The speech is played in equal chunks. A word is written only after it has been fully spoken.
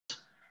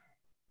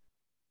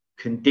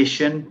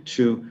condition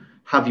to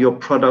have your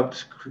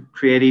product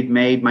created,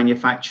 made,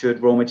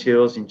 manufactured, raw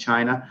materials in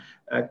China.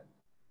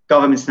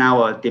 Governments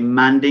now are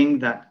demanding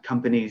that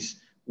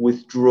companies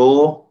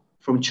withdraw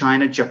from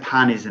China.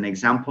 Japan is an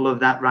example of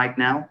that right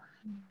now.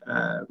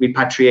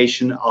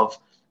 Repatriation of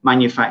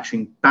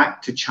manufacturing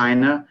back to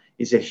China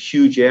is a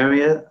huge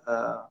area.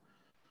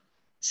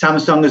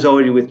 Samsung has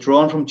already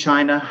withdrawn from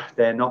China.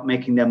 They're not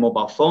making their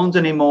mobile phones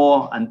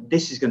anymore, and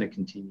this is going to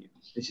continue.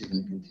 This is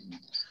going to continue.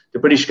 The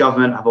British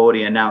government have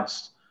already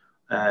announced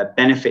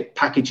benefit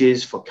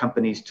packages for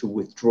companies to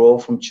withdraw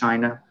from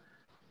China.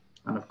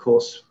 And of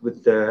course,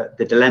 with the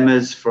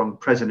dilemmas from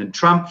President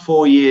Trump,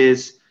 4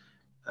 years,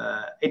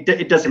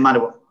 it doesn't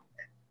matter what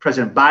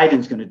President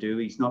Biden's going to do.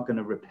 He's not going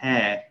to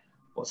repair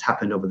what's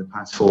happened over the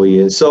past 4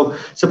 years. So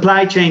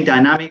supply chain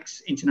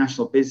dynamics,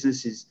 international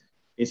business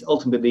is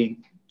ultimately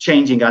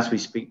changing as we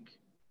speak.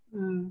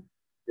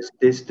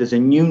 There's a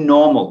new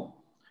normal,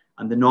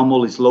 and the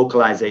normal is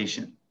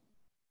localization.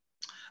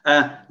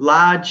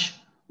 Large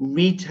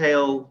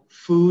retail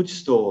food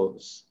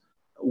stores,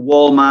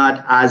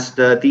 Walmart,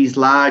 Asda, these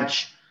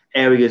large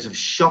areas of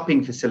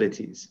shopping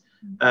facilities,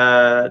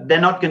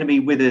 they're not going to be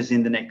with us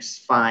in the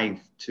next 5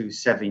 to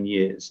 7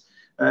 years.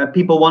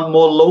 People want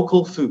more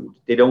local food.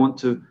 They don't want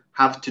to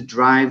have to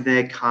drive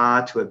their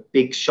car to a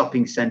big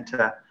shopping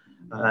center.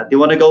 They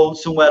want to go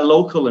somewhere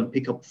local and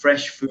pick up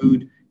fresh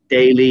food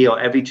daily or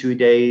every 2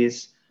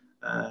 days.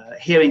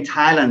 Here in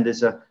Thailand,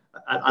 there's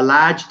a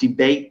large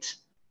debate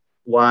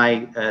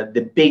why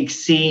the Big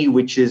C,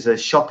 which is a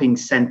shopping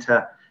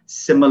center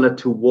similar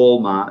to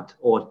Walmart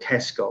or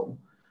Tesco,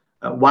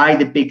 why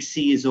the Big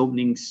C is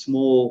opening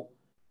small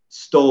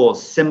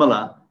stores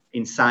similar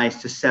in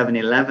size to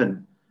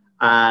 7-Eleven.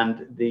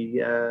 And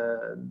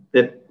the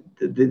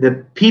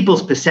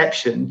people's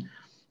perception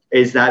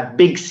is that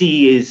Big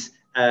C is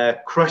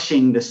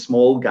crushing the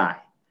small guy,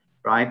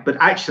 right? But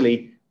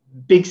actually,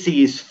 Big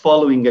C is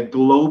following a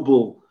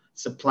global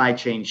supply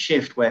chain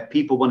shift where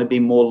people want to be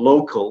more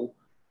local,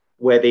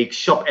 where they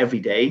shop every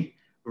day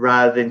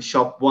rather than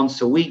shop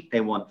once a week.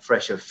 They want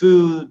fresher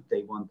food.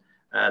 They want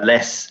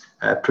less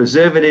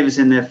preservatives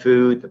in their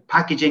food. The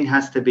packaging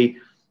has to be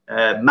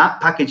MAP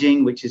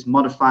packaging, which is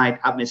modified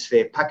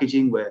atmosphere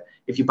packaging, where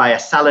if you buy a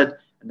salad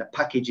and the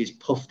package is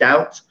puffed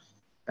out,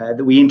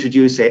 that we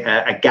introduce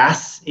a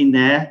gas in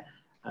there.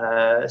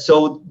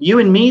 So you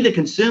and me, the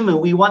consumer,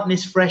 we want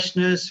this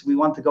freshness. We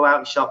want to go out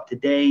and shop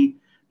today,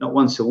 not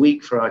once a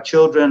week, for our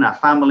children, our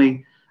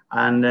family.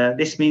 And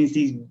this means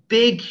these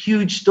big,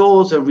 huge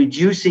stores are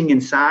reducing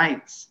in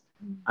size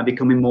and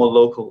becoming more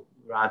local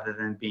rather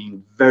than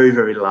being very,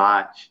 very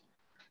large.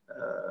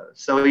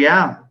 So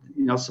yeah,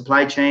 you know,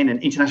 supply chain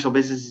and international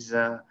business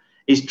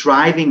is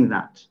driving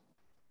that.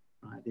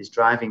 Right? Is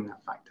driving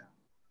that factor.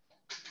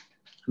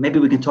 Maybe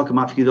we can talk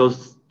about a few of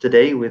those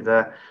today with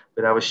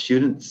our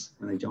students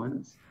when they join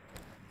us.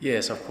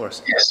 Yes, of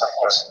course. Yes, of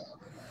course.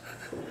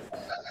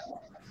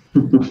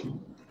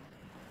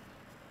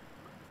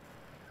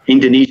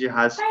 Indonesia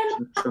has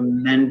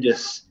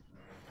tremendous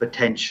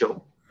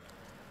potential.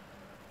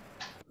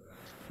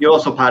 You're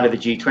also part of the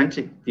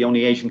G20, the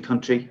only Asian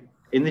country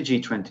in the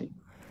G20.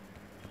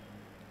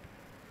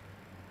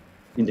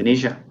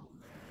 Indonesia.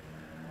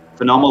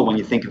 Phenomenal when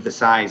you think of the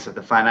size of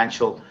the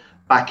financial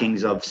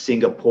backings of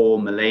Singapore,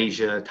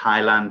 Malaysia,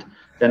 Thailand.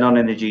 They're not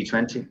in the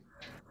G20.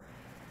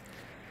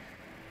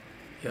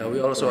 Yeah, we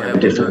also have a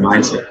different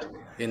mindset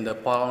in the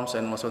palms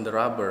and also the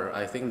rubber.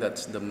 I think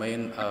that's the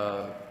main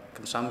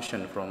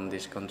consumption from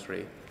this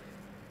country.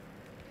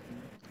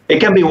 It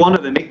can be one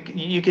of them.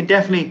 You can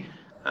definitely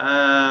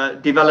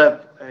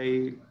develop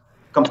a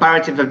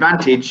comparative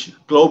advantage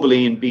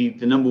globally and be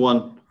the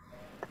 #1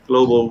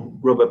 global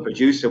rubber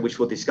producer, which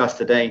we'll discuss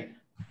today,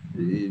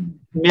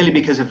 merely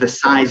because of the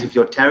size of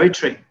your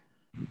territory.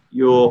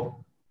 Your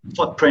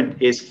footprint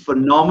is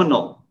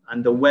phenomenal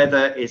and the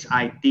weather is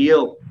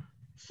ideal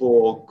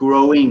for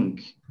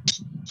growing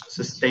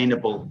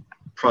sustainable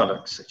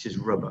products such as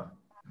rubber.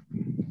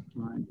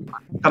 Right.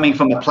 Coming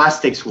from the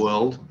plastics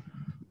world,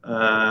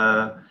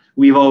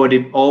 we've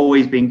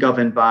always been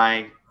governed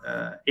by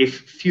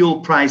if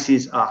fuel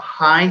prices are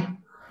high,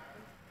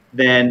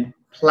 then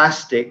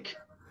plastic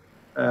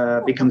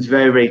becomes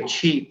very, very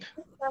cheap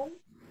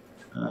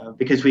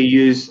because we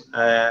use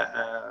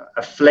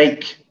a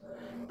flake.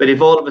 But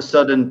if all of a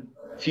sudden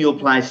fuel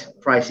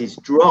prices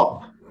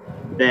drop,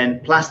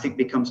 then plastic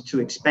becomes too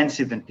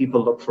expensive and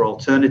people look for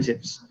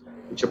alternatives,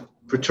 which are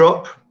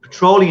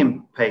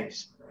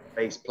petroleum-based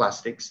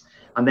plastics,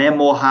 and they're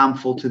more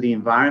harmful to the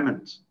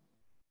environment.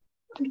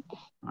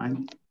 Right?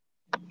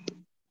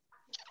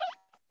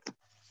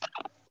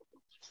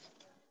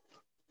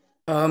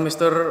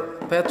 Mr.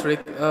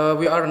 Patrick,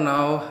 we are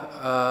now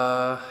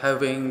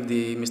having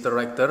the Mr.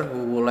 Rector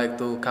who would like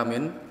to come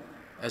in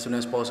as soon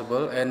as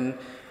possible, and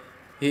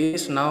he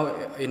is now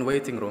in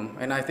waiting room,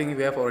 and I think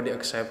we have already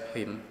accepted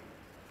him.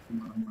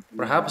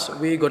 Perhaps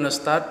we're gonna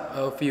start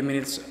a few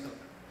minutes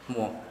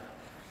more.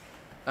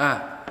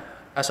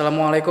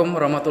 Assalamualaikum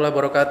warahmatullahi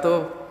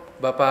wabarakatuh,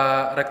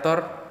 Bapak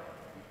Rektor.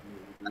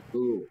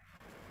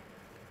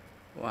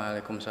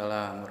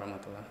 Waalaikumsalam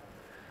warahmatullahi.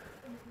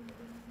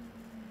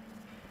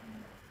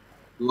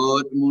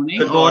 Good morning.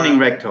 Good morning,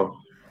 Rector.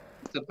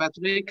 Mr.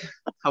 Patrick,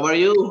 how are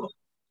you?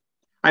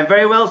 I'm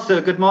very well, sir.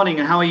 Good morning.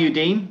 And how are you,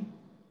 Dean?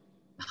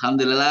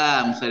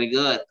 Alhamdulillah, I'm very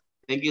good.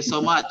 Thank you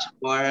so much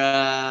for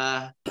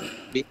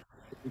being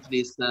with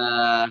this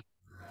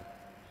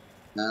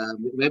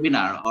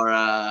webinar or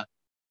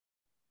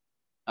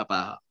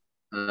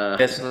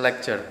Guest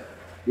lecture.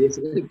 This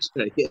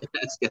lecture,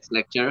 yes, guest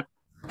lecture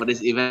for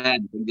this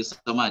event. Thank you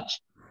so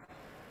much.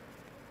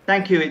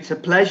 Thank you. It's a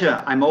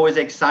pleasure. I'm always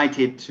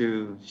excited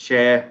to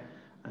share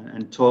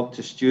and talk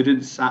to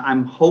students.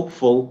 I'm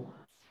hopeful,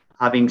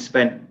 having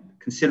spent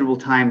considerable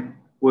time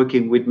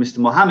working with Mr.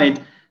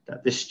 Mohammed,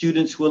 that the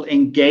students will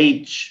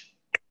engage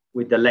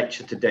with the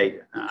lecture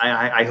today.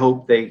 I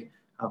hope they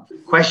have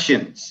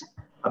questions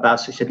about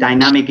such a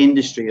dynamic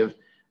industry of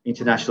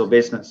international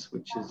business,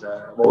 which is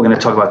what we're going to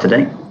talk about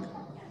today.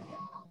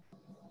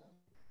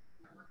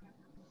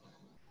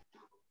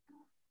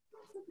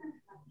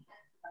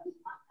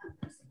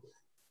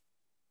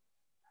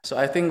 So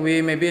I think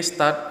we maybe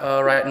start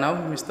right now,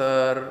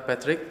 Mr.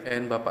 Patrick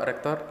and Bapak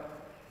Rektor.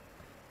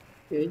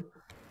 Okay,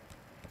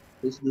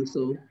 please do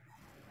so.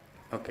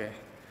 Okay.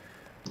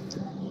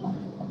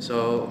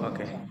 So,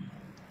 okay.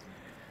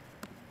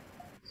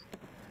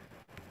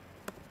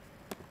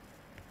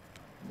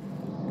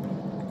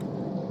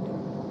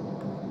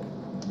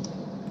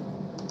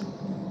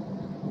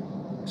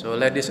 So,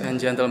 ladies and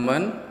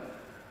gentlemen,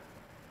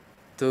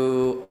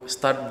 to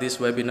start this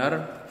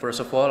webinar,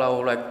 first of all, I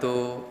would like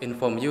to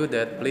inform you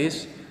that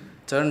please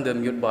turn the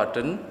mute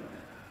button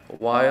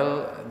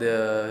while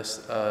the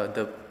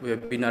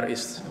webinar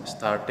is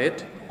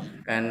started,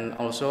 and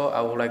also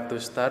I would like to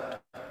start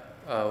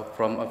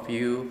from a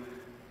few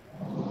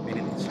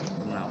minutes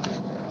from now.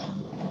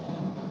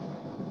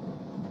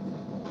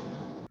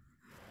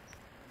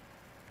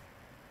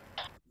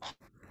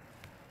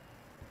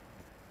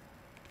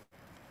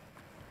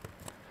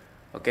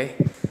 Okay,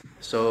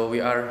 so we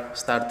are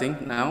starting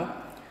now.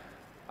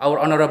 Our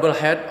Honorable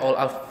Head of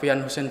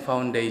Alfian Hussein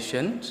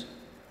Foundation,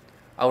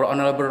 our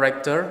Honorable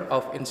Rector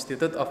of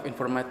Institute of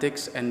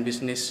Informatics and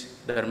Business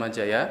Dharma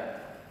Jaya,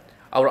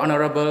 our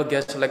Honorable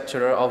Guest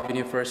Lecturer of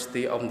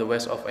University of the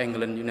West of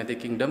England, United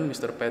Kingdom,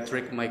 Mr.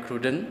 Patrick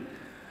McCRUDDEN,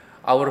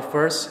 our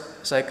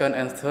first, second,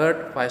 and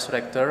third Vice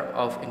Rector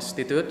of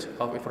Institute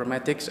of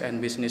Informatics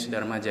and Business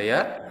Dharma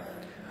Jaya,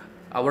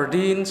 our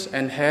Deans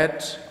and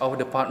Heads of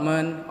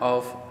Department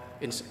of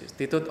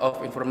Institute of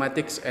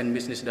Informatics and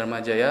Business Dharma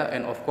Jaya,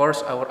 and of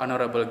course our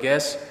honorable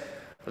guests,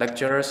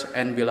 lecturers,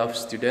 and beloved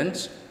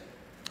students.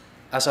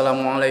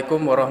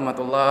 Assalamualaikum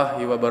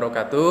warahmatullahi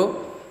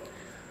wabarakatuh.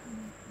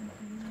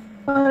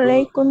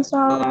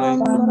 Waalaikumsalam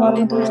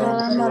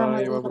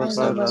warahmatullahi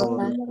wabarakatuh.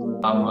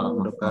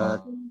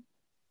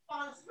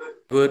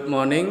 Good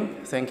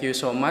morning, thank you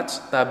so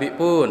much. Tabi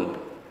pun.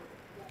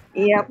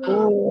 Iya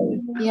pun.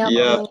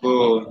 Iya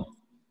pun.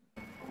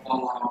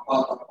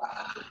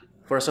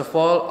 First of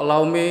all,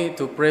 allow me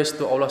to praise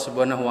to Allah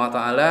Subhanahu wa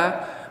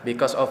Ta'ala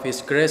because of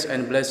His grace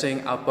and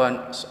blessing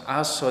upon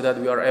us so that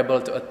we are able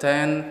to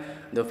attend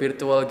the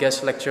virtual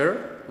guest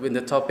lecture with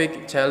the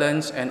topic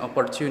Challenge and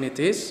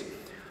Opportunities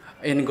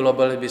in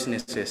Global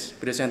Businesses,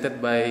 presented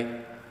by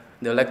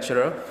the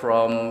lecturer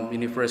from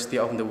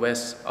University of the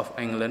West of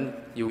England,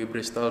 UWE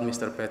Bristol,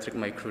 Mr. Patrick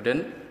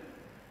McCRUDDEN.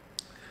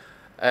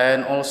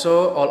 And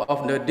also all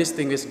of the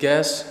distinguished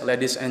guests,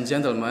 ladies and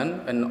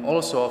gentlemen, and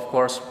also of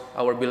course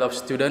our beloved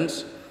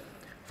students.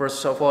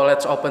 First of all,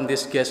 let's open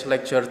this guest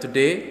lecture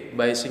today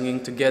by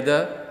singing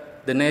together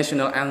the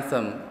national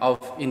anthem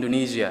of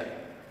Indonesia,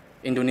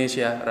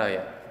 Indonesia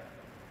Raya.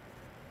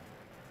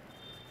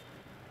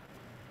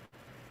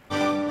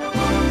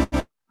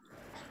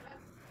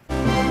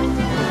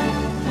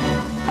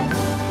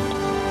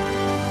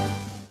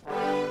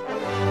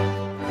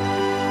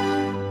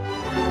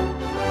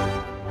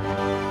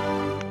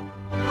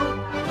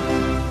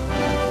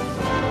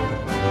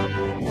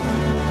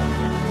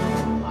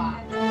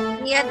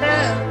 Iya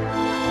deh.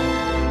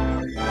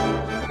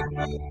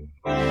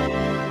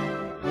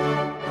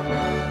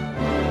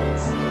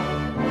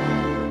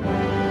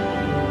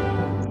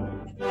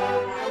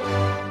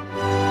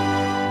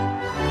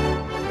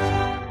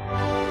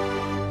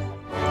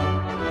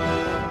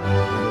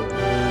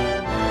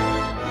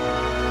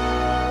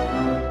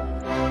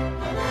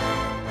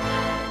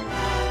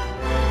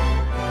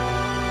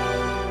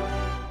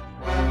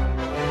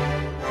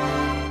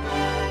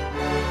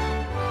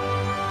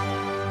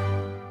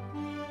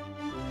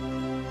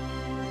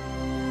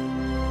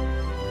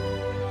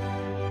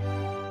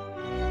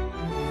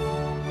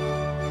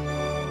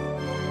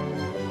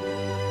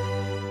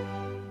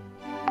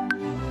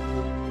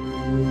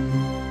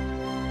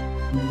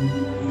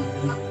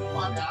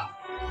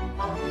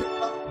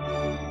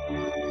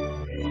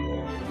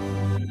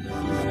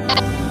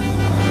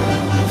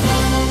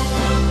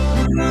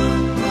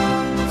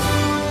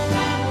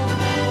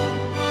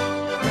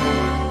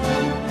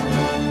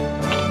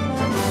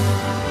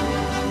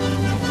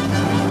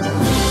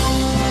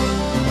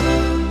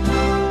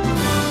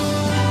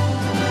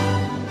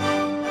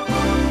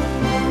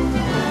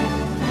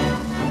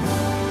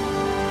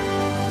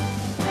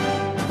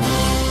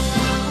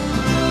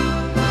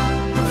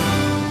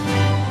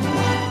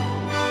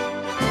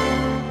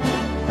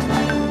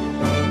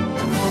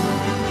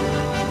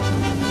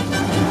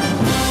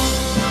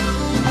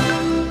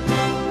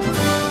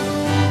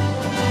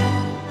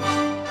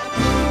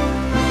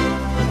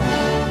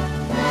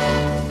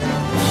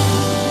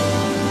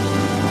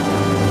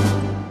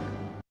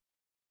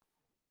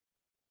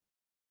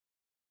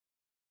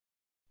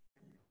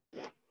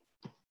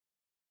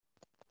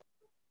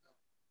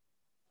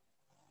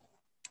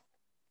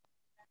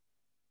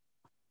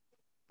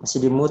 Masih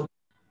di mute.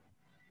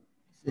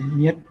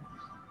 Mute.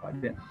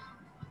 Ada.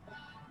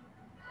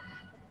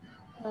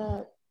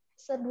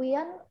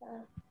 Seduyan.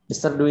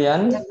 Mr.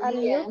 Duyan.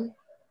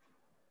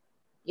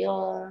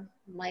 Your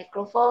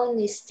microphone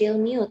is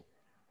still mute.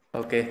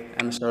 Okay,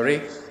 I'm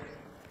sorry.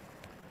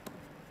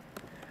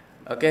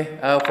 Okay,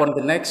 for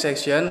the next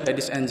section,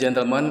 ladies and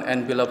gentlemen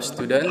and beloved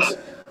students,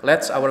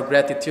 let's our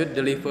gratitude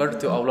deliver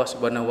to Allah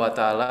Subhanahu wa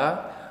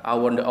Ta'ala,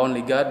 our the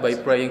only God, by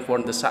praying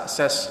for the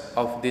success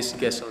of these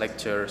guest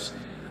lectures.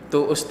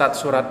 To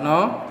Ustadz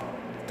Suratno,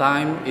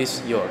 time is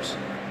yours.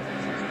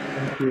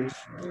 Thank you.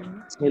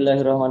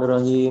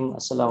 Bismillahirrahmanirrahim.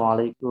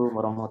 Assalamualaikum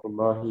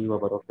warahmatullahi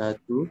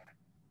wabarakatuh.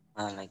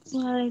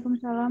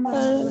 Waalaikumsalam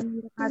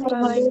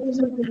warahmatullahi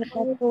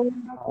wabarakatuh.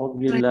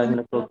 A'udzubillahi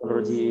minasyaitonir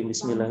rajim.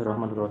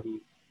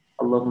 Bismillahirrahmanirrahim.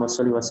 Allahumma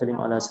shalli wa sallim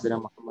ala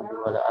sayyidina Muhammad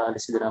wa ala ali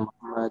sayyidina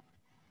Muhammad.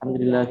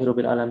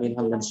 Alhamdulillahirabbil alamin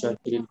hamdan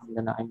syakirin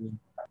hamdan na'imin.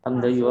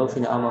 Hamdan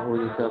yuwafi ni'amahu wa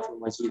yukafi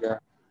majidah.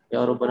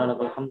 Ya Rabbana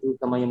lakal hamdu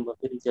kama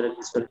yanbaghi li jalali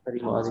wajhikal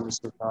karim wa azimi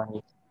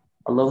sultanik.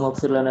 Allahumma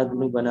ighfir lana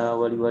dzunubana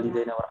wa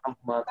liwalidayna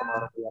warhamhuma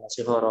kama rabbayana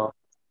shighara.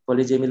 Wa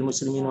li jamil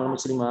muslimin wal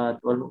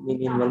muslimat wal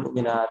mu'minin wal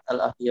mu'minat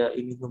al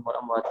ahya'i minhum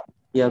wal amwat.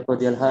 Ya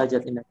qadiyal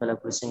hajat innaka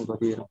ala kulli syai'in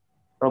qadir.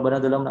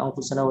 Rabbana dhalamna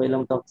anfusana wa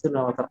illam taghfir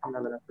lana wa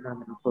tarhamna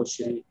lanakunanna minal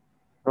khasirin.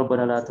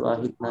 Rabbana la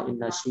tu'akhidna in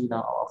nasyina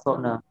aw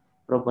akhtana.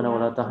 Rabbana wa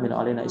la tahmil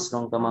 'alaina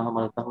isran kama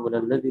hamaltahu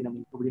 'alal ladzina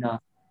min qablina.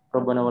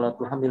 Rabbana wa la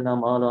tuhammilna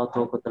ma la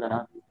taqata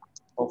lana bihi.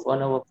 Wa'fu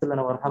 'anna waghfir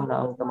lana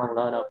warhamna anta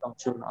maulana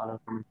fansurna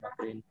 'alal qawmil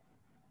kafirin.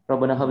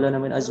 Rabbana hab lana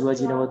min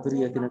azwajina wa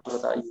dhurriyyatina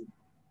qurrata a'yun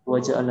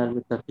waj'alna lil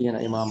muttaqina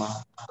imama.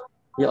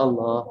 Ya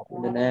Allah,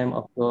 in the name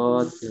of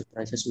God, the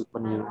precious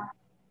upon you.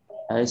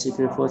 I seek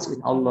refuge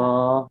in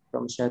Allah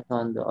from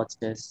Shaitan the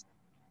outcast.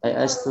 I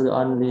ask to the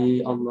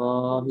only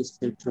Allah, His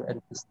creature and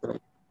His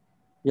strength.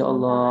 Ya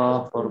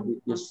Allah, forbid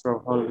your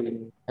stronghold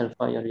in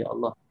hellfire, Ya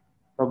Allah.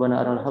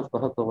 Rabbana aral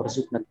haqqa haqqa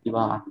warzuqna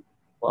ittiba'ah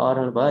wa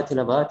aral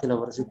batila batila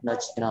warzuqna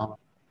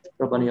ijtinabah.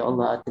 Rabbana ya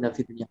Allah, atina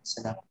fid dunya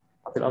hasanah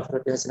wa fil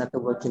akhirati hasanah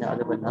wa qina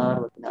adzabannar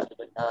wa qina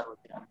adzabannar wa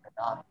qina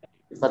adzabannar.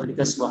 Bi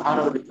fadlika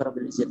subhana rabbika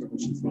rabbil izzati amma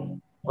yasifun.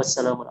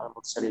 Wassalamun alal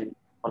mursalin.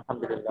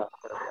 Walhamdulillahi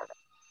rabbil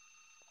alamin.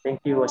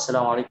 Thank you.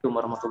 Wassalamualaikum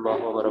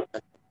warahmatullahi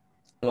wabarakatuh.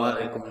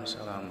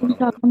 Waalaikumsalam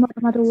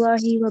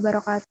warahmatullahi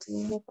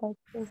wabarakatuh.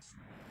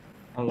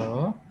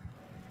 Halo.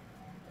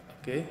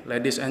 Okay,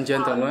 ladies and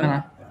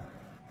gentlemen,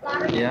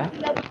 Ya.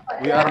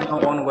 we are now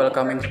on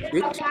welcoming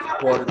speech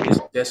for this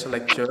guest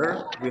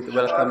lecture with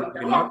welcoming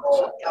remarks.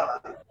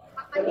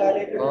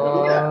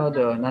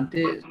 Oh,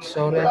 nanti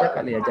sore aja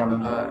kali ya jam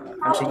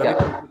I'm sorry,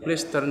 3.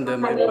 please turn the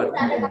mute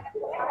button.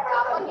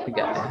 3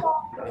 ya.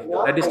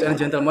 Ladies and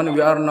gentlemen, we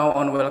are now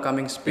on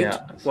welcoming speech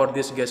for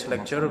this guest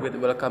lecture with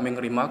welcoming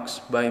remarks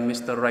by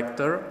Mr.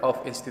 Rector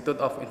of Institute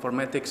of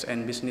Informatics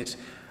and Business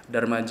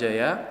Dharma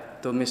Jaya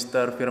to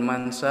Mr.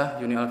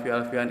 Firmansyah Uni Alfi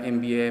Alfian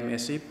MBA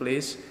MSc.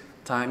 Please,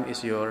 time is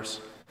yours.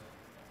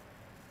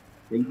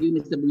 Thank you,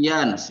 Mr.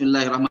 Bian.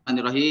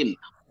 Bismillahirrahmanirrahim.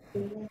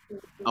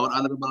 Our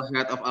Honorable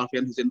Head of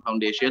Alfian Hussein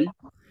Foundation,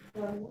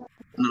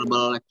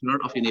 Honorable Lecturer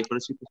of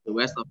University of the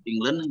West of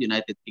England,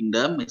 United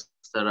Kingdom,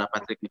 Mr.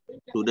 Patrick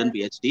McCrudden,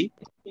 Ph.D.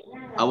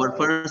 Our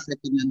first,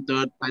 second, and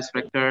third Vice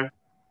Rector,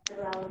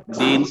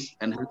 Deans,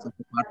 and Heads of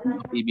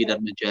Department of IB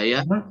Dharma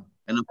Jaya,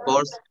 and of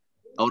course,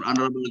 our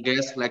honorable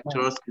guest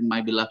lecturers and my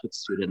beloved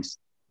students.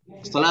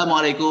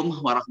 Assalamualaikum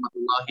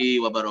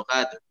warahmatullahi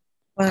wabarakatuh.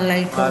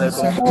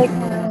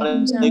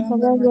 Waalaikumsalam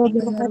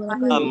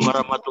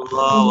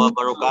warahmatullahi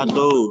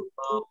wabarakatuh.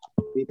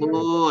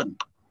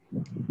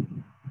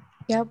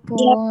 Ya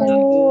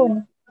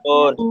pun.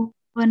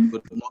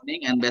 Good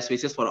morning and best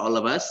wishes for all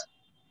of us.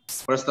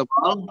 First of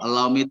all,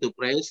 allow me to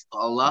praise to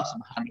Allah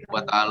Subhanahu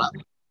wa Ta'ala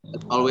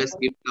that always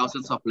give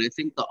thousands of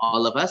blessings to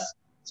all of us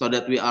so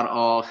that we are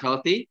all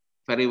healthy,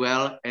 very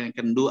well, and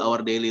can do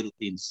our daily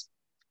routines.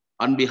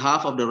 On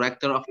behalf of the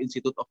Rector of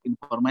Institute of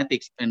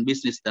Informatics and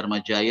Business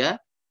Dharma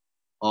Jaya,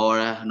 or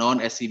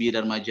known as CB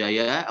Dharma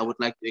Jaya, I would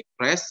like to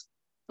express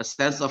a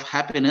sense of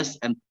happiness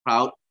and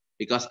proud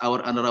because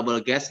our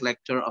honorable guest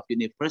lecturer of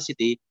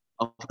University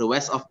of the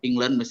West of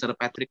England, Mr.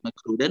 Patrick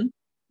McCrudden,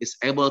 is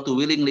able to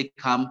willingly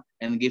come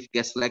and give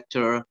guest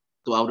lecture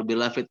to our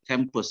beloved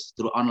campus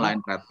through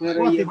online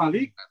platform.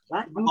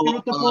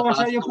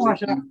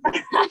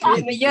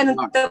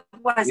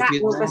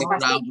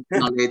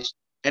 Knowledge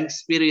and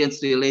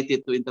experience related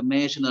to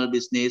international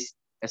business,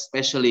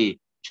 especially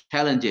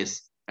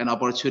challenges and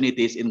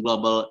opportunities in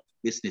global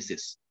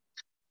businesses.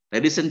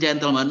 Ladies and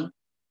gentlemen,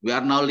 we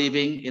are now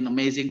living in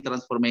amazing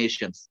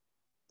transformations.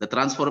 The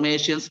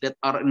transformations that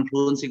are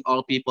influencing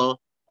all people,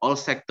 all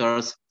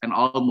sectors, and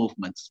all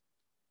movements.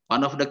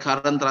 One of the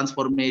current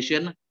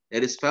transformation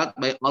that is felt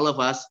by all of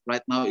us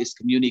right now is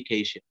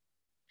communication.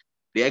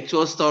 The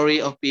actual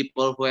story of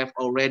people who have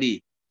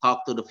already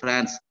talked to the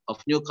friends of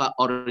new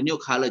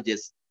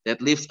colleges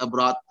that lives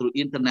abroad through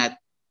internet,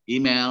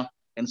 email,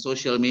 and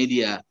social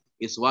media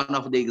is one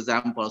of the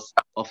examples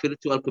of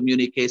virtual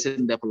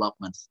communication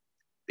developments.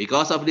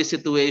 Because of this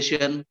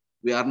situation,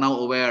 we are now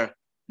aware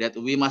that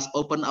we must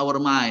open our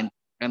mind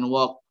and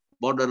walk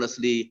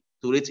borderlessly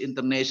to reach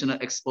international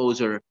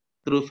exposure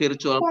through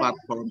virtual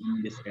platform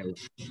in this area.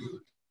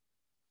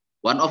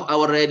 One of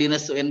our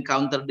readiness to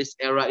encounter this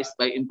era is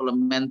by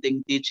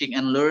implementing teaching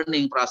and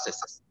learning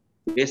processes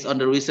based on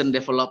the recent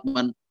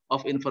development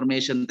of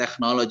information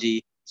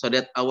technology so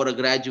that our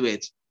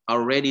graduates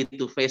are ready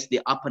to face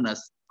the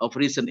openness of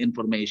recent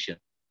information.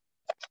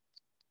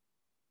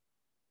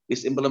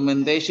 This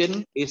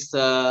implementation is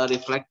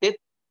reflected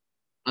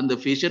on the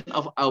vision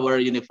of our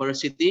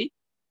university.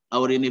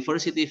 Our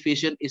university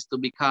vision is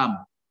to be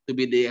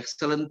the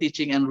excellent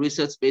teaching and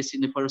research-based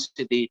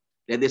university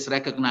that is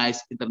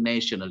recognized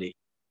internationally.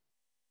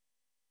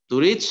 To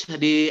reach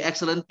the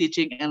excellent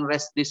teaching and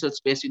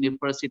research-based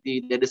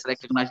university that is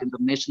recognized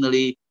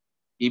internationally,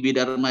 IB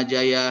Dharma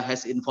Jaya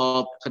has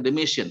involved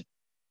academicians,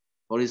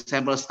 for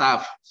example,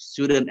 staff,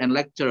 students, and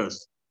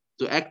lecturers,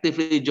 to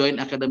actively join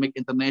academic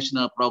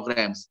international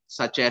programs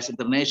such as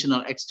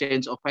international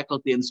exchange of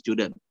faculty and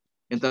students,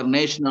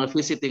 international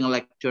visiting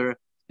lecture,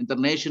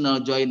 international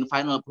joint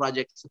final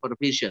project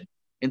supervision,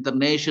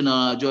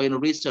 international joint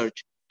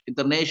research,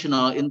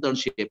 international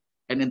internship,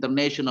 and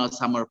international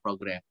summer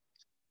program.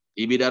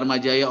 IB Dharma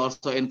Jaya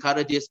also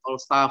encourages all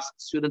staff,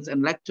 students,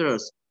 and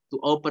lecturers to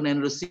open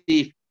and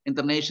receive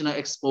international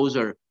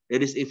exposure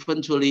that is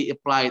eventually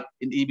applied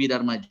in IB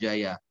Dharma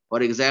Jaya.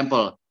 For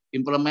example,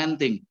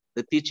 implementing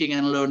the teaching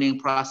and learning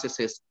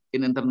processes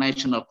in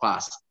international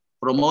class,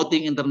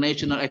 promoting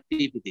international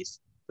activities,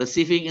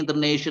 receiving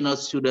international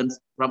students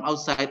from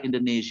outside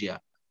Indonesia,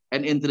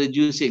 and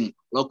introducing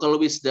local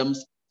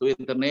wisdoms to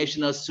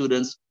international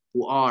students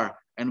who are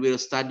and will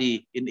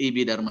study in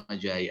IB Dharma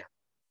Jaya.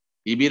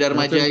 IB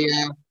Dharma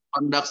Jaya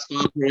conducts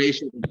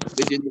cooperation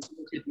with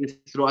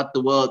universities throughout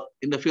the world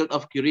in the field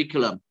of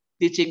curriculum,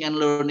 teaching and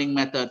learning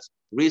methods,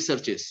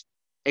 researches,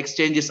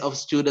 exchanges of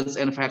students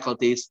and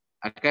faculties,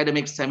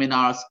 academic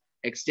seminars,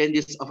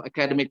 exchanges of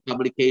academic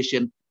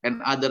publication,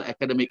 and other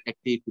academic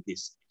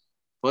activities.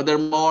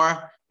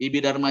 Furthermore,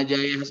 IB Dharma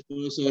Jaya has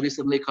also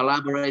recently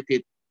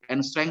collaborated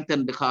and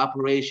strengthened the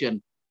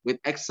cooperation with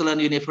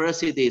excellent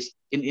universities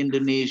in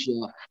Indonesia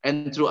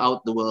and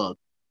throughout the world.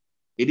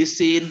 It is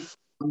seen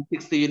from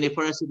 60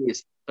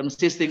 universities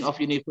consisting of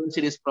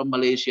universities from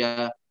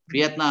Malaysia,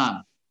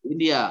 Vietnam,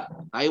 India,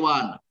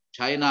 Taiwan,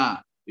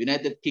 China,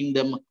 United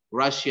Kingdom,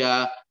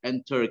 Russia,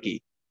 and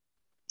Turkey.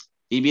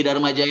 IB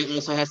Dharma Jaya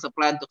also has a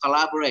plan to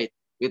collaborate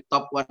with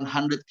top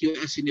 100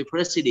 QS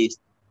universities,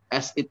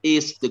 as it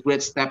is the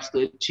great steps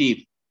to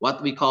achieve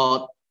what we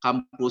call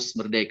Campus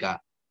Merdeka,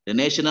 the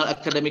national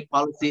academic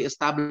policy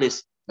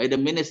established by the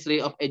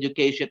Ministry of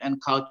Education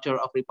and Culture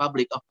of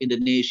Republic of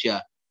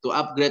Indonesia to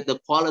upgrade the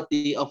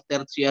quality of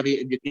tertiary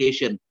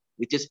education,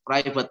 which is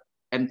private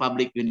and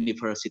public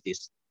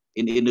universities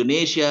in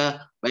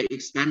Indonesia, by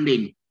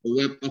expanding the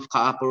web of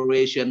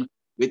cooperation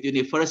with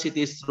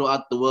universities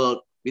throughout the world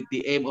with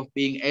the aim of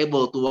being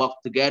able to work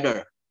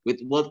together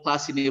with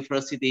world-class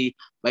university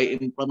by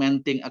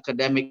implementing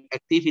academic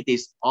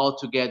activities all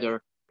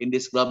together in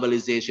this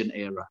globalization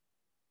era.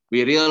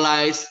 We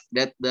realize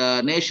that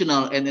the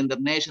national and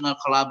international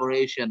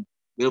collaboration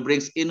will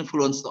bring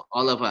influence to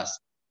all of us.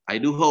 I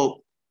do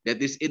hope that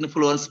this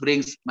influence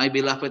brings my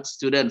beloved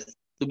students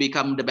to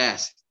become the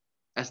best.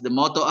 As the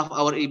motto of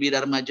our IB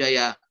Dharma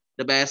Jaya,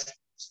 the best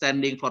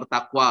standing for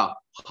taqwa,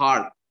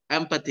 heart,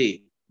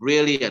 empathy,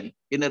 brilliant,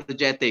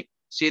 energetic,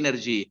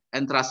 synergy,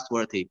 and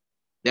trustworthy.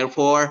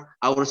 Therefore,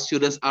 our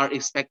students are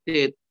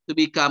expected to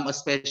become a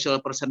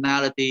special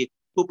personality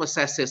who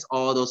possesses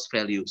all those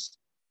values.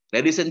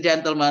 Ladies and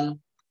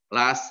gentlemen,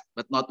 last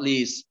but not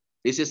least,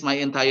 this is my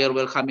entire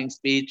welcoming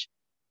speech.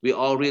 We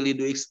all really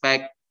do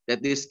expect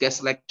that this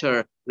guest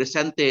lecture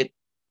presented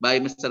by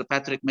Mr.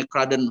 Patrick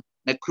McCrudden,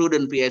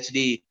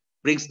 Ph.D.,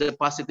 brings the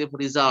positive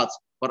results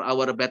for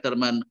our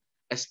betterment,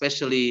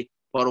 especially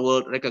for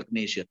world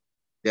recognition.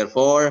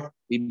 Therefore,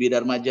 IB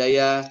Dharma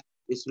Jaya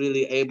is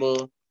really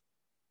able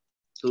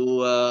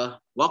to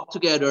work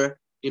together,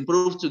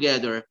 improve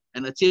together,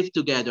 and achieve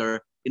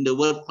together in the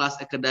world-class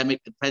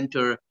academic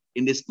adventure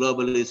in this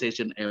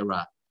globalization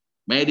era.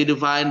 May the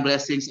divine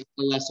blessings of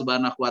Allah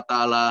Subhanahu wa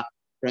Ta'ala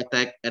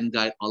protect and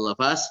guide all of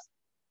us.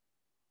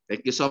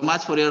 Thank you so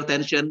much for your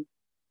attention.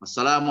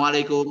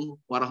 Wassalamualaikum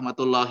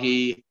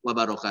warahmatullahi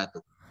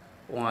wabarakatuh.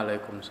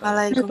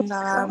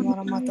 Waalaikumsalam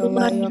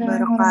warahmatullahi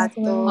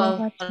wabarakatuh.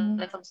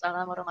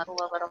 Waalaikumsalam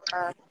warahmatullahi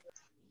wabarakatuh.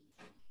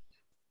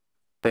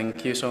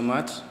 Thank you so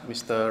much,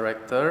 Mr.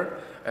 Rector.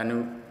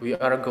 And we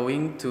are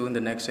going to the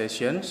next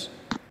sessions.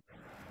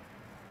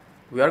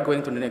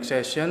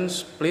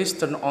 Please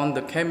turn on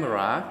the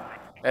camera,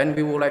 and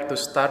we would like to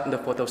start the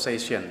photo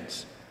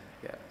sessions.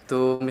 Yeah.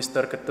 To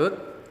Mr. Ketut,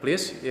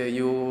 please,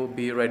 you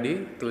be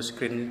ready to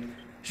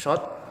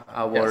screenshot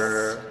our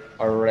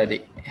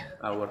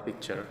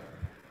picture.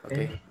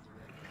 Okay.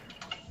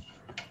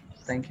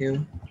 Thank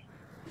you.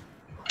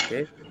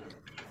 Okay.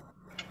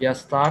 Yeah,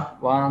 start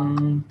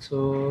 1,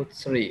 2,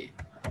 3.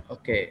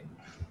 Okay.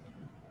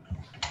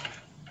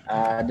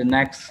 The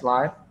next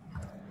slide.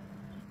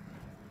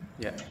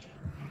 Yeah.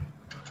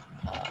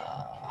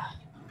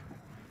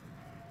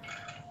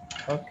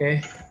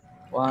 Okay.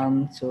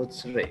 1, 2,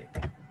 3.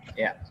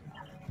 Yeah.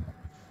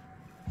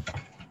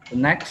 The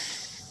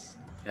next.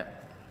 Yeah.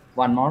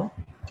 One more.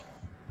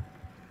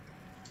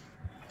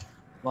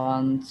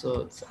 1,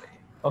 2, 3.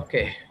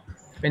 Okay.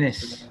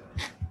 Finish.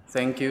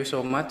 Thank you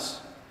so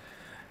much.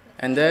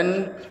 And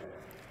then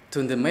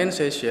to the main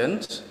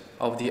sessions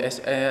of the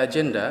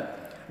agenda,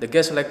 the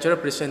guest lecture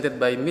presented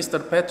by Mr.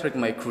 Patrick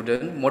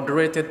McCrudden,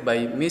 moderated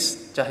by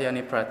Ms.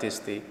 Cahyani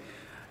Pratisti.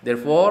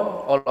 Therefore,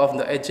 all of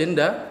the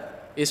agenda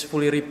is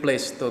fully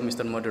replaced to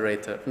Mr.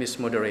 Moderator, Ms.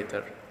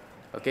 Moderator.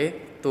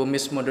 Okay, to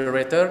Ms.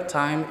 Moderator,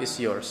 time is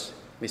yours,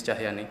 Ms.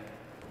 Cahyani.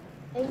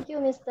 Thank you,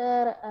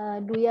 Mr.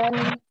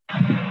 Duyan,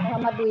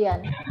 Muhammad Duyan.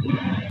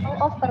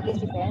 All of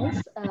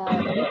participants,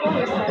 before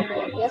we start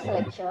the guest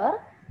lecture,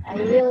 I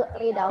will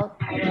read out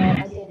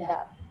our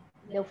agenda.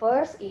 The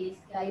first is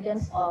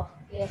guidance of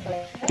guest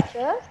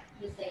lecture.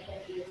 The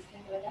second is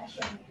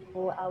introduction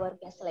to our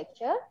guest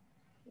lecture,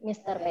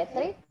 Mr.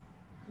 Patrick.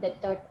 The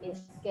third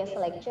is guest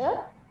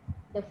lecture.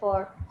 The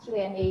fourth,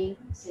 Q&A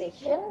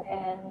section.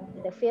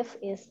 And the fifth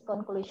is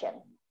conclusion.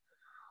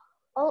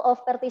 All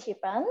of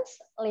participants,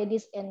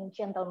 ladies and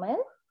gentlemen,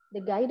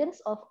 the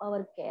guidance of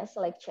our guest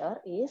lecture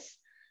is: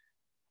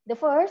 the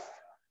first,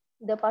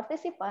 the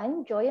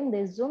participant join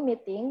the Zoom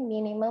meeting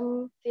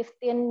minimum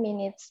 15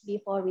 minutes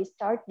before we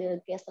start the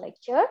guest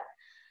lecture.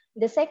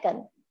 The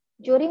second,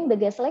 during the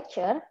guest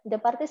lecture, the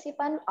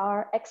participants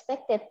are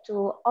expected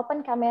to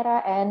open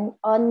camera and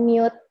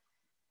unmute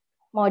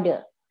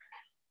mode.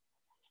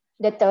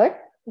 The third,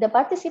 the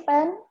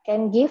participant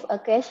can give a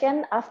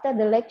question after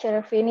the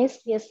lecturer finishes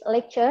his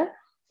lecture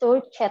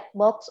through chat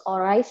box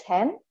or raise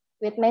hand,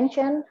 with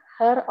mention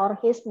her or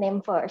his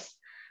name first.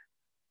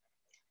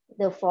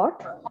 The fourth,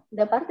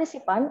 the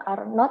participants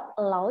are not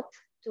allowed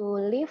to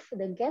leave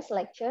the guest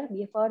lecture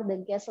before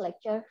the guest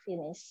lecture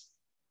finishes.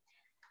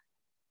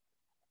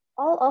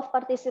 All of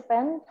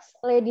participants,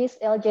 ladies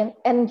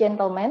and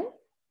gentlemen,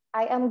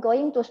 I am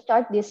going to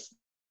start this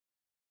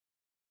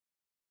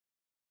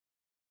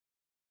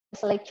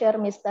lecture,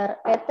 Mr.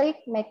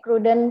 Patrick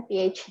McCrudden,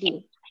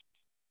 Ph.D.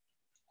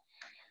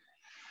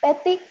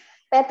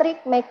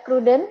 Patrick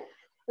McCrudden,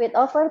 with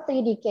over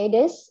 3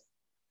 decades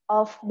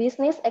of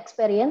business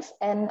experience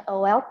and a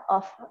wealth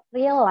of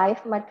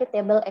real-life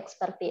marketable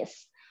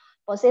expertise,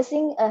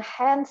 possessing a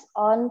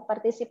hands-on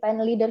participant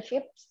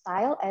leadership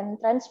style and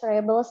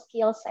transferable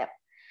skill set.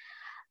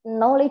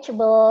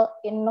 Knowledgeable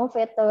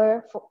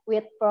innovator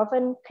with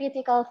proven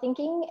critical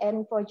thinking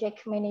and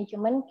project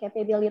management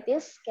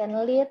capabilities can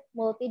lead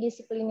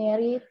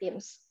multidisciplinary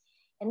teams,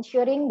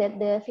 ensuring that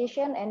the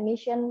vision and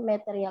mission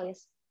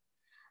materialize.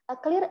 A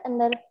clear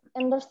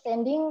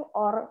understanding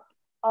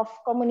of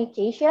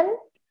communication,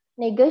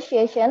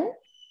 negotiation,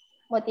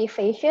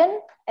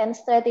 motivation, and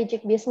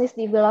strategic business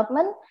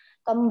development,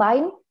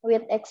 combined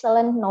with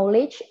excellent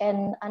knowledge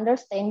and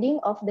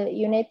understanding of the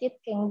United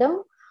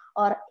Kingdom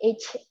or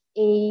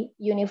HA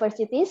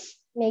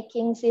universities,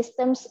 making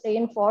systems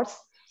reinforced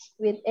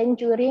with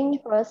enduring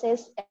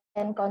process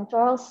and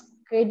controls,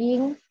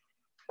 grading,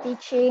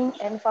 teaching,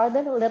 and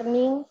further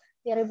learning,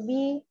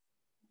 thereby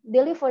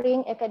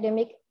delivering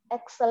academic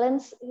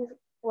excellence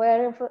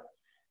where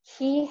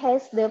he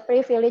has the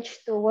privilege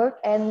to work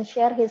and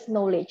share his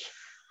knowledge.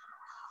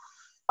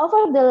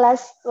 Over the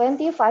last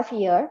 25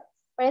 years,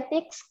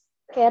 Patrick's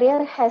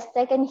career has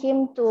taken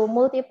him to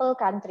multiple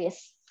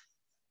countries,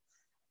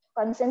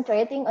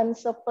 concentrating on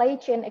supply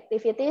chain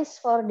activities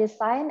for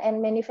design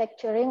and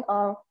manufacturing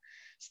of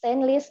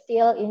stainless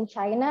steel in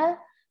China,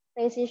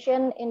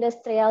 precision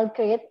industrial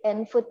grade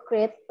and food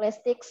grade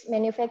plastics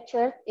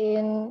manufactured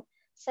in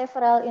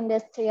several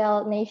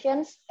industrial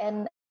nations,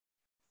 and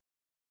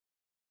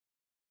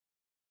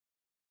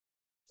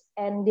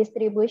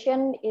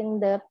distribution in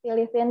the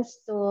Philippines,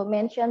 to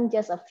mention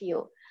just a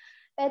few.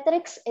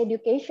 Patrick's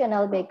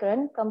educational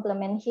background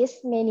complements his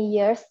many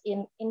years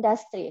in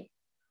industry,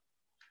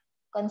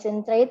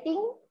 concentrating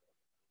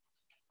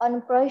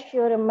on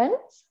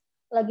procurement,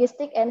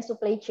 logistics, and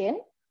supply chain,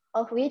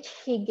 of which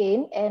he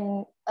gained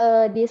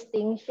a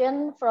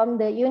distinction from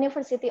the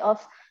University of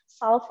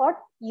Salford,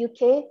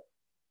 UK.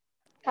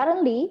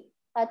 Currently,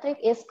 Patrick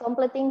is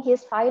completing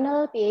his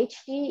final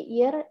PhD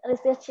year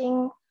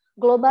researching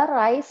global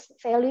rice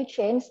value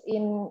chains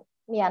in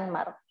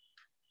Myanmar.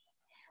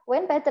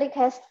 When Patrick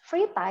has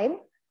free time,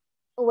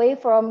 away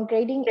from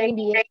grading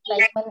MBA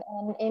assignment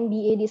and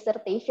MBA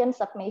dissertation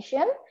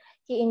submission,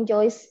 he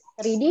enjoys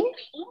reading,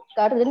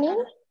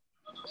 gardening,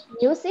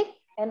 music,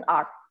 and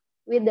art,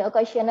 with the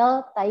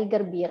occasional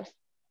tiger beer.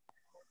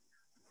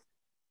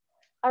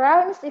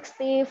 Around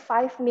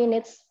 65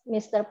 minutes,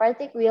 Mr.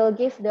 Patrick will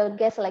give the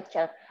guest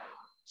lecture.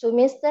 So,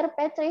 Mr.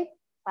 Patrick,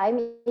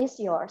 time is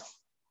yours.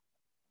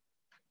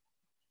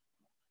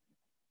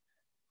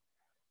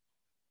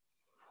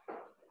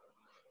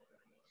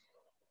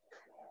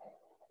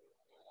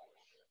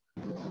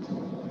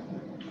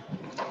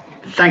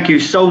 Thank you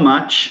so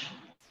much,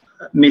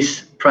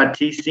 Ms.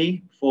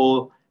 Pratisi,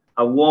 for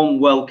a warm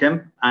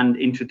welcome and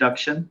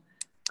introduction.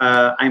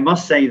 I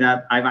must say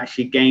that I've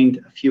actually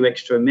gained a few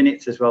extra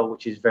minutes as well,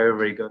 which is very,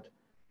 very good.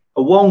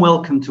 A warm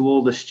welcome to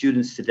all the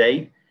students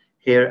today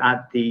here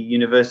at the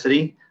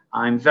university.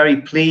 I'm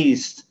very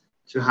pleased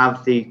to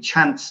have the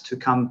chance to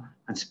come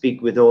and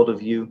speak with all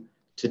of you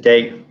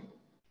today.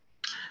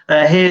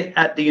 Here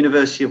at the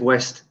University of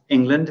West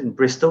England in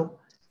Bristol,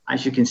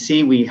 as you can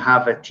see, we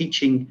have a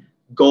teaching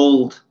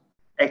gold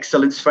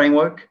excellence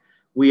framework.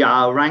 We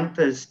are ranked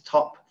as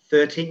top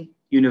 30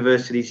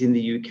 universities in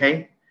the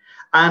UK,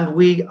 and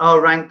we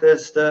are ranked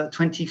as the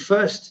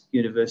 21st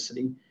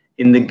university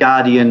in the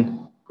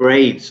Guardian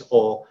grades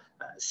or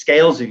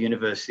scales of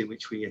university,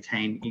 which we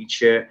attain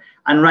each year,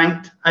 and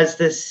ranked as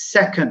the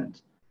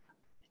second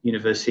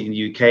university in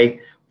the UK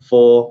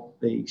for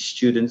the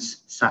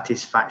Students'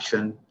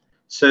 Satisfaction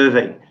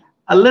Survey.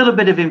 A little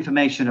bit of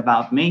information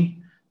about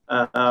me.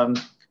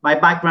 My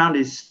background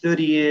is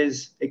 30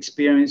 years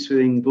experience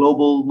within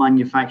global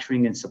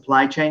manufacturing and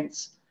supply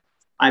chains.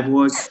 I've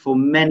worked for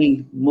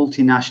many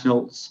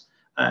multinationals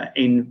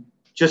in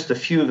just a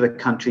few of the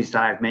countries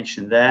that I've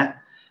mentioned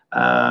there.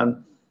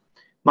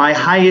 My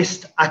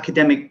highest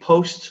academic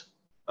post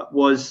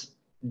was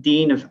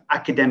Dean of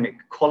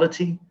Academic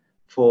Quality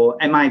for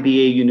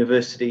MIBA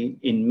University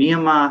in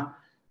Myanmar.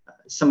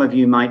 Some of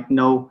you might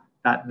know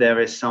that there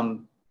is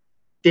some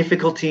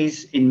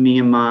difficulties in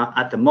Myanmar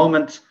at the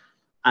moment,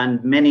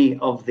 and many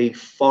of the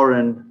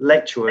foreign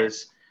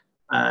lecturers,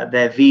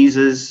 their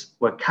visas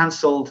were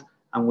cancelled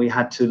and we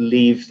had to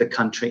leave the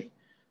country.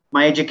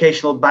 My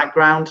educational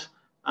background,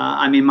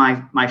 I'm in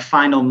my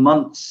final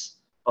months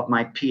of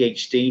my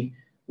PhD,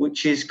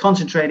 which is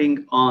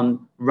concentrating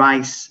on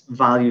rice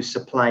value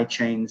supply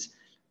chains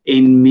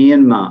in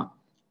Myanmar.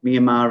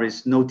 Myanmar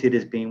is noted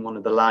as being one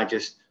of the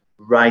largest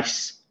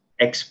rice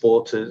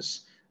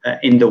exporters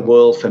in the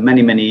world for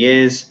many, many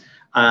years.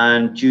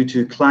 And due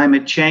to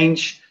climate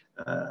change,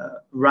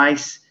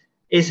 rice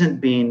isn't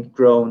being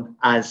grown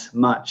as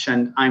much,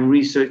 and I'm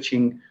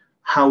researching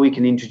how we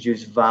can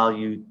introduce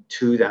value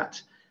to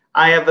that.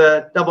 I have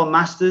a double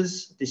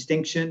master's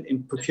distinction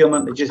in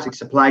procurement, logistics,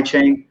 supply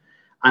chain,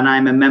 and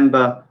I'm a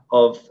member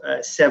of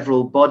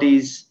several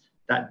bodies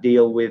that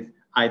deal with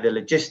either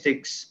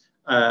logistics,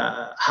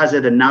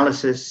 hazard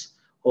analysis,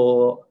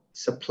 or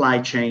supply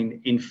chain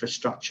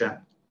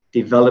infrastructure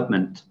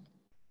development.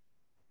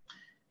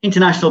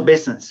 International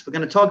business, we're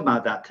going to talk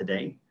about that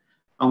today.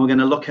 And we're going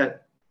to look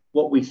at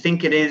what we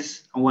think it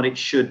is and what it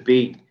should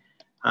be.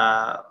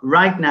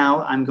 Right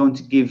now, I'm going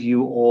to give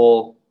you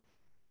all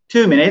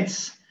 2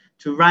 minutes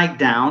to write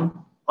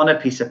down on a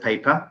piece of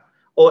paper,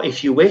 or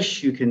if you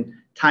wish, you can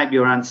type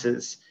your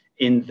answers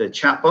in the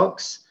chat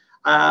box.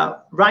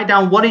 Write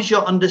down, what is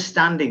your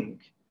understanding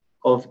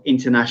of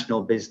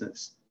international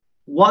business?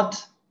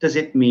 What does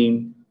it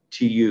mean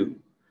to you?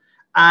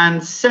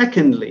 And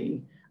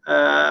secondly,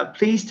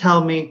 please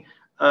tell me,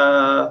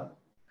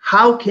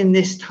 how can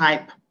this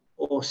type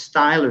or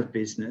style of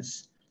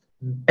business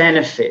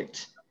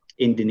benefit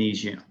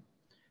Indonesia?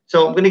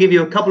 So I'm going to give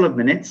you a couple of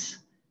minutes,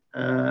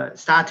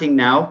 starting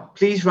now.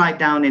 Please write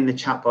down in the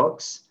chat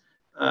box,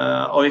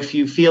 or if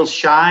you feel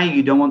shy,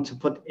 you don't want to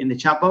put in the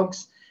chat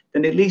box,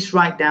 then at least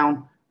write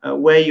down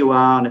where you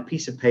are on a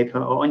piece of paper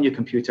or on your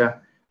computer.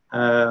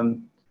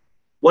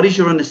 What is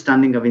your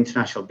understanding of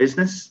international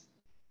business?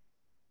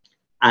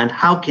 And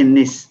how can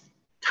this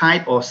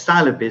type or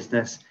style of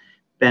business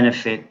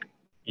benefit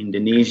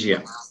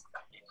Indonesia?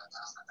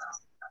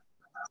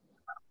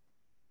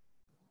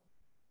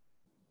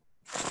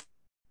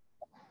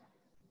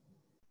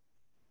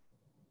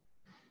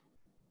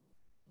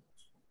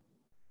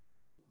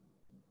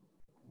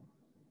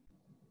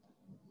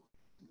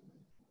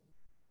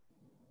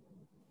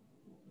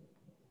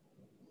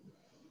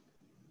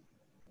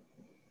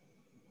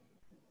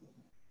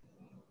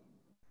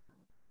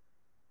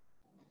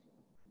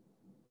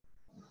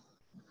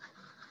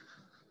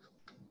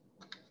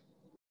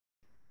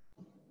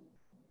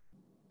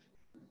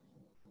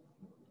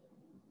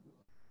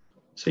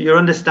 So your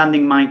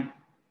understanding might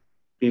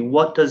be,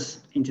 what does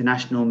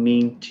international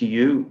mean to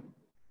you?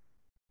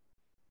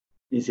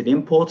 Is it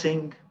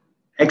importing,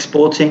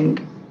 exporting?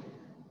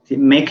 Is it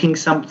making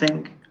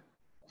something?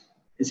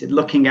 Is it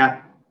looking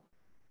at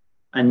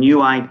a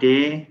new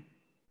idea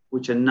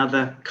which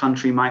another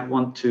country might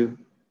want to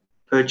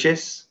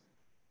purchase?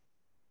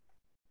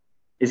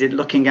 Is it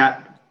looking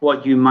at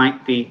what you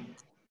might be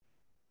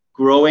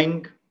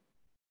growing,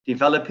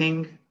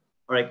 developing,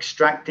 or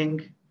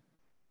extracting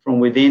from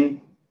within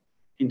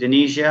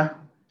Indonesia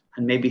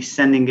and maybe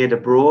sending it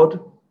abroad?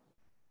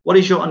 What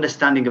is your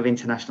understanding of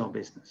international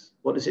business?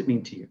 What does it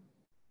mean to you?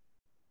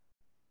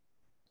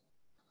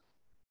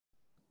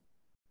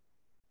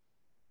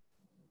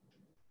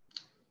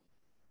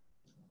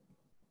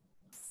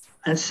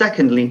 And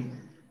secondly,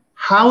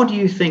 how do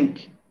you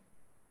think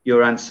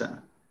your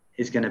answer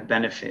is going to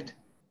benefit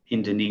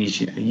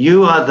Indonesia?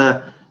 You are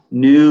the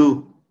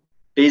new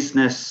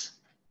business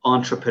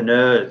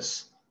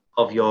entrepreneurs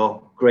of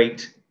your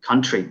great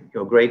country,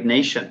 your great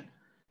nation.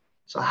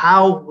 So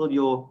how will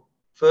your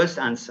first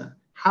answer,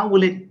 how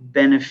will it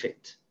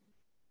benefit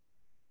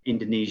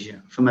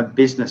Indonesia from a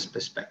business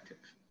perspective?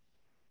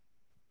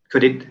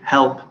 Could it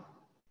help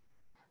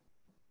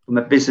from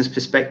a business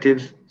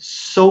perspective,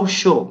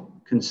 social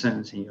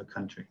concerns in your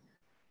country?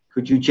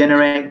 Could you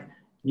generate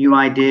new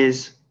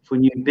ideas for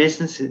new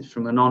businesses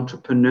from an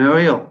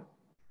entrepreneurial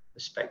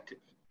perspective?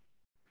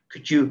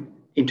 Could you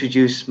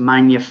introduce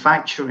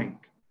manufacturing?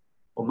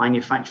 Or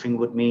manufacturing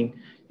would mean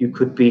you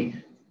could be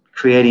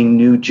creating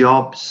new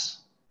jobs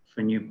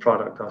for new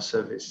product or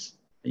service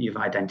that you've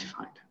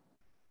identified.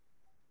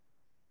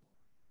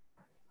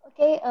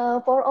 Okay,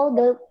 for all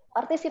the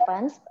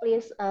participants,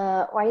 please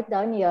write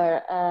down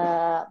your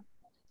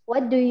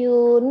what do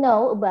you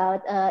know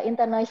about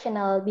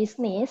international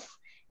business,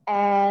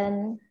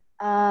 and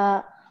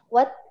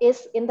what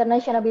is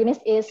international business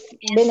is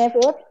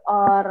benefit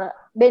or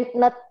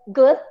not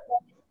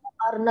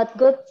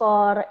good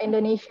for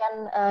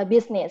Indonesian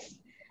business.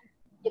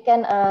 You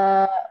can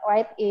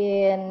write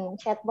in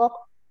chat box.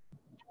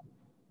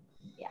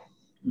 Yeah.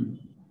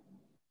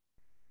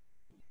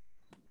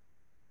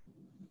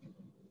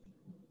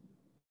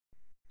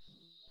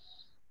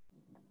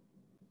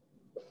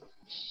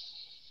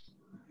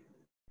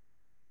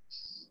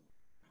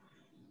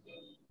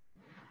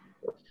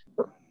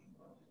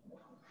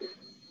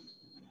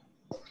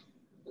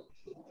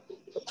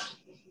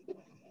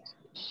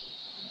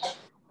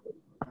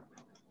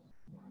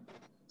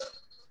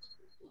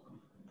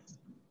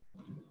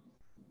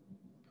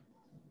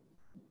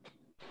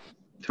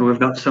 So we've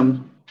got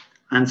some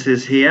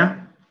answers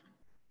here.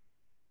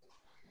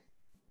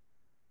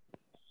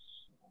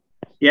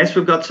 Yes,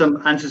 we've got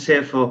some answers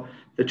here for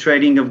the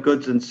trading of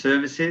goods and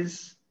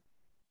services.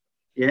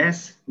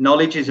 Yes,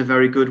 knowledge is a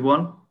very good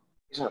one,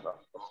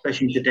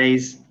 especially in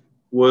today's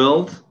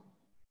world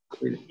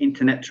with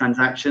internet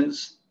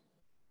transactions.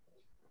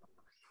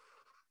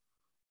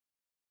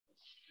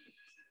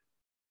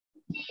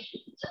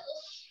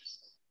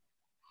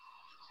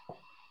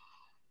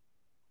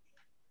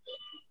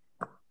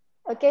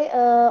 Okay,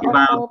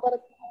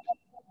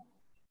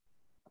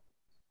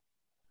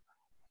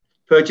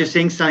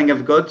 purchasing, selling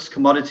of goods,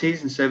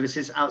 commodities and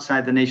services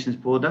outside the nation's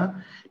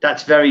border.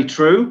 That's very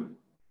true.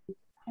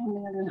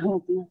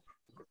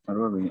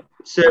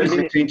 Service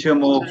between two or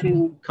more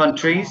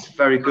countries,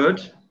 very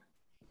good.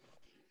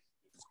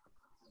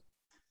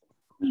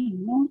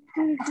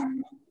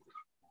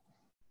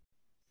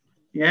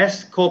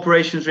 Yes,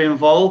 corporations are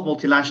involved,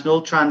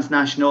 multinational,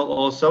 transnational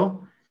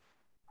also.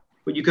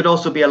 But you could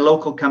also be a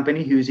local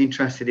company who's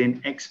interested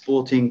in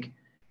exporting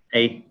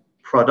a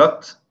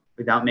product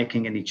without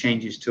making any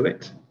changes to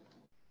it.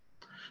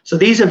 So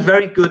these are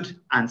very good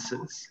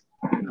answers.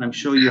 And I'm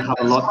sure you have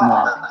a lot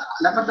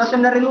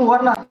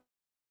more.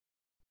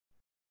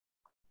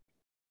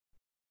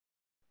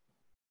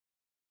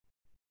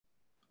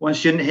 One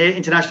student here,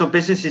 international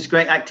business is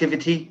great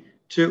activity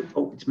to,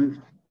 oh, it's moved.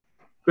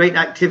 Great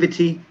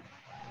activity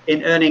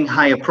in earning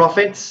higher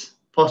profits,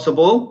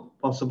 possible.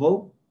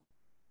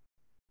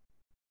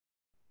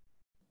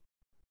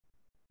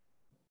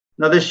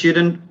 Another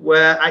student,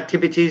 where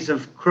activities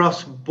of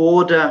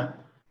cross-border,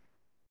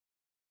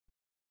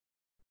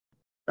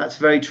 that's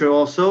very true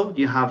also.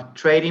 You have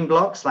trading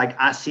blocks like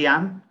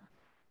ASEAN,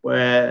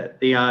 where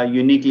they are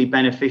uniquely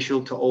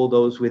beneficial to all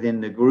those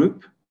within the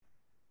group.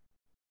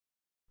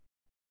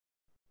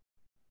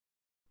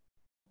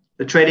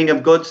 The trading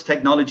of goods,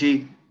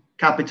 technology,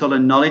 capital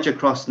and knowledge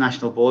across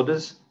national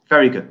borders,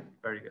 very good,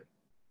 very good.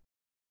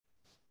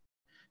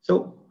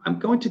 So I'm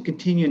going to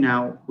continue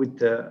now with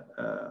the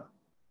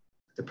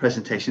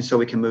presentation so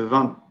we can move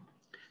on.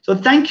 So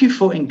thank you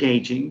for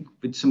engaging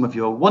with some of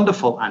your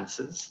wonderful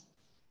answers.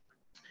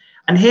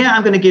 And here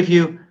I'm going to give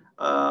you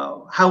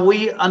how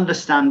we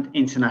understand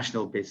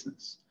international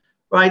business,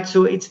 right?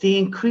 So it's the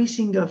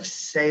increasing of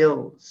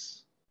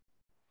sales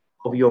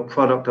of your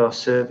product or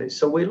service.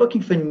 So we're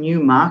looking for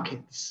new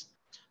markets,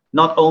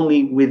 not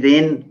only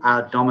within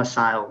our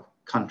domicile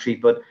country,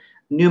 but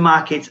new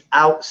markets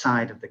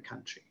outside of the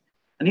country.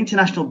 And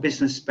international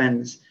business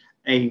spends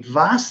a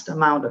vast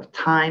amount of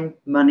time,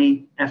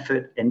 money,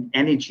 effort, and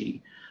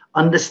energy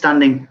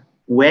understanding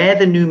where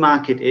the new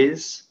market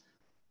is.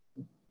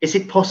 Is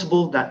it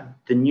possible that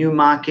the new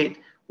market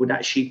would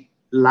actually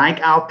like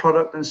our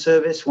product and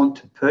service, want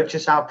to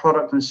purchase our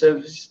product and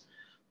service,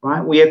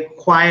 right? We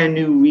acquire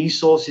new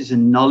resources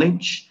and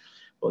knowledge,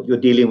 but you're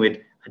dealing with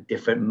a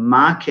different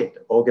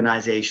market.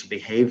 Organizational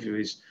behavior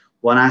is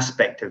one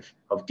aspect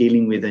of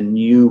dealing with a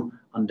new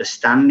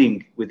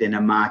understanding within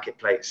a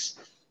marketplace.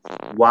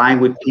 Why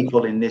would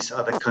people in this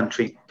other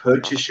country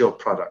purchase your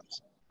product,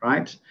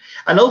 right?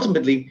 And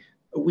ultimately,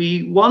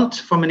 we want,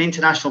 from an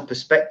international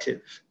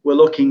perspective, we're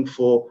looking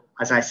for,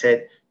 as I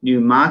said,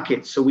 new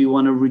markets. So we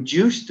want to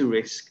reduce the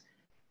risk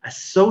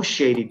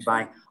associated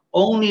by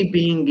only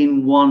being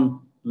in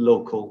one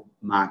local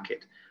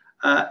market.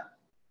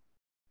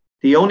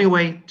 The only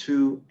way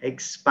to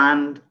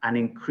expand and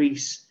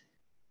increase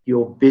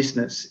your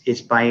business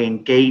is by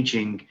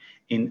engaging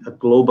in a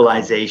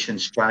globalization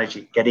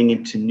strategy, getting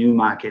into new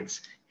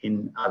markets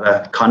in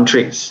other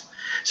countries.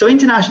 So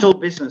international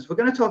business, we're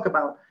going to talk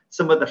about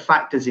some of the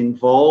factors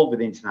involved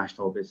with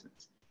international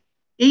business.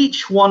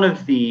 Each one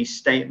of these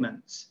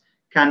statements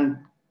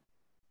can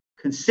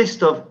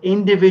consist of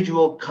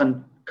individual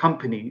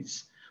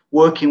companies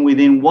working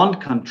within one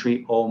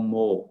country or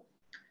more.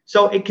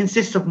 So it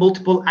consists of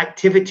multiple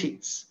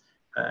activities,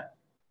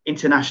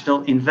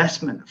 international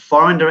investment,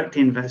 foreign direct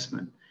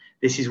investment.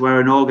 This is where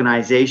an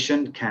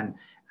organization can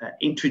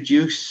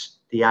introduce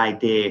the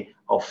idea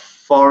of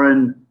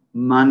foreign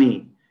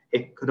money.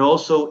 It could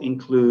also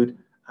include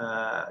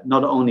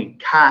not only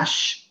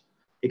cash,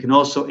 it can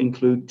also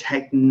include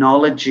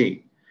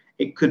technology.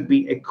 It could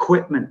be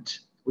equipment,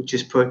 which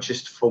is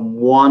purchased from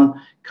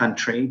one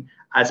country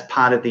as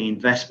part of the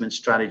investment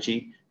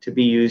strategy to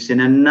be used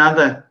in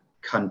another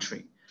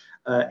country.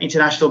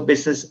 International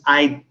business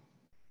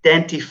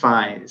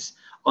identifies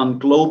on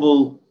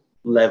global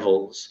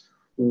levels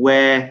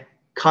where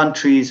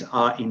countries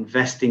are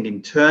investing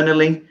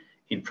internally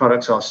in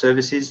products or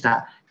services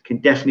that can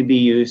definitely be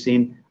used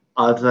in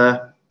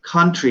other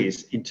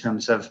countries in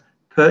terms of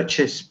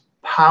purchase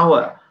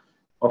power.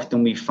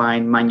 Often we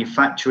find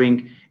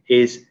manufacturing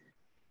is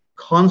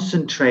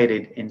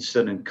concentrated in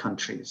certain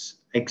countries.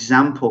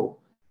 Example,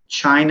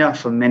 China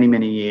for many,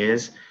 many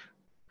years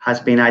has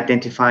been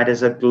identified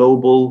as a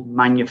global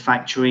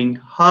manufacturing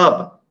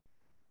hub.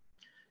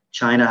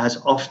 China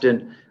has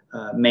often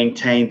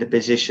maintained the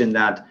position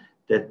that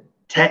the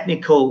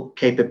technical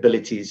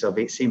capabilities of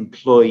its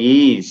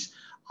employees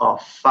are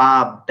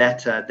far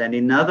better than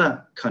in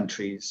other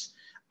countries.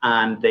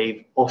 And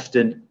they've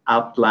often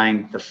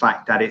outlined the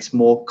fact that it's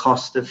more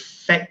cost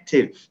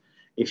effective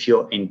if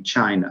you're in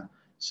China.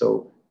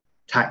 So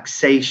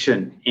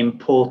taxation,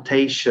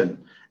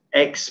 importation,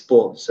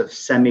 exports of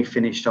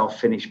semi-finished or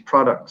finished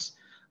products.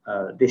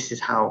 This is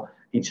how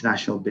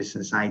international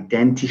business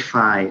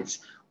identifies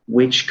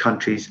which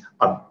countries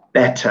are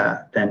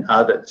better than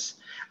others.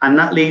 And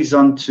that leads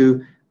on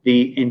to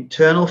the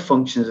internal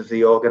functions of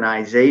the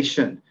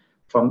organization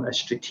from a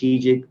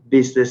strategic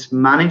business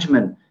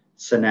management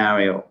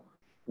scenario.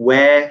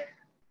 Where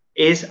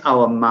is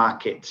our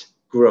market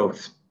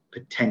growth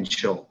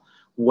potential?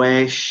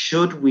 Where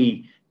should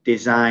we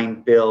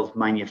design, build,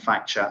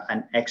 manufacture,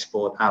 and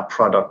export our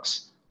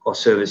products or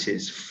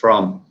services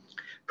from?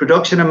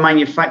 Production and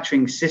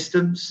manufacturing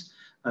systems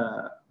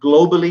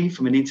globally,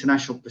 from an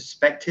international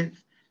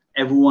perspective,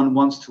 everyone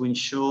wants to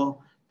ensure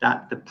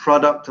that the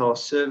product or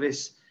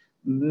service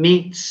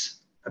meets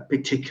a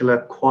particular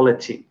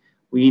quality.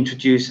 We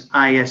introduce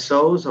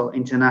ISOs or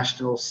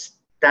international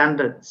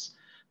standards.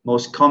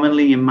 Most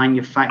commonly in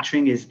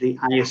manufacturing is the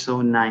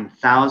ISO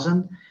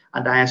 9000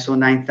 and ISO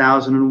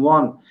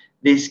 9001.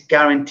 This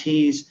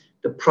guarantees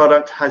the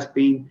product has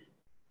been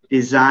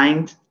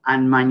designed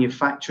and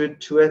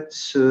manufactured to a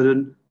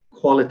certain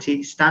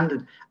quality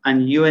standard.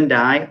 And you and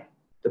I,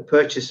 the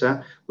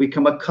purchaser, we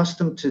become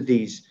accustomed to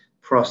these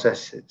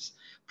processes.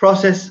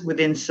 Process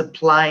within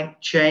supply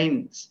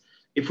chains.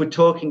 If we're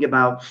talking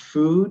about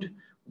food,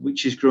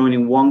 which is grown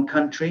in one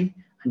country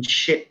and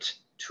shipped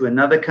to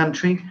another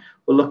country,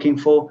 we're looking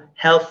for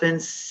health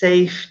and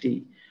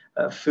safety.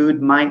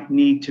 Food might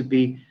need to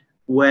be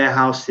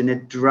warehoused in a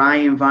dry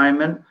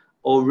environment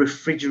or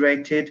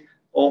refrigerated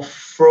or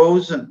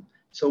frozen.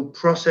 So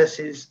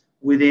processes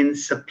within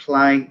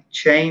supply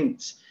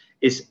chains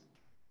is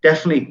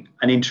definitely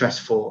an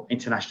interest for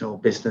international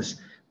business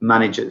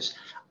managers.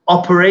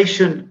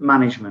 Operation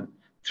management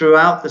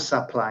throughout the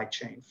supply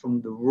chain,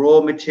 from the raw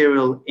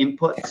material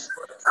inputs,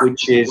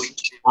 which is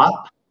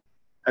up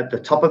at the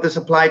top of the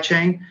supply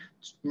chain,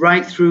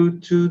 right through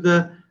to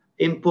the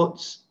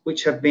inputs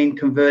which have been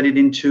converted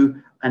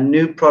into a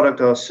new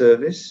product or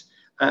service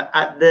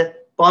at the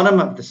bottom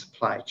of the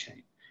supply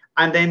chain.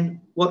 And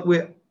then what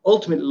we're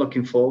ultimately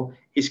looking for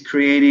is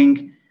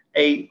creating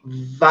a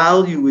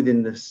value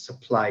within the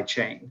supply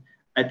chain.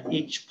 At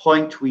each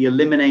point, we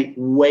eliminate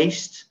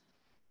waste.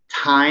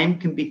 Time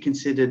can be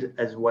considered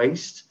as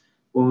waste.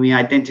 When we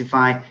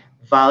identify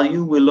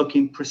value, we're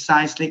looking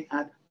precisely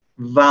at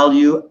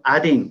value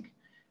adding.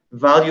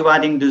 Value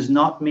adding does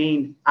not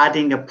mean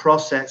adding a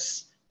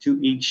process to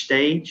each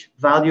stage.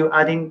 Value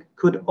adding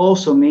could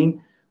also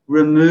mean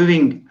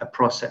removing a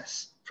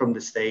process from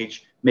the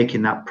stage,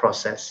 making that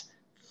process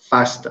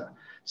faster.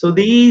 So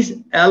these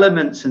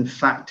elements and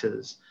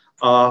factors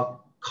are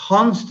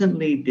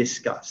constantly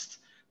discussed,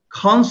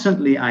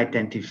 constantly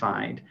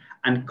identified,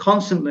 and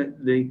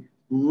constantly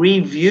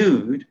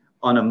reviewed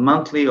on a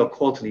monthly or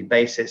quarterly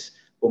basis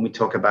when we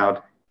talk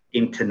about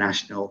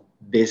international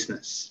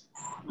business.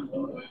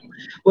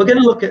 We're going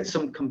to look at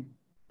some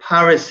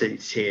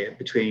comparisons here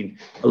between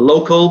a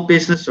local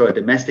business or a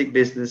domestic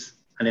business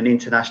and an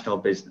international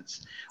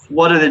business.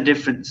 What are the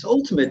differences?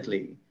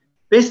 Ultimately,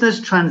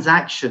 business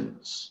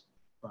transactions,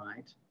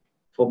 right,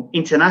 for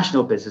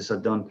international business are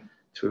done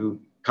through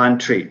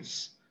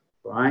countries,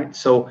 right?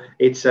 So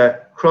it's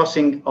a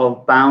crossing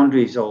of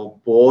boundaries or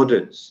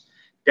borders.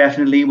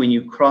 Definitely when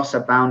you cross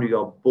a boundary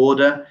or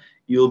border,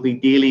 you'll be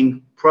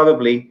dealing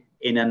probably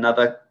in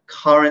another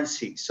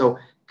currency. So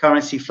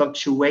currency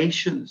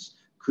fluctuations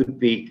could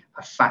be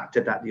a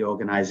factor that the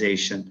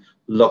organization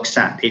looks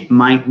at. It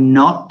might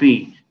not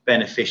be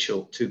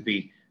beneficial to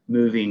be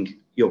moving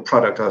your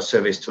product or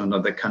service to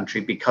another country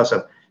because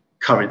of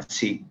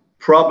currency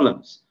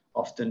problems.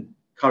 Often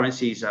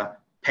currencies are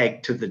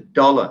pegged to the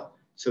dollar.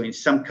 So in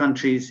some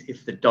countries,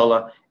 if the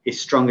dollar is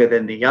stronger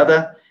than the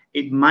other,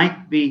 it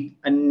might be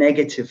a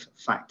negative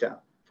factor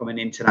from an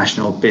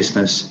international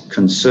business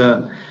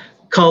concern.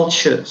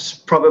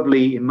 Cultures,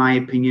 probably, in my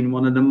opinion,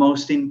 one of the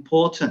most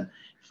important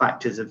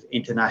factors of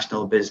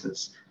international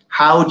business.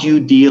 How do you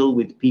deal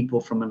with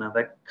people from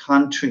another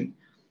country?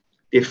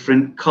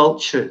 Different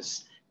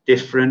cultures,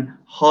 different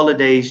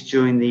holidays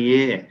during the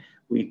year.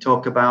 We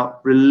talk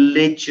about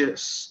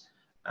religious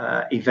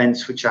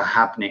events which are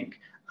happening.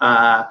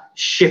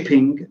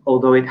 Shipping,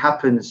 although it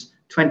happens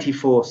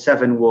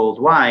 24/7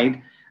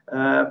 worldwide,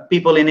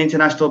 people in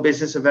international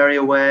business are very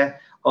aware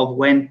of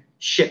when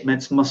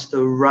shipments must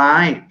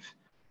arrive.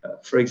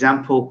 For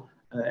example,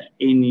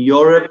 in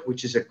Europe,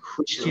 which is a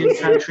Christian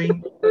country,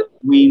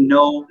 we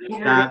know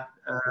that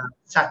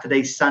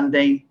Saturday,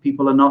 Sunday,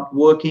 people are not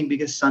working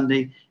because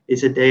Sunday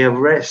is a day of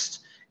rest.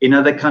 In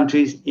other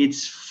countries,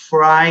 it's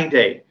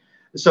Friday.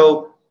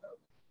 So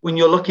when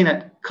you're looking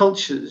at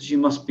cultures, you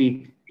must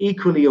be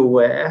equally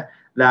aware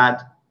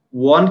that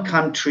one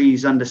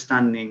country's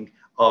understanding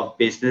of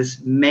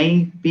business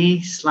may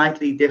be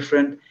slightly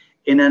different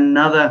in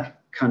another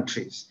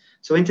country's.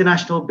 So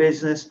international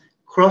business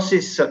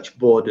crosses such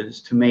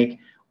borders to make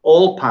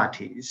all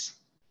parties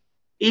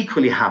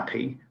equally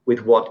happy with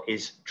what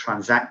is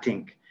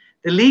transacting.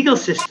 The legal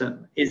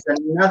system is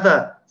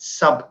another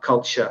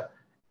subculture.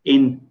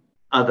 In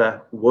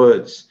other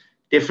words,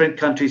 different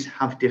countries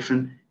have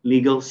different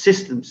legal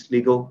systems,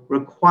 legal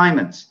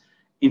requirements.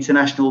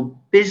 International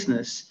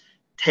business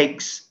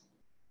takes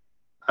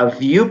a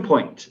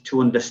viewpoint to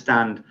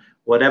understand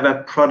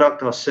whatever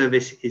product or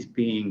service is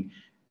being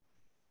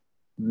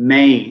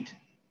made,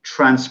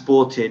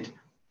 transported,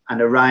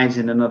 and arrives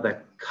in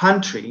another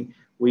country.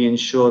 We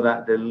ensure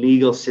that the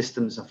legal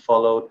systems are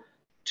followed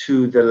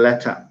to the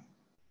letter.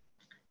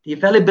 The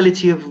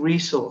availability of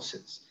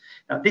resources.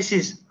 Now, this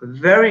is a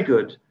very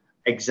good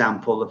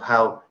example of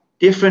how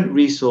different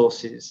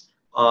resources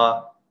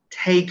are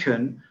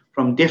taken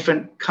from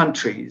different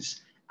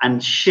countries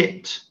and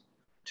shipped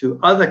to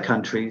other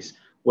countries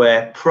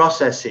where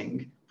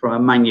processing from a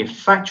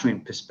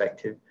manufacturing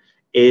perspective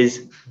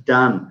is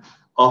done.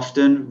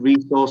 Often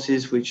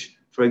resources which,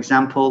 for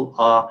example,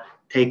 are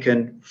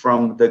taken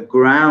from the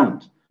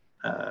ground.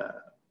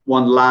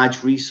 One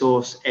large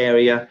resource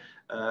area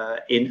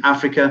in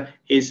Africa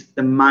is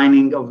the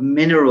mining of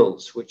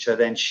minerals, which are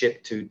then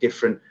shipped to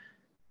different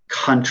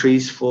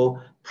countries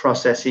for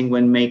processing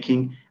when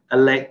making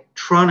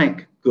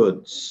electronic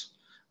goods.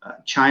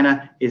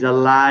 China is a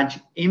large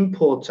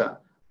importer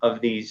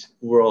of these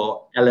raw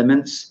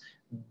elements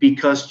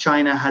because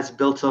China has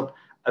built up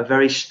a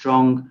very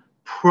strong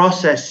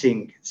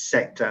processing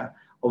sector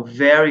of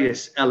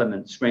various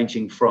elements,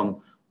 ranging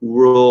from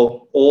raw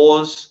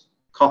ores,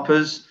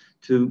 coppers,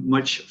 to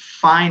much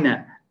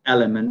finer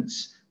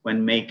elements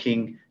when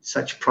making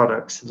such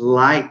products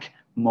like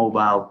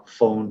mobile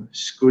phone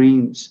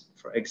screens,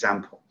 for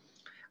example.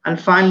 And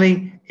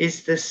finally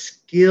is the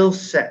skill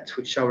set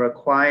which are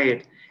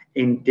required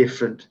in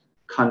different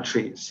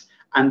countries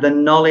and the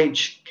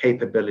knowledge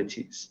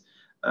capabilities.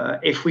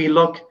 If we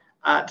look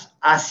at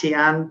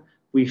ASEAN,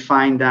 we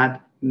find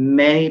that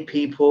many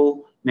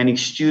people, many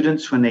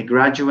students, when they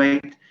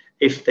graduate,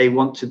 if they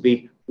want to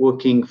be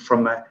working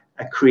from a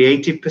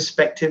creative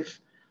perspective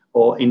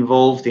or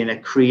involved in a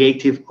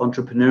creative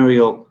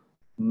entrepreneurial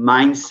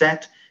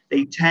mindset,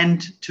 they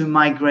tend to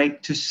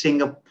migrate to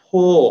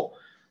Singapore.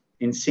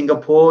 In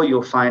Singapore,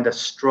 you'll find a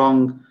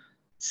strong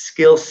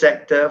skill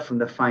sector from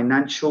the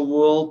financial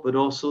world, but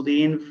also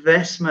the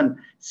investment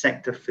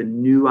sector for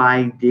new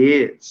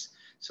ideas.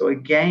 So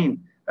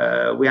again,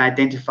 we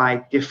identify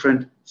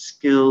different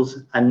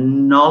skills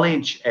and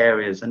knowledge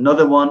areas.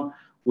 Another one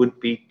would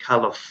be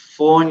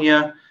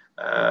California,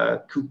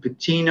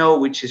 Cupertino,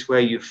 which is where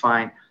you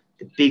find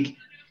the big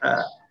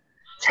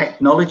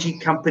technology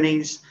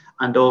companies.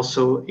 And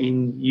also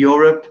in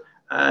Europe,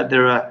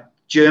 there are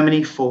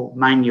Germany for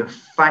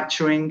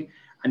manufacturing,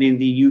 and in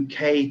the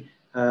UK,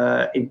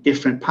 in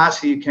different parts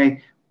of the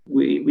UK,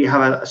 we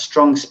have a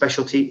strong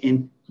specialty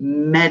in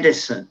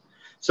medicine.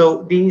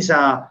 So these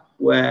are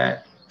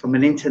where, from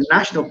an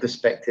international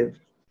perspective,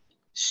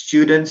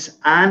 students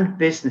and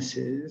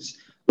businesses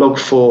look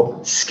for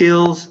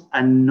skills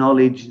and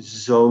knowledge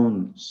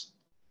zones.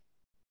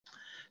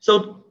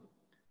 So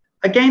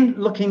again,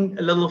 looking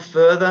a little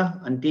further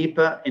and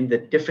deeper in the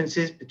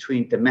differences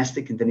between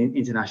domestic and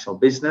international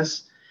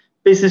business,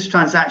 business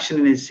transaction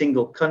in a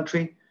single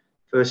country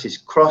versus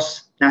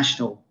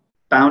cross-national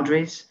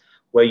boundaries,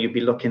 where you'd be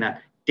looking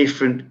at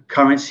different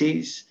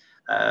currencies.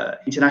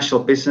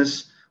 International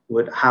business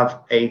would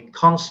have a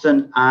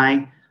constant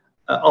eye,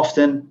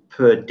 often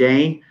per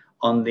day,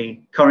 on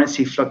the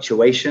currency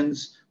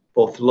fluctuations,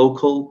 both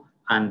local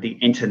and the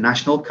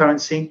international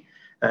currency.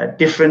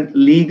 Different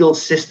legal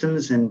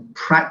systems and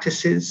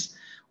practices.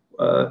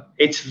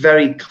 It's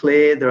very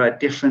clear there are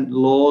different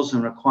laws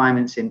and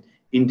requirements in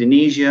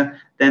Indonesia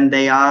than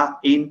they are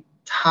in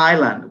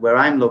Thailand, where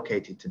I'm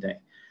located today.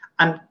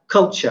 And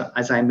culture,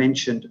 as I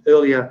mentioned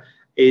earlier,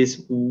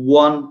 is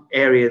one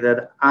area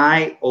that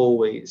I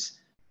always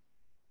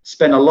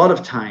spend a lot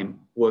of time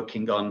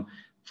working on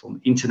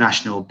from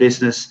international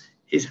business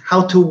is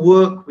how to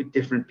work with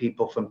different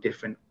people from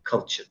different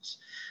cultures.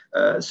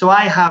 So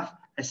I have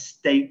a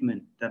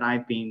statement that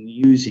I've been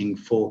using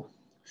for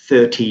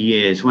 30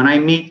 years. When I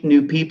meet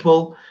new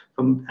people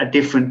from a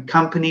different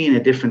company and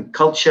a different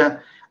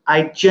culture,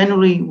 I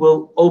generally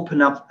will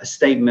open up a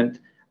statement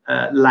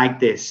like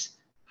this: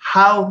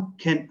 how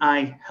can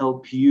I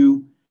help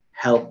you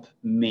help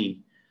me?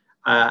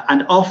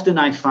 And often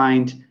I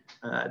find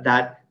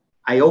that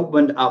I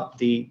opened up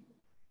the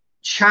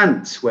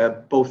chance where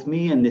both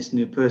me and this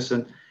new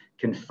person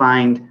can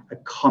find a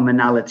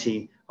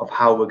commonality of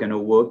how we're going to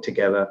work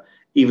together,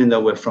 even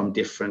though we're from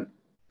different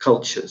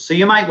cultures. So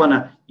you might want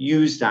to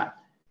use that.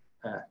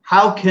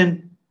 How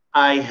can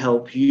I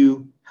help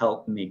you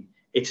help me?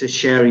 It's a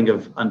sharing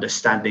of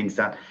understandings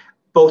that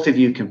both of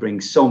you can bring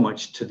so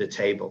much to the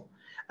table.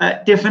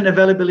 Different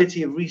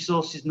availability of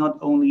resources, not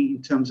only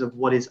in terms of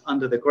what is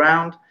under the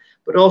ground,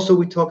 but also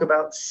we talk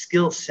about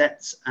skill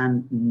sets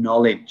and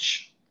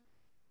knowledge.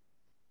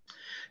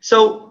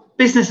 So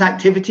business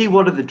activity,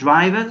 what are the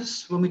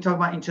drivers when we talk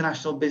about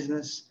international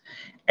business?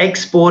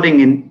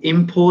 Exporting and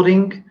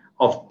importing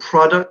of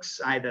products,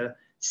 either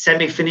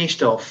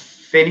semi-finished or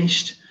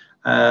finished.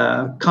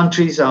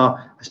 Countries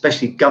are,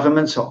 especially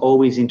governments, are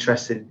always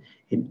interested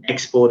in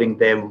exporting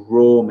their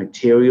raw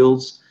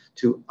materials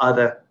to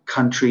other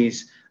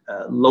countries,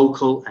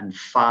 local and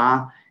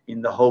far,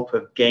 in the hope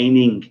of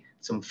gaining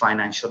some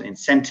financial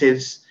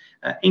incentives.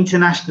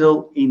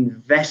 International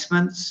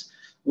investments,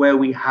 where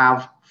we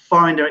have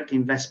foreign direct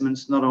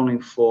investments, not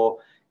only for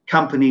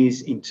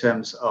companies in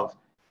terms of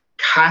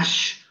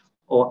cash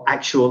or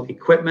actual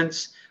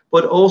equipments,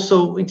 but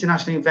also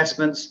international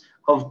investments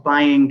of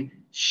buying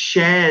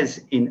shares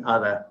in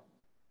other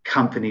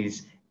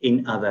companies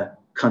in other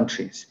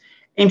countries.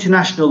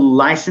 International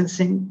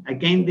licensing,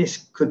 again,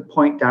 this could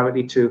point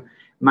directly to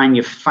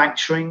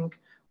manufacturing,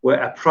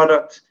 where a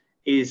product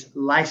is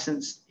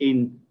licensed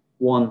in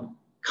one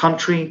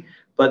country,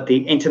 but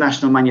the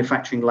international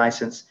manufacturing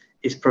license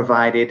is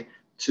provided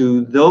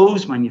to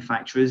those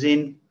manufacturers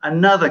in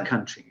another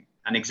country.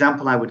 An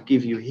example I would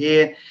give you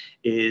here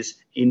is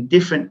in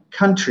different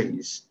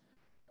countries,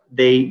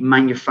 they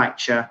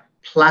manufacture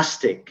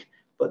plastic,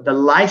 but the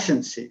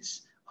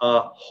licenses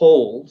are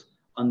held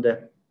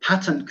under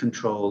patent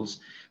controls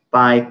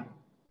by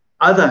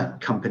other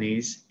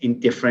companies in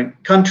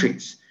different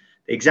countries.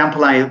 The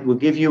example I will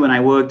give you, when I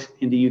worked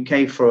in the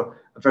UK for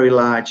a very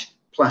large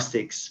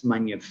plastics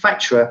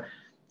manufacturer,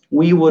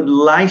 we would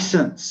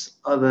license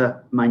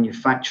other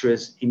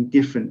manufacturers in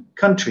different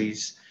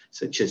countries,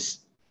 such as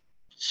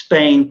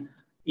Spain,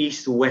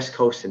 East or West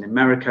Coast in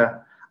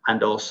America,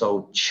 and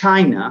also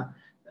China,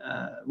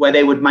 where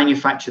they would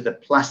manufacture the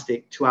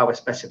plastic to our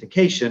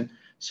specification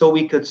so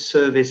we could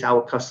service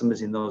our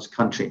customers in those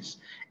countries.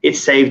 It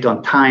saved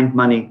on time,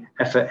 money,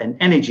 effort, and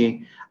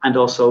energy, and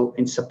also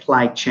in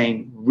supply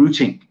chain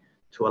routing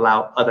to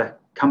allow other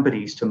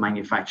companies to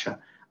manufacture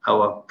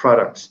our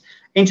products.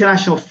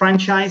 International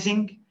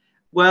franchising,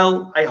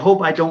 well, I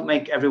hope I don't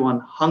make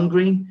everyone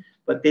hungry,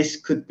 but this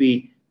could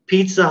be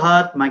Pizza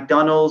Hut,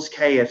 McDonald's,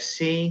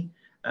 KFC,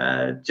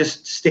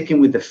 just sticking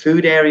with the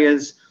food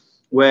areas,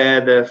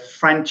 where the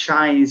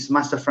franchise,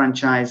 master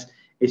franchise,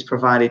 is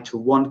provided to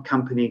one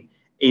company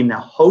in a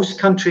host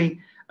country,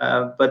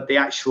 but the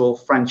actual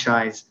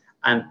franchise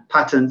and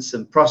patents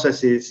and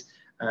processes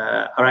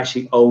are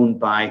actually owned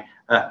by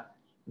a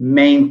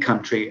main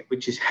country,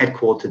 which is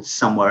headquartered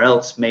somewhere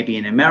else, maybe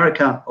in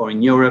America or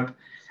in Europe.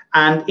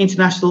 And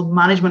international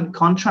management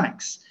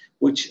contracts,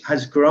 which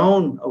has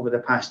grown over the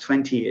past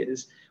 20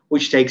 years,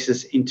 which takes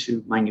us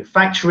into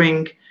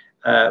manufacturing,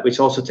 which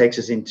also takes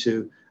us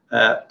into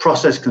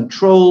process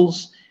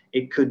controls.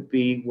 It could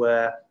be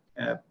where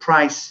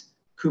Price,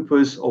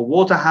 Coopers or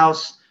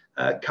Waterhouse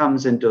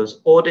comes and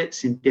does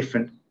audits in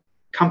different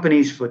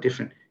companies for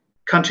different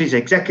countries,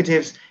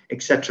 executives,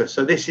 etc.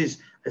 So this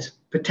is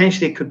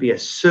potentially could be a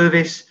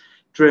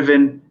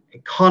service-driven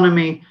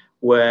economy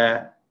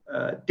where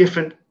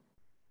different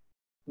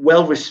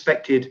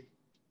well-respected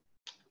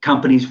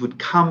companies would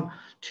come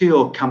to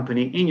your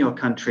company in your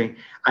country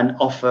and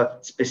offer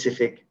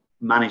specific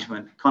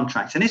management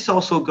contracts. And this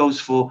also goes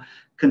for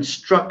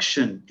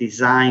construction,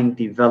 design,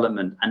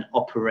 development, and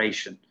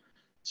operation.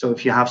 So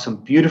if you have some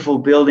beautiful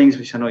buildings,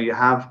 which I know you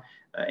have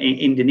in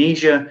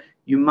Indonesia,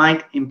 you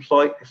might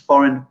employ a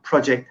foreign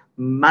project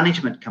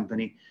management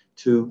company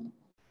to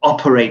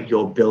operate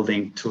your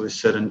building to a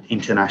certain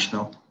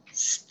international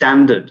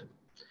standard.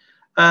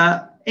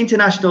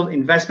 International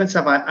investments,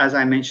 as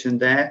I mentioned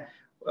there,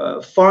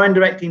 foreign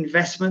direct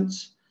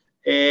investments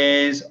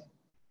is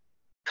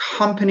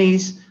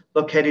companies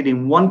located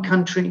in one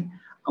country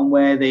and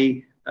where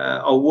they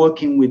are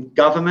working with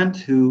government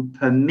who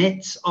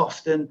permits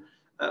often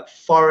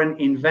foreign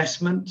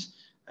investment.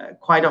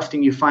 Quite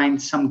often you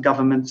find some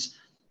governments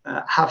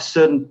have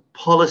certain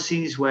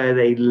policies where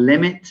they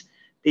limit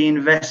the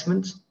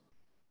investment,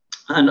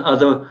 and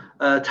other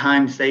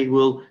times they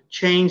will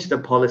change the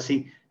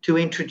policy to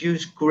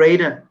introduce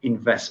greater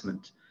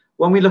investment.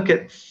 When we look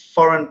at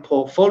foreign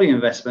portfolio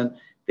investment,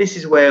 This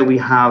is where we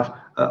have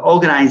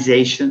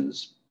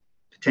organizations,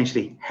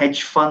 potentially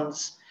hedge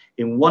funds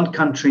in one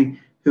country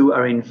who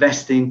are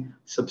investing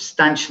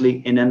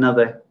substantially in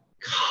another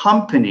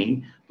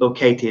company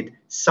located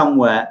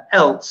somewhere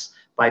else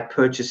by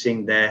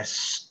purchasing their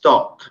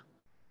stock,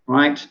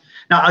 right?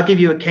 Now, I'll give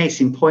you a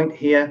case in point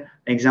here,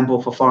 an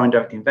example for foreign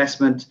direct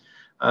investment.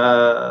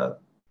 The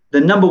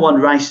number one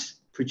rice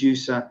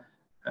producer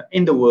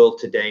in the world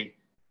today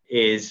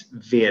is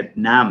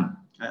Vietnam.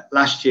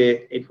 Last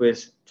year, it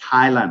was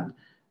Thailand.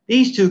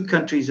 These two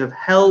countries have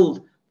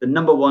held the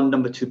number one,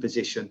 number two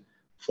position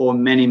for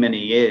many, many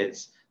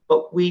years.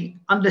 But we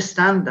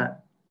understand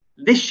that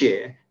this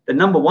year, the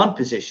number one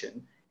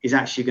position is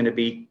actually going to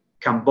be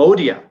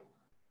Cambodia.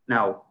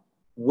 Now,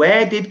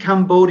 where did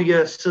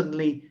Cambodia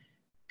suddenly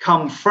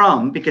come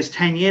from? Because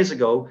 10 years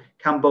ago,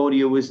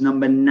 Cambodia was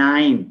number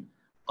 9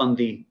 on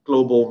the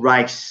global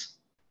rice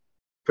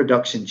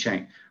production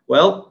chain.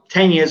 Well,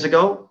 10 years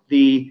ago,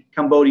 the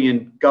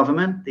Cambodian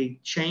government, they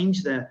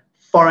changed their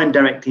foreign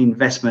direct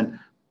investment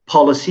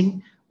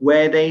policy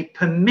where they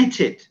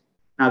permitted,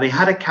 now they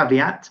had a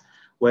caveat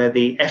where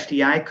the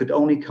FDI could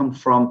only come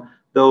from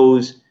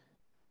those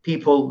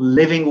people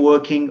living,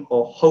 working,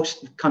 or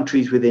host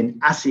countries within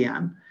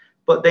ASEAN,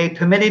 but they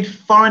permitted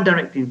foreign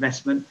direct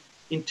investment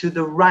into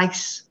the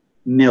rice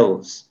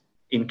mills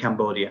in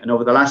Cambodia. And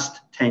over the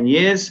last 10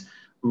 years,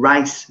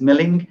 rice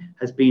milling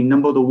has been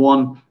number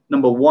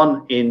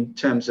one in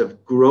terms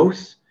of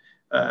growth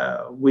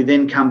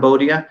within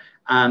Cambodia.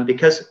 And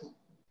because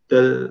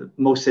the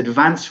most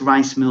advanced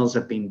rice mills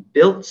have been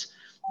built,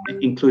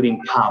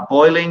 including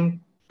parboiling,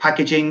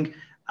 packaging,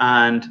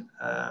 and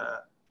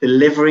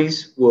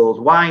deliveries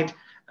worldwide,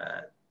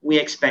 we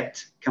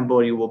expect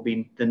Cambodia will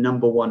be the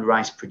number one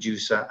rice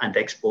producer and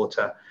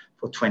exporter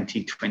for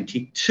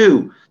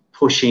 2022,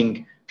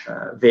 pushing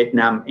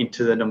Vietnam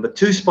into the number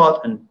 2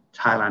 spot and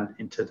Thailand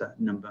into the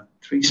number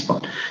 3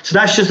 spot. So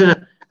that's just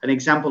an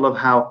example of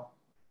how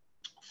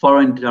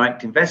foreign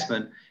direct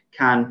investment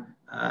can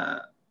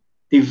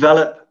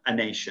develop a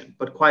nation.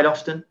 But quite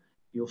often,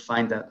 you'll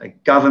find that a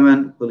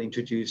government will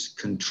introduce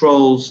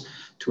controls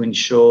to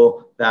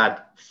ensure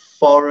that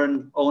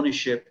foreign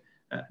ownership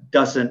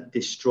doesn't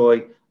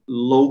destroy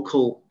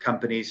local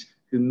companies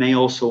who may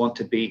also want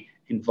to be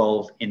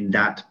involved in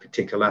that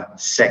particular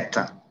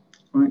sector,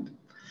 right?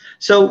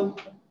 So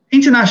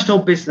international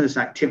business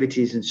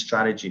activities and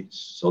strategies.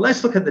 So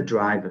let's look at the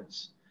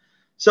drivers.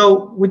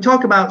 So we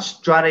talk about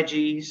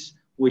strategies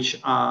which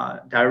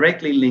are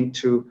directly linked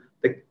to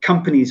the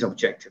company's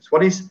objectives.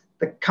 What is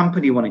the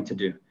company wanting to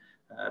do?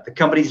 The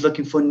company is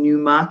looking for new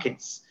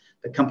markets.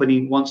 The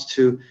company wants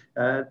to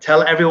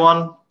tell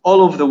everyone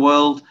all over the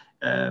world,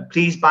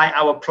 please buy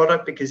our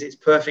product because it's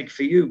perfect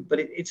for you. But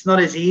it's not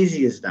as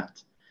easy as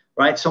that,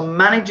 right? So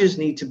managers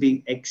need to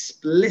be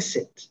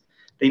explicit.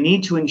 They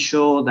need to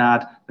ensure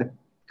that the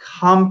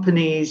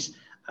company's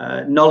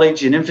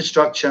knowledge and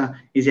infrastructure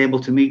is able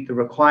to meet the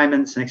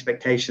requirements and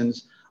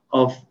expectations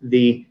of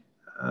the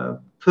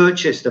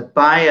purchase, the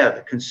buyer,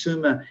 the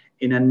consumer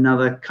in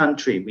another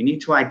country. We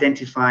need to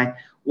identify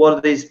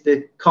what is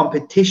the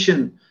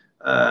competition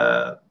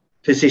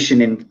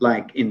positioning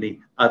like in the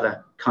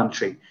other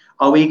country.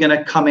 Are we going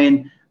to come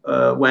in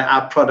where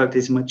our product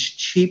is much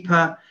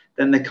cheaper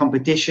than the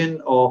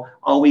competition, or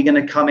are we going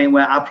to come in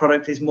where our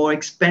product is more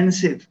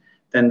expensive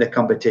than the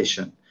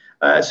competition?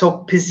 So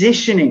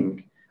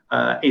positioning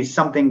is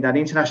something that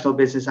international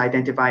business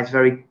identifies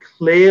very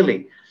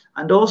clearly.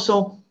 And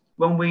also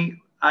when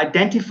we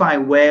identify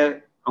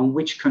where and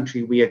which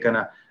country we are going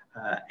to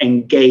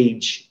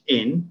engage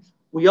in,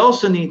 we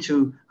also need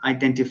to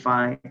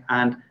identify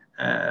and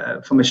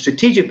from a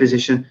strategic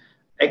position,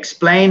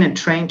 explain and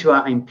train to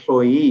our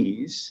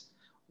employees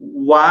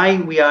why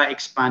we are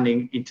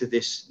expanding into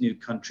this new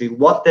country,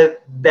 what the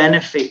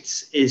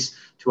benefits is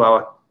to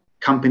our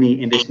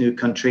company in this new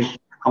country,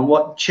 and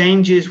what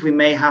changes we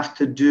may have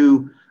to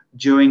do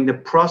during the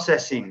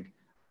processing.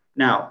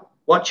 Now,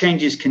 what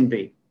changes can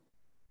be?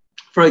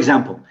 For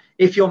example,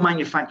 if you're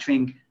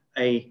manufacturing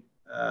a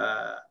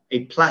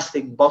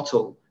plastic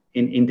bottle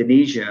in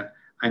Indonesia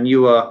and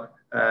you are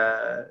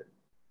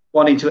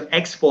wanting to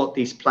export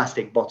these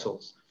plastic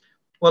bottles,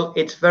 well,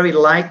 it's very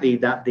likely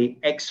that the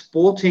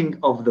exporting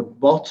of the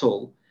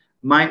bottle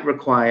might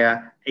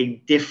require a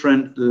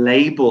different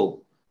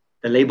label.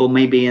 The label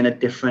may be in a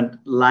different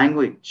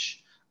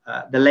language.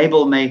 The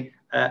label may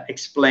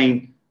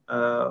explain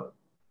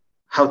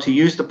how to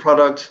use the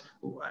product.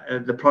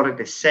 The product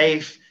is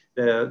safe.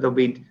 There'll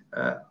be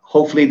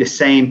hopefully the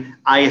same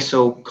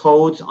ISO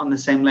codes on the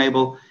same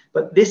label.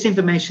 But this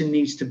information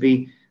needs to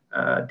be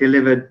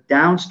delivered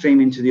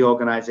downstream into the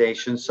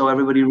organization so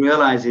everybody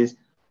realizes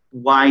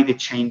why the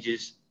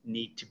changes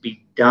need to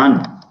be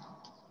done.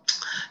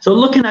 So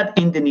looking at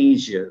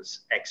Indonesia's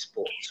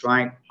exports,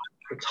 right?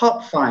 The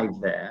top 5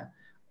 there: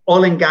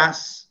 oil and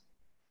gas,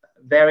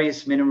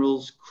 various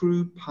minerals,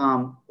 crude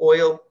palm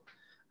oil,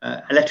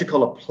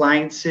 electrical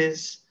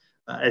appliances,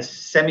 as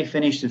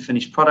semi-finished and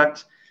finished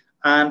products.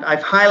 And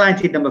I've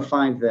highlighted number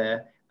 5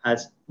 there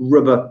as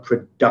rubber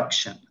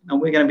production.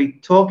 And we're going to be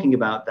talking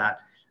about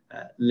that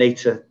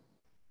later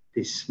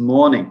this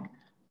morning.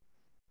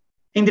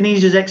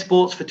 Indonesia's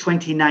exports for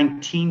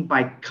 2019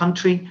 by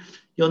country.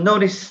 You'll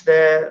notice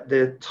there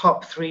the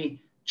top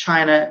three,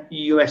 China,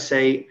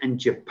 USA, and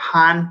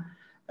Japan,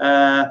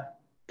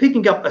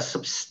 picking up a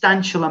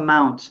substantial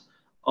amount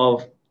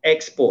of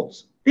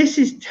exports. This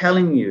is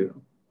telling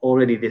you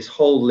already, this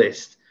whole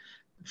list,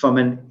 from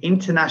an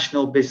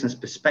international business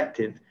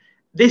perspective,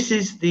 this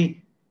is the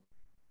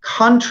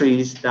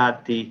countries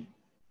that the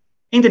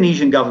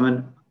Indonesian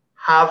government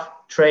have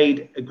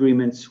trade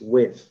agreements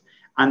with,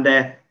 and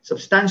they're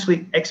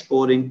substantially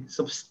exporting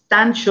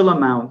substantial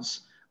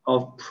amounts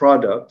of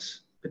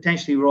products,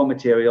 potentially raw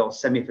material,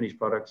 semi-finished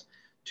products,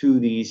 to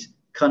these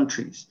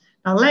countries.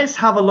 Now let's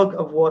have a look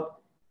at what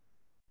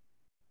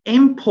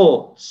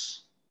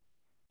imports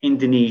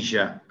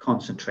Indonesia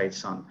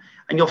concentrates on.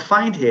 And you'll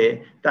find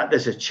here that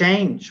there's a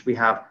change. We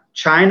have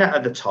China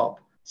at the top,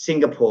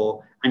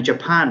 Singapore, and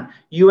Japan.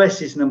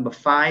 US is number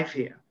 5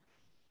 here.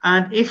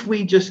 And if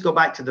we just go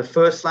back to the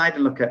first slide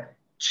and look at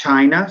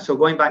China, so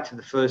going back to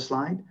the first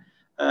slide,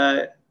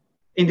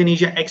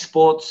 Indonesia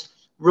exports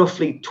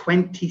roughly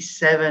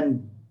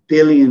 $27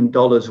 billion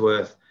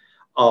worth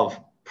of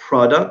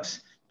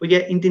products, but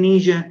yet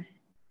Indonesia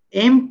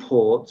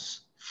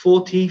imports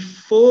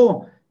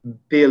 $44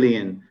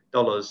 billion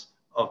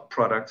of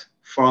product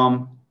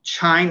from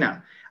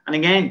China. And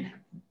again,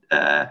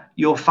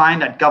 you'll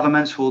find that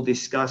governments will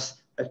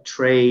discuss a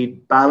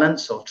trade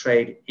balance or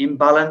trade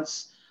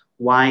imbalance.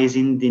 Why is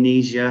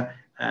Indonesia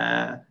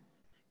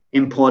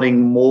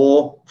importing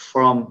more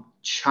from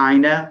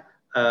China?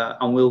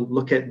 And we'll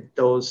look at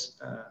those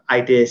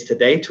ideas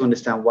today to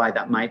understand why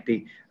that might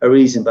be a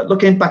reason. But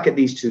looking back at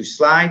these two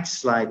slides,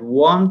 slide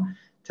 1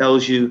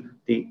 tells you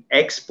the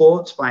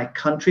exports by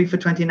country for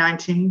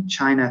 2019,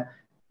 China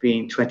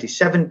being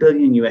 27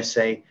 billion,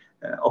 USA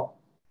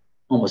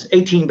almost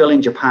 18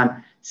 billion,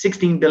 Japan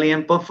 16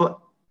 billion, but for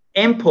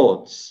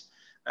imports,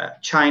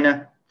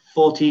 China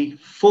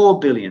 44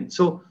 billion.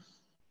 So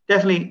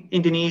definitely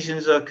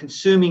Indonesians are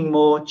consuming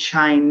more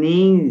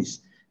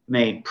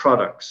Chinese-made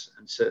products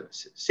and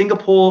services.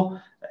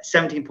 Singapore,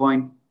 17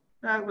 point,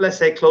 let's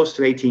say close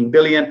to 18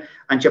 billion,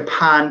 and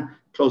Japan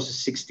close to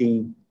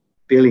 16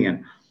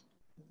 billion.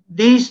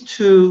 These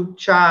two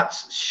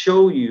charts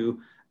show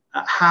you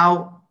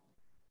how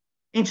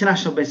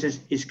international business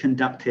is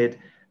conducted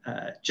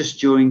just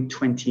during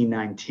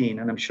 2019.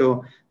 And I'm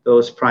sure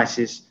those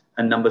prices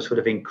and numbers would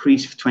have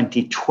increased for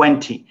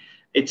 2020.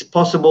 It's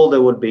possible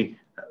there would be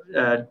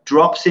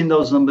drops in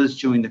those numbers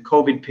during the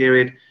COVID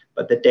period,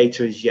 but the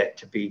data is yet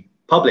to be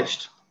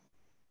published.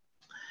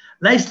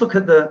 Let's look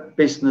at the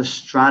business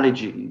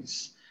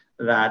strategies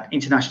that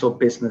international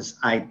business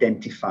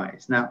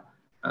identifies. Now,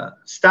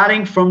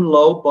 starting from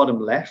low, bottom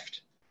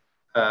left,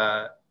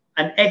 an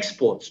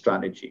export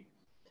strategy.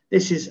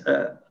 This is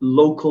a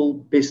local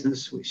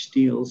business which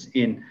deals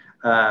in,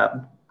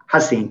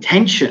 has the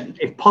intention,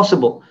 if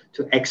possible,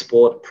 to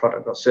export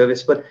product or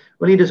service, but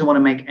really doesn't want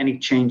to make any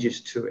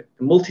changes to it.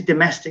 The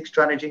multi-domestic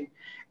strategy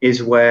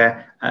is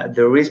where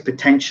there is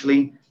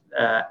potentially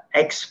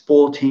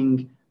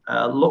exporting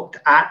looked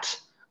at.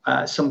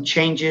 Some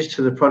changes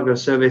to the product or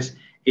service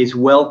is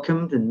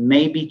welcomed and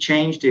may be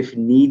changed if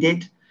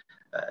needed.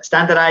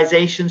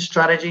 Standardization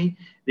strategy.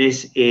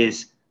 This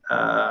is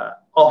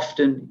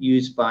often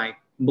used by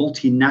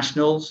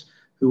multinationals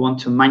who want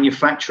to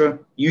manufacture,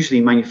 usually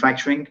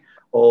manufacturing,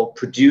 or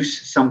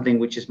produce something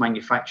which is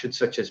manufactured,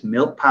 such as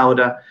milk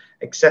powder,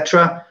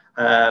 etc.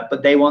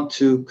 But they want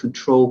to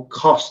control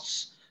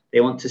costs.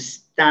 They want to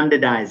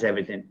standardize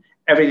everything.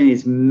 Everything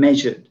is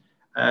measured.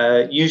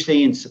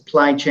 Usually in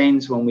supply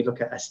chains, when we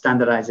look at a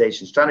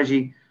standardization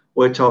strategy,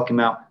 we're talking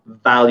about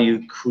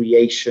value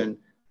creation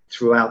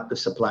throughout the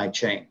supply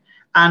chain.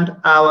 And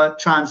our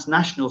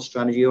transnational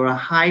strategy, or a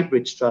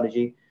hybrid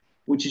strategy,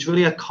 which is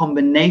really a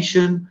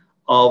combination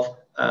of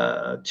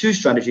two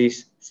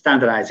strategies,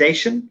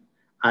 standardization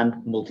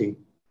and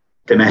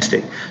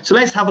multi-domestic. So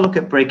let's have a look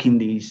at breaking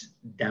these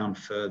down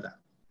further.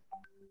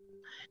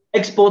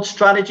 Export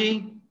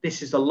strategy,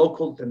 this is a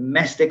local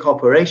domestic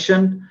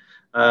operation.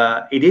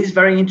 It is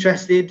very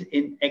interested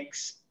in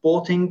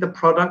exporting the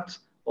product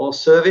or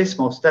service,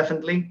 most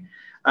definitely.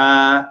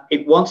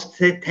 It wants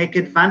to take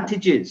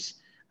advantages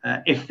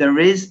if there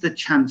is the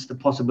chance, the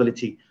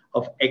possibility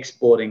of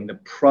exporting the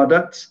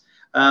product.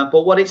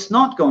 But what it's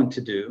not going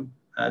to do,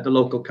 the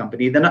local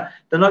company, they're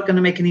not going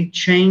to make any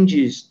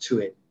changes to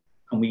it.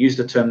 And we use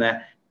the term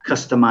there,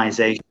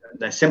 customization.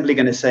 They're simply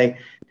going to say,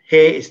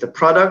 here is the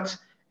product,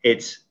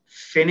 it's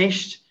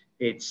finished,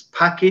 it's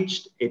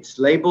packaged, it's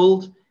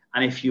labeled,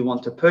 and if you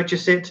want to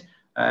purchase it,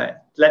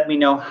 let me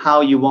know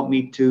how you want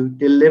me to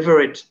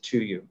deliver it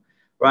to you,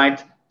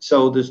 right?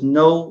 So there's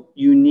no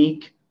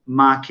unique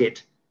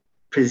market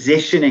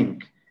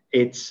positioning.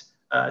 It's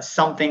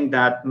something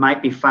that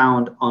might be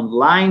found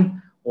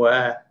online,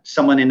 where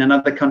someone in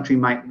another country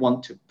might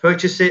want to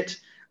purchase it,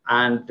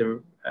 and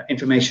the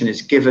information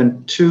is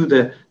given to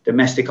the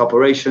domestic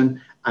operation,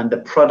 and the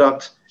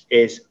product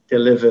is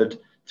delivered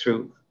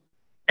through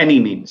any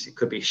means. It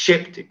could be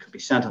shipped, it could be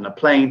sent on a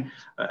plane,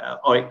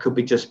 or it could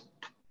be just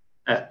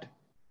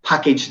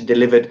packaged and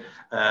delivered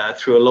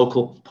through a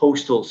local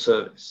postal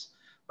service,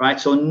 right?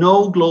 So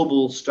no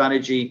global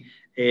strategy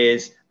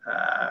is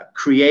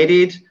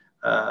created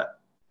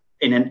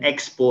in an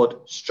export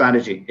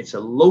strategy. It's a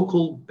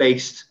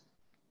local-based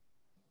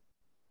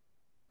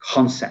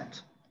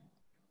concept.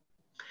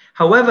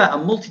 However, a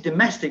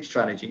multi-domestic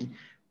strategy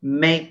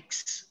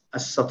makes a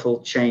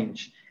subtle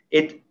change.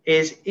 It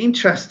is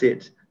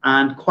interested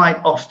and quite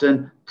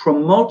often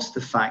promotes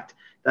the fact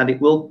that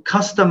it will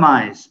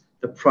customize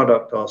the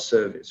product or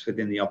service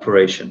within the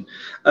operation.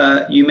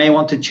 You may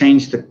want to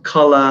change the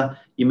color,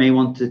 you may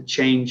want to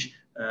change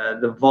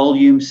the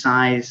volume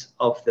size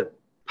of the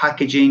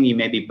packaging, you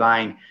may be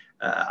buying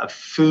a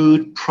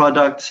food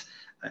product,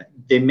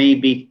 they may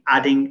be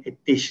adding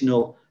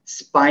additional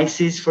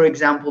spices, for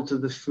example, to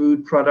the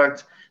food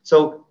product.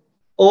 So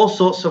all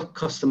sorts of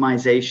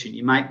customization.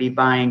 You might be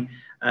buying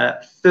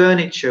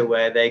furniture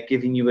where they're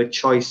giving you a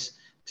choice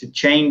to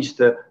change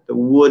the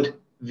wood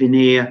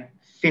veneer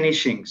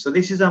finishing. So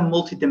this is a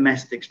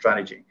multi-domestic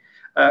strategy.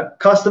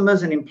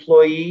 Customers and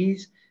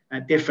employees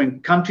at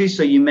different countries.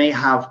 So you may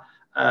have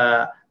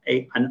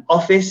an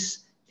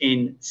office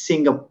in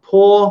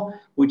Singapore,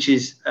 which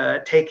is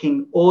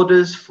taking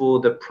orders for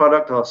the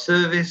product or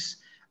service.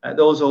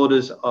 Those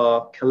orders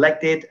are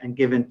collected and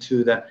given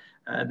to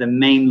the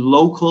main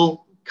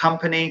local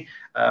company,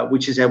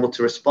 which is able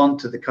to respond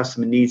to the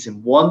customer needs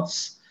and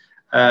wants.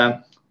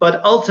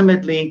 But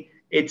ultimately,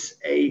 it's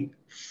a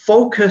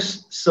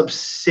focus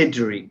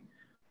subsidiary,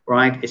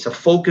 right? It's a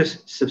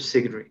focus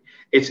subsidiary.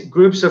 It's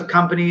groups of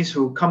companies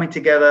who are coming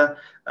together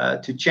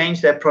to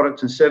change their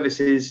products and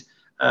services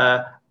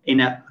in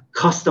a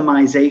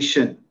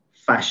customization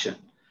fashion,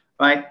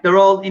 right? They're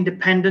all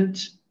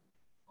independent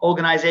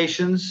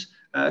organizations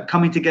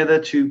coming together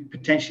to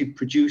potentially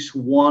produce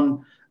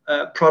one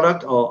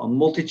product or a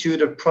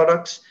multitude of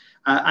products,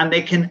 and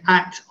they can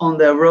act on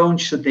their own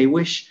should they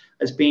wish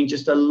as being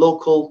just a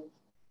local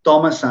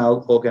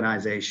domicile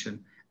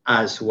organization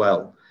as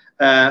well.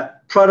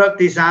 Product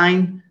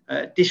design,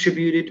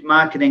 distributed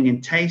marketing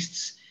and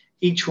tastes,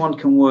 each one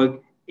can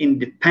work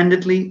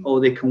independently or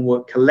they can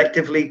work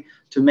collectively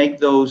to make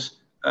those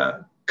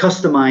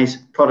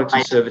customized products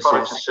and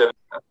services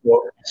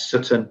for a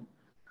certain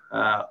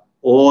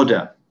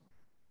order.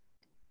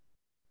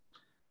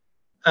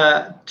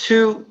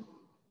 Two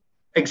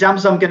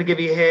examples I'm going to give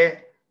you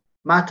here.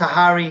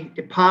 Matahari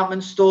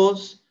department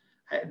stores,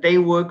 they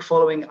work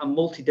following a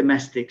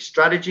multi-domestic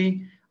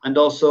strategy, and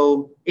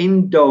also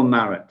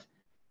Indomaret,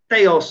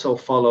 they also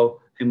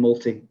follow a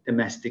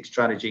multi-domestic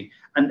strategy.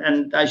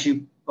 And as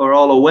you are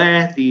all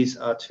aware, these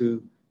are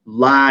two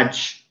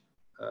large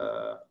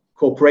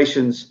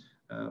corporations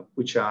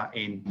which are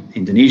in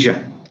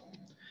Indonesia.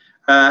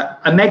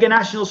 A mega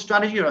national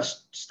strategy or a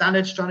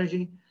standard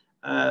strategy,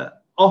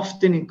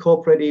 often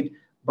incorporated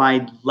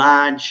by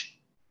large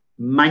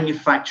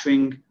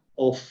manufacturing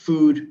or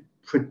food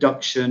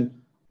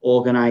production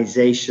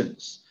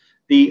organizations.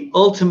 The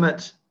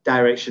ultimate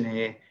direction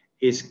here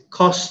is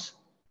cost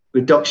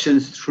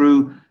reductions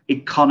through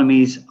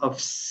economies of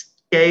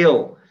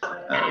scale.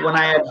 When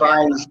I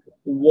advised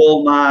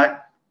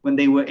Walmart when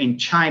they were in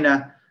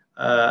China,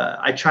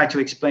 I tried to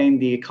explain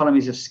the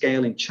economies of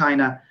scale in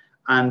China,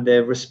 and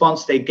the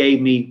response they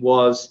gave me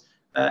was,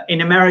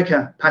 in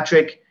America,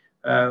 Patrick,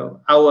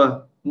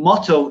 our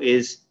motto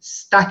is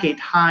stack it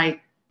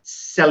high,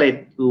 sell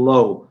it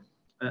low.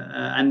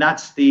 And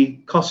that's the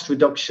cost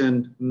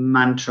reduction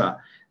mantra.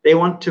 They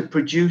want to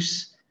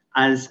produce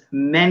as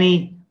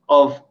many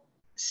of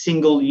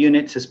single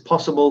units as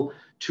possible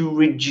to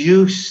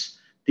reduce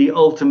the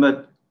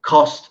ultimate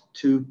cost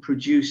to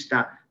produce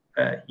that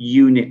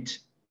unit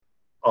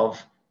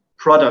of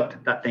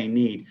product that they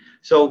need.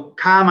 So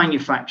car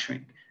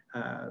manufacturing,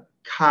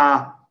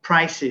 car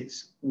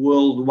prices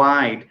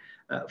worldwide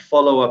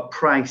follow a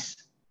price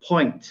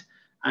point.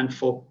 And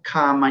for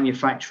car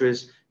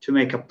manufacturers to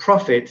make a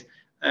profit,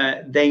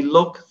 they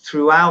look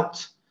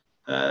throughout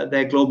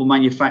their global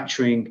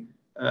manufacturing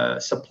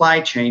supply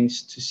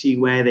chains to see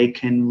where they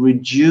can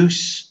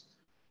reduce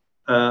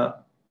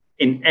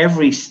in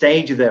every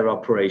stage of their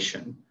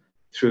operation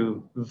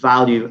through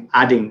value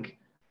adding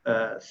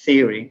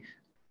theory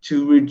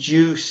to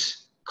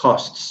reduce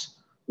costs,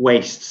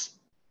 wastes,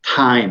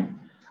 time,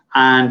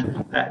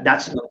 and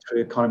that's not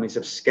through economies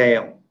of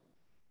scale.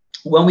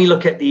 When we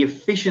look at the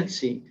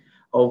efficiency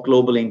of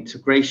global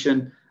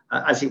integration,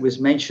 as it was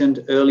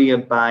mentioned earlier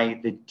by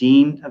the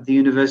dean of the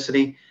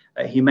university,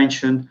 he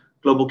mentioned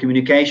global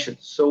communications.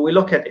 So we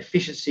look at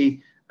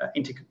efficiency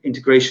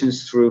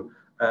integrations through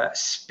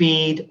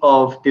speed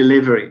of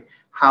delivery,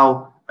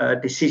 how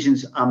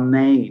decisions are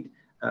made,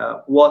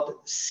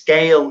 what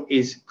scale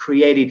is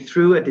created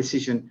through a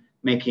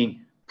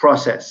decision-making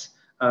process.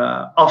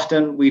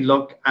 Often we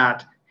look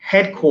at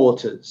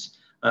headquarters,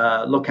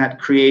 look at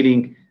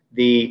creating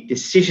the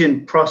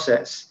decision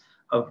process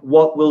of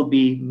what will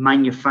be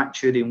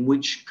manufactured in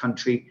which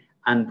country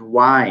and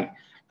why.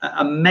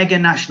 A mega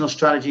national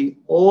strategy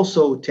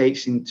also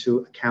takes into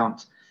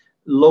account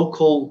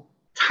local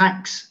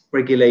tax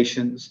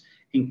regulations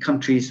in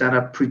countries that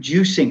are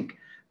producing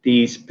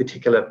these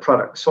particular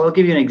products. So I'll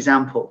give you an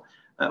example.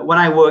 When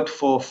I worked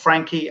for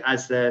Frankie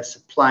as the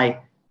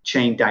supply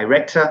chain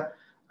director,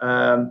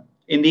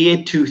 in the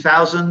year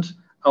 2000,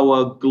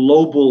 our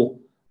global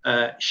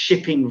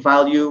shipping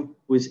value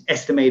was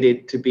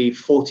estimated to be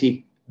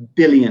 $40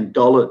 billion,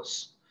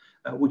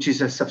 which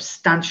is a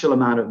substantial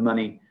amount of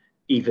money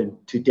even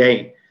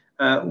today.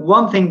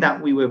 One thing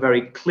that we were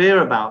very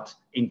clear about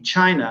in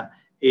China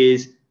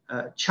is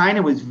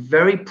China was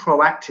very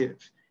proactive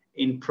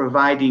in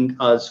providing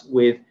us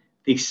with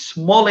the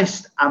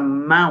smallest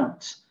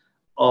amount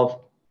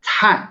of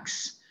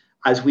tax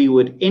as we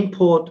would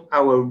import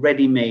our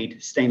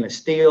ready-made stainless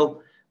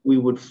steel. We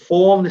would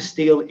form the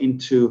steel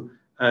into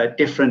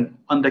different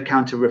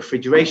under-counter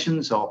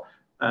refrigerations or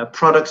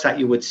products that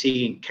you would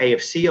see in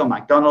KFC or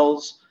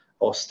McDonald's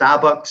or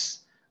Starbucks.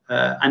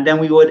 And then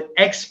we would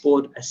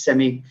export a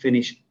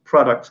semi-finished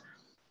product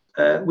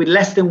with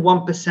less than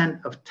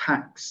 1% of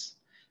tax.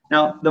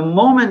 Now, the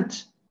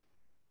moment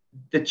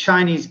the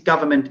Chinese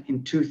government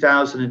in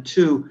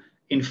 2002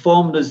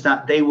 informed us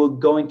that they were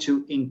going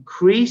to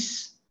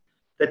increase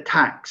the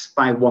tax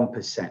by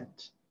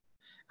 1%,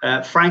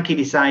 Frankie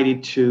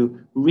decided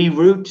to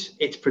reroute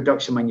its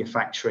production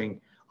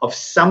manufacturing of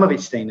some of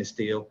its stainless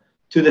steel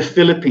to the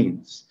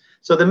Philippines.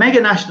 So the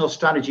mega national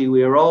strategy,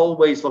 we are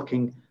always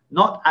looking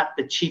not at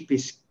the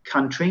cheapest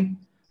country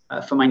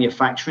for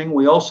manufacturing.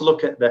 We also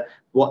look at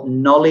what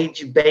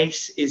knowledge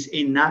base is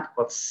in that,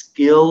 what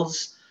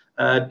skills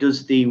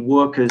does the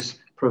workers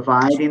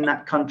provide in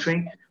that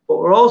country. But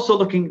we're also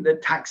looking at the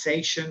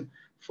taxation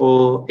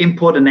for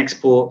import and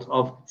export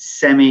of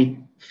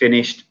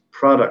semi-finished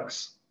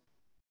products.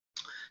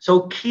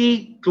 So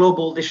key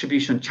global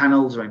distribution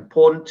channels are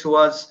important to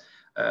us.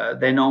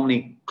 They're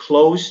normally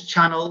closed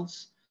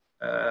channels,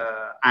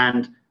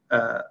 and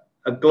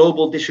a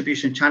global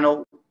distribution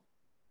channel,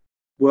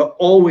 we're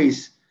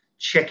always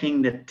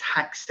checking the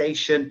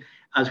taxation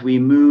as we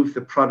move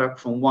the product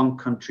from one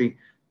country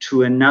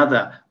to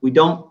another. We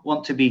don't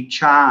want to be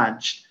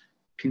charged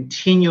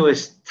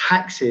continuous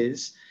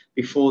taxes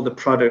before the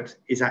product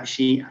is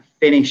actually a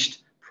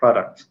finished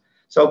product.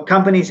 So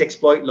companies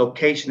exploit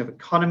location of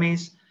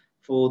economies.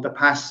 For the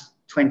past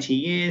 20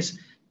 years,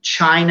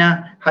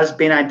 China has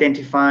been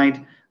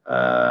identified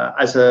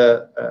as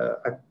a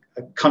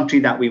country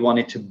that we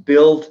wanted to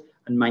build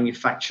and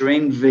manufacture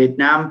in.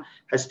 Vietnam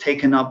has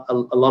taken up a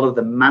lot of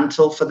the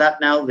mantle for that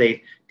now.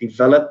 They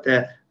developed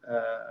the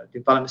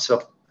developments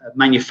of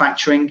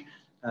manufacturing.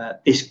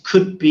 This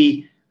could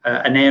be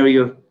an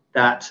area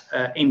that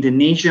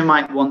Indonesia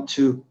might want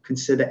to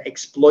consider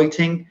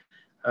exploiting,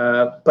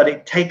 but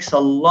it takes a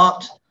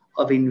lot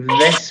of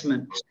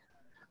investment.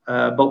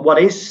 But what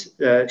is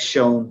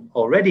shown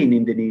already in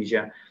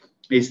Indonesia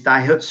is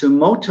Daihatsu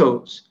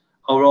Motors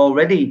are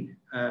already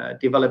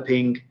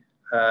developing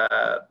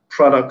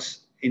products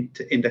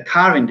in the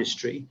car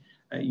industry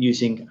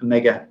using a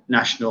mega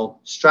national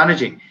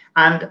strategy.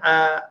 And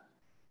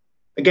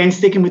again,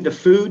 sticking with the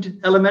food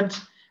element,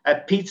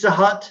 Pizza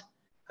Hut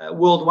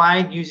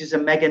worldwide uses a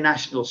mega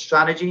national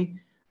strategy.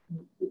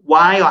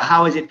 Why or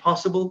how is it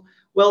possible?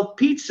 Well,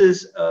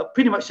 pizzas are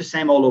pretty much the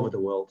same all over the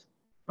world,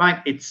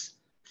 right? It's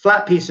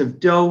flat piece of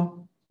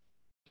dough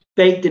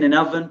baked in an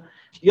oven.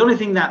 The only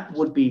thing that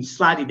would be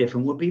slightly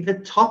different would be the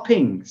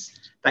toppings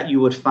that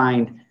you would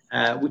find,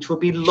 which would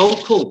be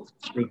locally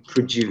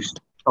produced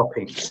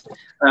toppings.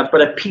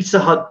 But a Pizza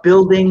Hut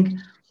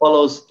building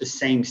follows the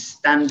same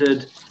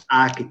standard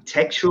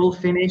architectural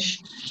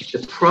finish.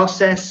 The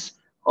process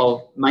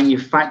of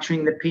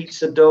manufacturing the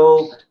pizza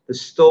dough, the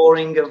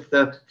storing of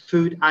the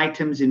food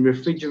items in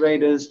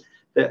refrigerators,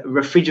 the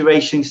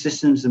refrigeration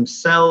systems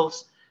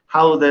themselves,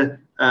 how the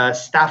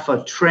staff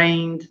are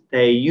trained,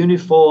 their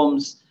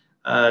uniforms,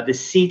 the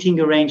seating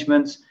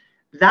arrangements,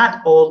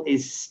 that all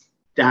is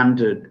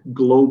standard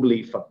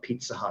globally for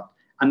Pizza Hut.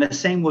 And the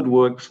same would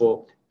work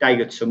for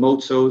Daihatsu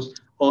Motors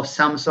or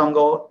Samsung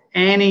or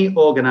any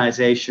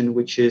organization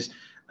which is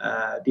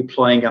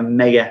deploying a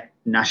mega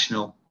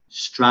national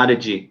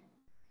strategy.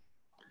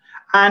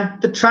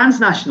 And the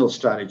transnational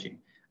strategy,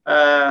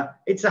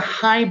 it's a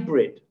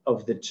hybrid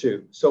of the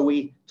two. So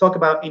we talk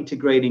about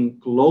integrating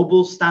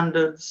global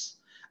standards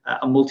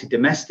and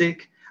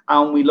multi-domestic,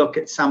 and we look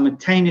at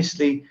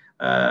simultaneously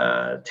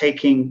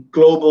taking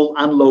global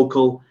and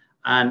local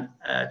and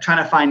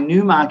trying to find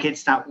new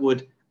markets that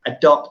would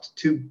adopt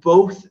to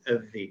both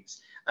of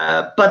these.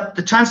 But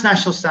the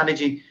transnational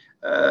strategy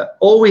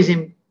always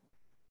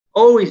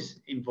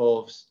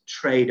involves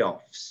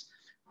trade-offs.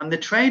 And the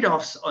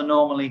trade-offs are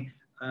normally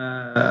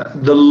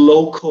the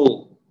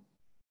local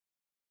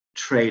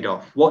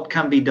trade-off. What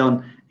can be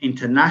done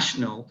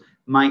international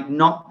might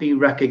not be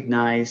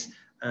recognized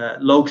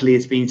locally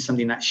as being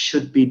something that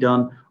should be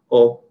done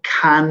or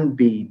can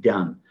be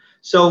done.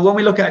 So when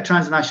we look at a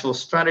transnational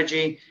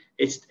strategy,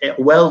 it's a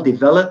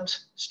well-developed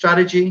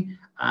strategy,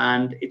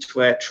 and it's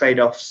where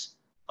trade-offs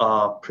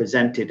are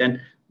presented. And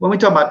when we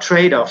talk about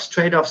trade-offs,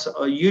 trade-offs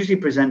are usually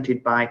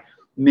presented by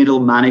middle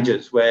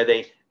managers, where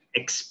they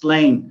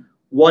explain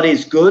what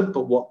is good,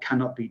 but what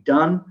cannot be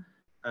done.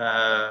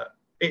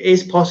 It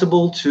is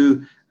possible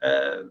to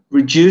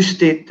reduce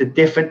the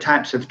different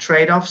types of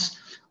trade-offs.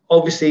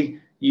 Obviously,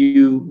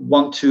 you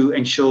want to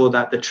ensure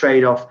that the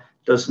trade-off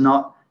does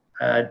not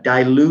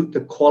dilute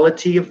the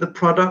quality of the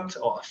product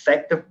or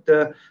affect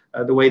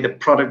the way the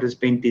product has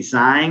been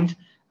designed.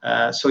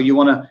 So you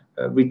want to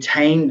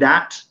retain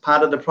that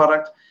part of the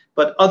product,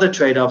 but other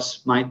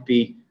trade-offs might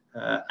be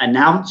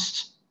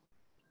announced.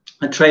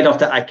 A trade-off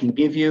that I can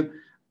give you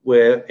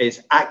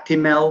is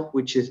Actimel,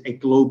 which is a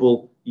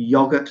global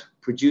yogurt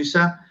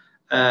producer.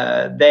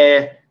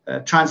 Their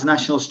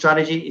transnational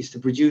strategy is to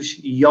produce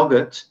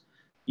yogurt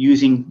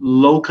using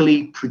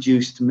locally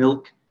produced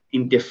milk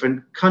in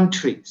different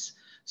countries.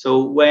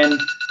 So when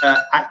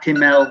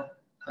Actimel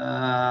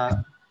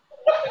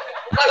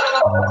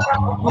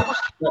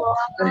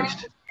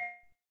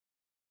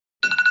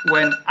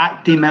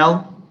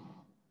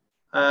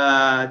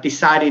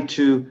decided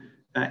to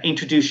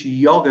introduce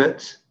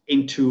yogurt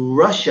into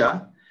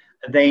Russia,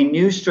 they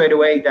knew straight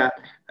away that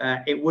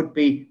it would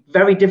be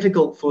very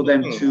difficult for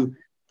them to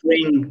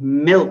bring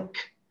milk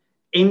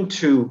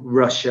into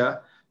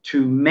Russia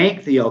to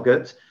make the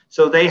yogurt.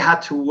 So they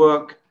had to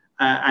work,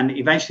 and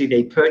eventually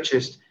they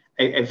purchased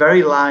a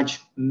very large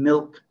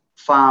milk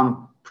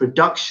farm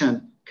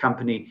production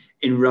company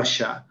in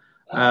Russia.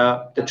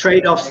 The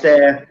trade-offs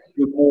there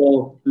were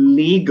more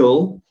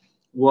legal,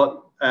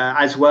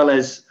 as well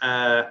as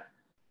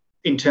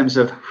in terms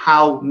of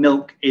how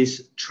milk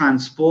is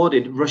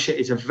transported. Russia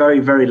is a very,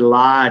 very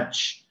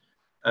large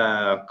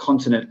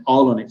continent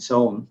all on its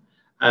own.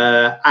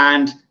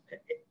 And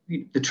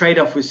the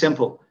trade-off was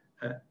simple.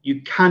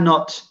 You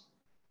cannot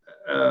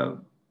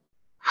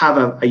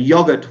have a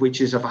yogurt which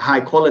is of a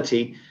high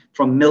quality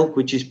from milk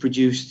which is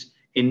produced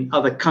in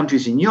other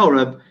countries in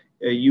Europe.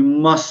 You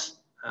must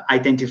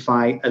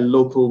identify a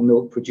local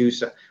milk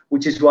producer,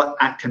 which is what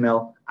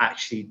Actimel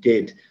actually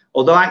did.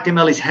 Although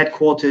Actimel is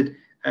headquartered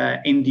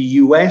in the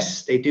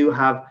US, they do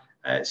have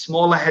a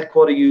smaller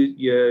headquarter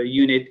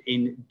unit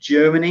in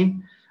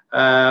Germany,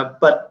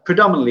 but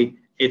predominantly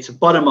it's a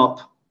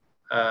bottom-up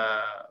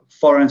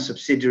foreign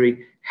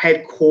subsidiary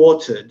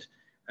headquartered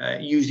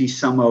usually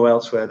somewhere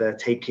else where they're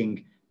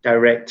taking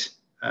direct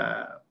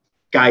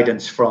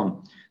guidance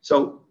from.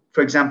 So,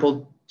 for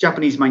example,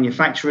 Japanese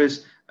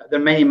manufacturers, there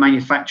are many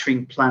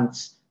manufacturing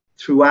plants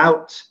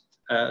throughout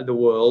the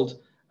world,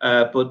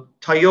 but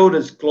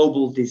Toyota's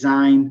global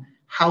design,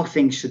 how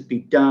things should be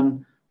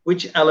done,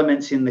 which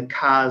elements in the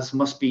cars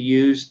must be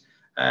used,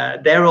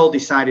 they're all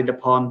decided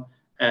upon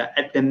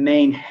at the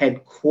main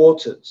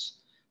headquarters.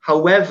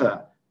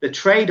 However, the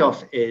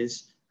trade-off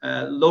is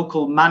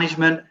local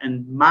management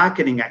and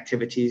marketing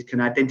activities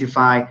can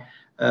identify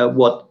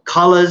what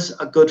colors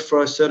are good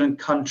for a certain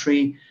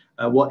country,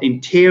 what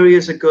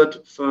interiors are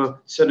good for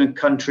certain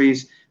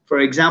countries. For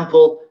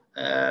example,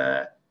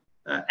 air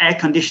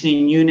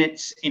conditioning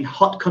units in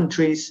hot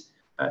countries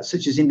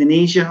such as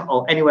Indonesia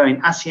or anywhere in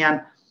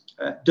ASEAN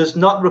does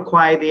not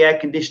require the air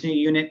conditioning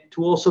unit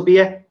to also be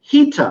a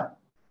heater,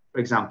 for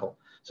example.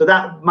 So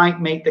that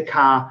might make the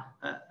car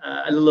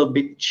a little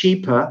bit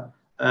cheaper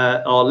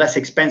or less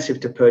expensive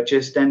to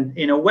purchase than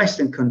in a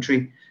Western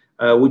country,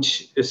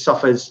 which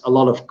suffers a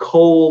lot of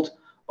cold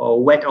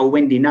or wet or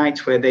windy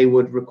nights, where they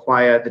would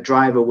require, the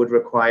driver would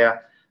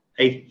require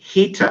a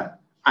heater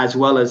as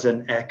well as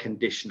an air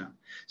conditioner.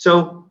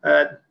 So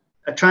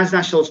a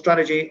transnational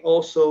strategy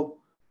also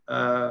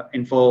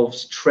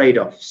involves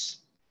trade-offs.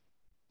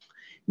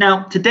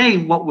 Now, today,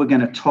 what we're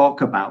going to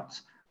talk about,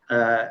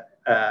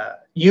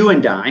 you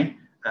and I,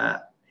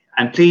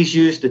 and please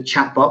use the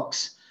chat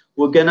box,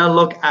 we're going to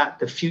look at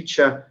the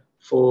future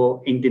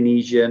for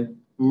Indonesian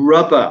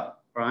rubber,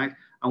 right?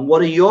 And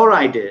what are your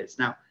ideas?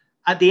 Now,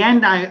 at the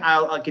end,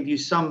 I'll give you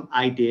some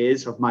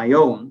ideas of my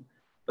own,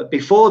 but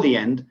before the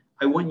end,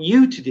 I want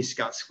you to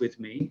discuss with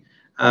me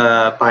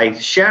by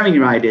sharing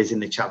your ideas in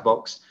the chat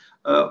box,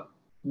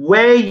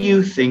 where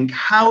you think,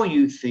 how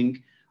you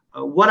think,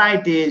 what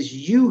ideas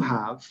you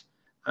have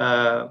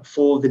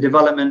for the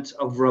development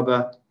of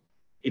rubber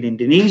in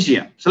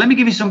Indonesia. So let me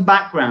give you some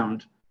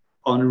background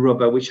on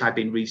rubber, which I've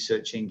been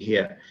researching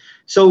here.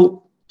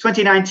 So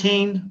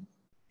 2019,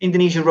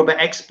 Indonesian rubber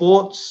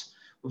exports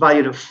were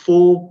valued at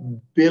 $4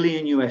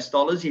 billion US.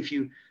 If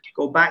you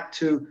go back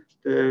to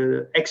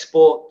the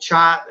export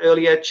chart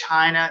earlier,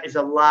 China is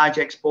a large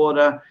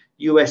exporter,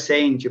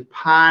 USA and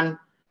Japan.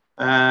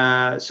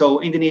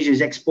 So Indonesia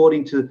is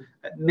exporting to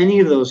many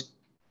of those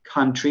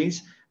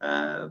countries.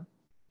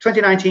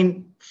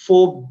 2019,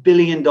 $4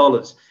 billion.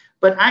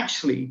 But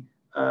actually,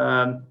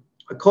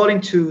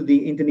 according to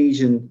the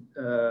Indonesian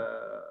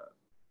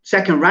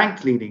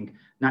second-ranked leading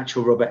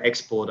natural rubber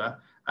exporter,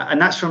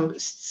 and that's from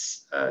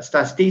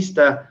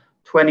Statista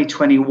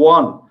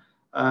 2021.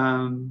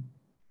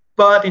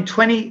 But in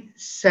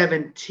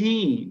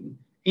 2017,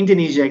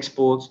 Indonesia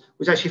exports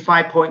was actually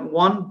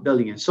 5.1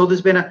 billion. So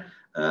there's been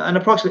an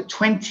approximate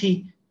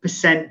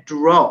 20%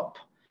 drop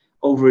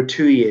over a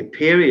 2-year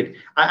period.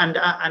 And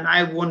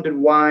I wondered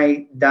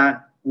why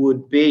that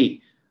would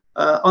be.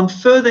 On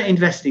further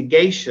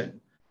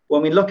investigation,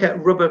 when we look at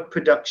rubber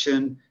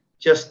production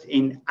just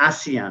in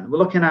ASEAN, we're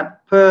looking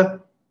at per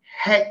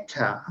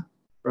hectare,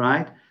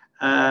 right?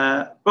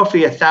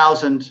 Roughly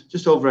 1,000,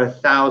 just over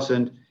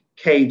 1,000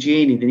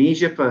 kg in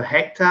Indonesia per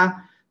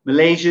hectare.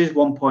 Malaysia is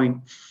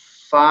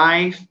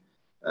 1.5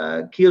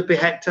 kilos per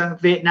hectare.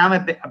 Vietnam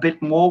a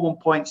bit more,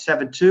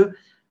 1.72.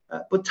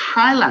 But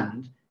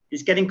Thailand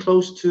is getting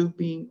close to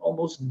being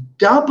almost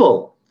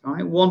double,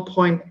 right?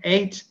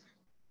 1.8.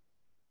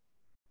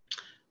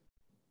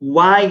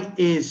 Why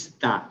is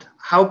that?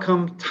 How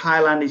come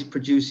Thailand is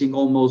producing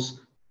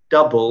almost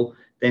double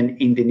than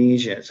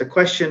Indonesia? It's a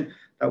question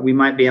that we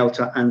might be able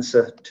to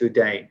answer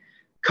today.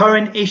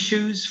 Current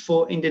issues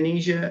for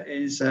Indonesia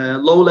is a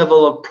low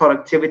level of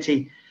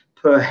productivity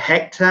per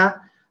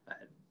hectare.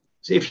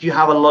 So if you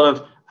have a lot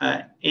of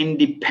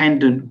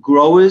independent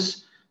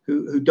growers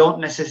who don't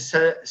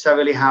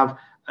necessarily have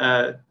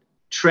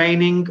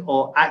training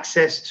or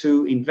access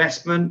to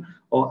investment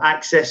or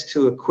access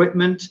to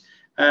equipment,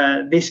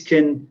 this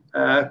can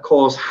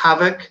cause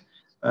havoc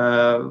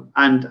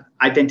and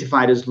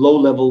identified as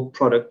low-level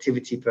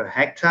productivity per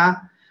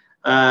hectare.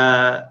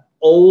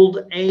 Old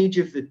age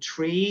of the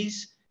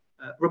trees.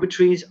 Rubber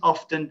trees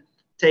often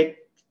take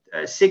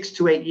 6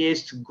 to 8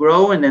 years to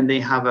grow, and then they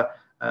have a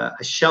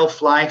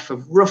shelf life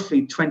of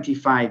roughly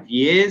 25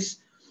 years.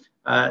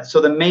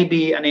 So there may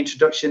be an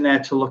introduction there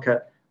to look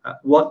at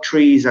what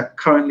trees are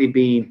currently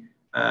being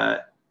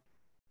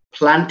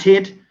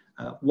planted,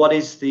 what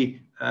is the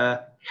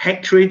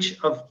hectarage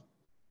of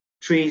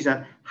trees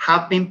that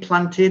have been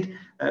planted,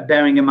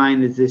 bearing in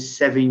mind there's this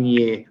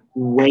 7-year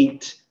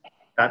wait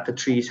that the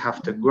trees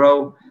have to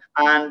grow,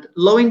 and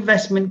low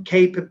investment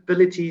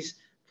capabilities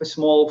for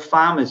small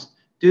farmers.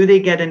 Do they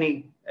get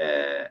any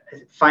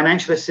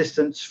financial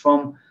assistance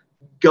from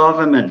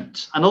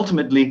government? And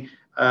ultimately,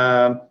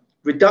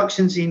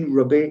 reductions in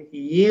rubber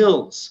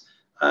yields.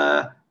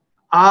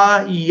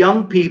 Are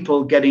young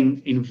people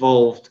getting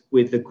involved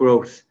with the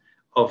growth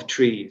of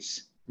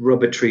trees,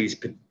 rubber trees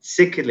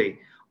particularly?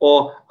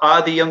 Or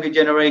are the younger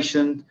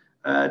generation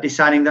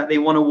deciding that they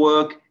want to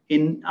work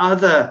in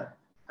other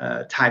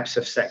types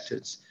of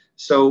sectors?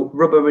 So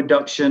rubber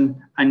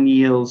reduction and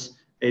yields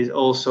is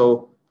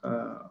also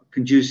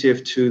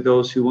conducive to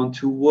those who want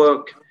to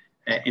work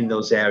in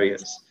those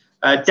areas.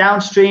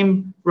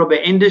 Downstream rubber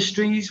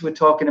industries, we're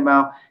talking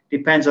about,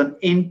 depends on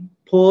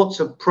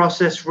imports of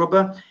processed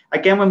rubber.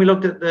 Again, when we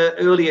looked at the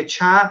earlier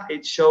chart,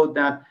 it showed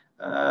that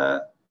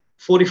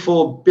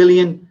 44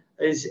 billion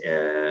is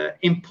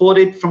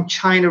imported from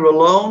China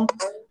alone.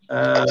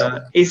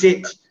 Is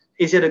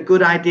it a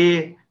good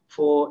idea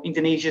for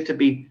Indonesia to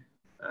be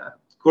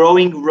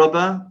growing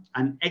rubber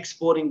and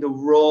exporting the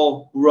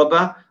raw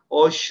rubber,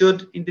 or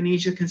should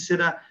Indonesia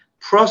consider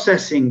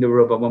processing the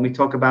rubber when we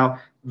talk about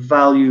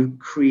value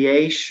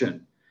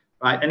creation,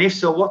 right? And if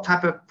so, what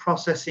type of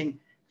processing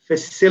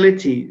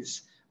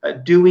facilities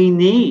do we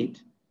need,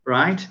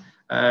 right?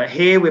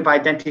 Here we've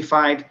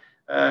identified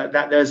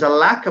that there's a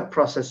lack of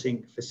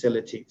processing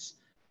facilities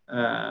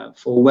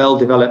for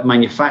well-developed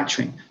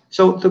manufacturing.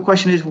 So the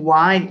question is,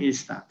 why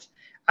is that?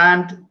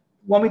 And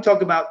when we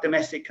talk about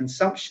domestic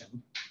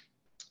consumption,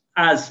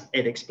 as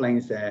it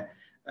explains there,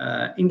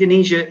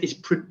 Indonesia is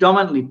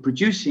predominantly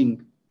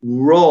producing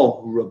raw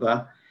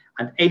rubber,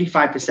 and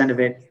 85% of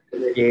it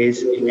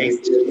is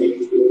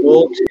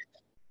exported.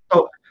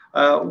 So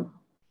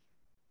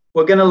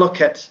we're going to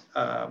look at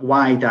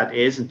why that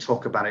is and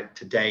talk about it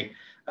today.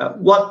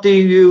 What do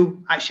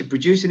you actually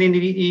produce in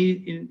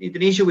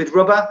Indonesia with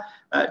rubber?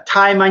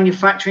 Thai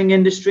manufacturing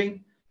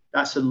industry,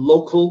 that's a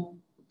local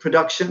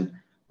production.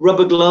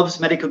 Rubber gloves,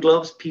 medical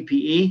gloves,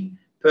 PPE,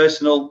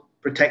 personal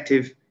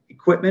protective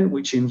equipment,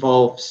 which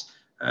involves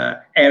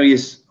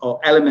areas or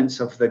elements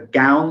of the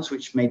gowns,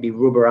 which may be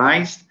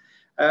rubberized.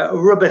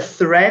 Rubber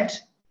thread,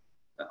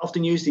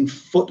 often used in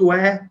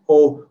footwear,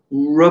 or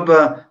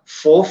rubber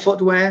for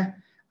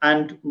footwear,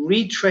 and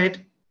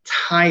retread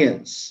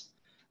tires,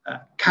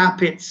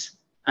 carpets,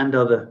 and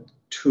other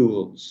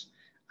tools.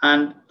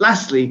 And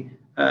lastly,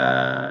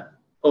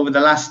 over the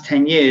last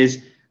 10 years,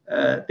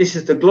 this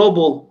is the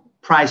global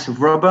price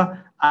of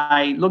rubber.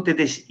 I looked at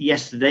this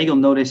yesterday. You'll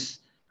notice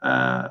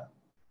that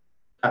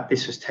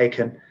this was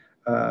taken,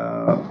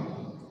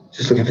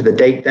 just looking for the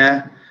date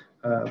there,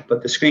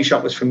 but the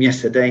screenshot was from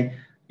yesterday.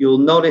 You'll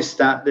notice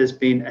that there's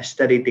been a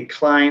steady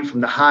decline from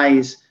the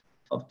highs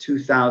of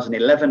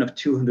 2011 of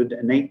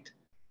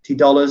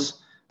 $280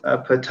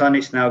 per ton.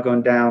 It's now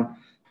gone down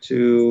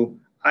to,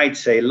 I'd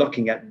say,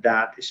 looking at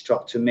that, it's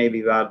dropped to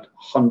maybe about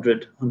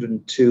 $100,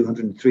 $102,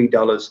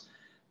 $103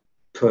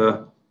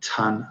 per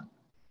ton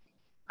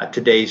at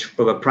today's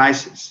rubber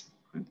prices.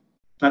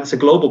 That's a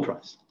global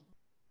price.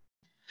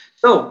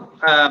 So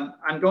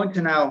I'm going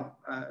to now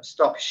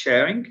stop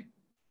sharing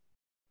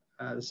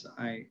as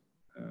I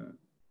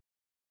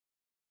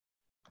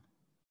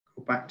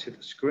go back to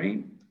the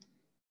screen.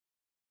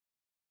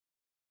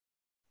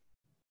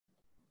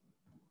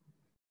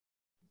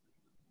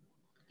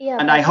 Yeah,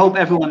 and I hope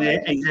everyone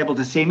is able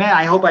to see me.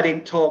 I hope I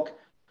didn't talk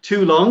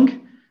too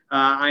long.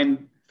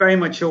 I'm very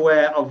much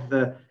aware of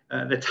the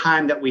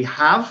time that we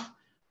have.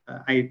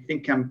 I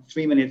think I'm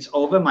 3 minutes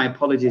over. My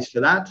apologies for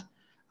that.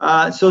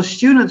 So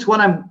students, what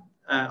I'm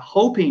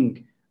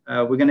hoping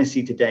we're going to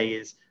see today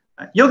is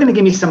you're going to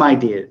give me some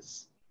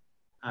ideas.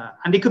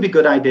 And they could be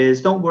good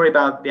ideas. Don't worry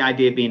about the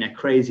idea being a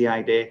crazy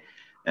idea.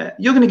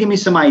 You're going to give me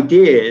some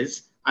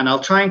ideas, and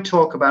I'll try and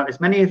talk about as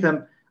many of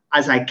them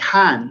as I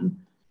can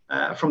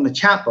from the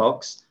chat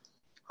box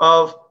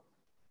of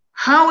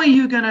how are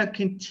you going to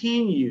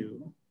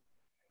continue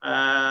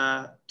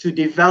to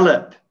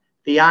develop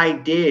the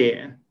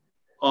idea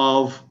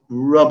of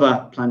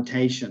rubber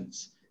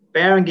plantations,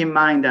 bearing in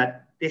mind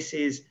that this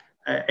is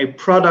a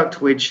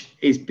product which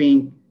is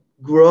being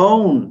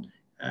grown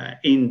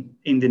in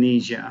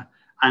Indonesia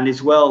and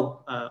is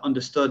well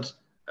understood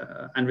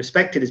and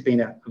respected as being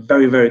a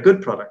very, very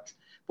good product.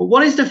 But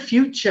what is the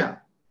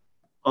future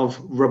of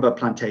rubber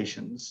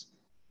plantations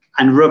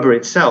and rubber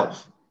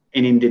itself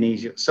in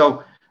Indonesia?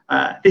 So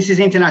this is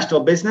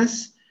international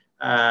business.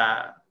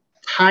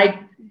 Type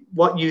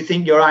what you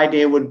think your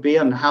idea would be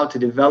on how to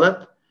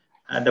develop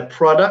the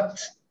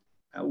product.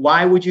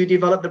 Why would you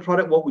develop the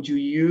product? What would you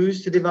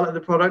use to develop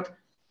the product?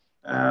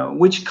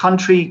 Which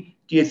country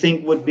do you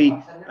think would be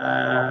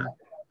a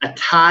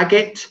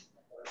target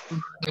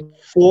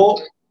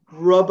for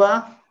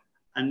rubber?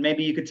 And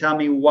maybe you could tell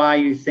me why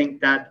you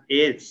think that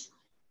is.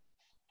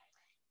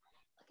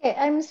 Okay,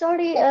 I'm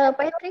sorry,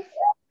 Patrick.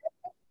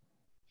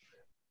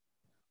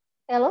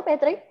 Hello,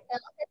 Patrick.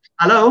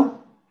 Hello.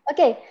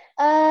 Okay.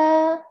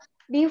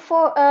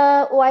 Before,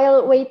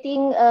 while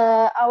waiting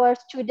our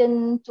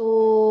student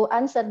to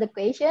answer the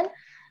question,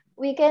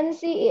 we can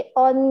see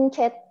on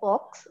chat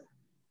box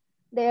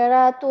there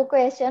are 2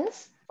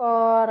 questions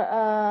for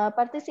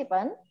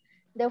participant.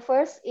 The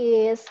first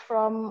is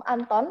from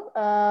Anton.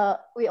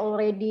 We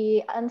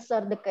already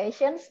answered the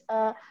questions.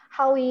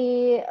 How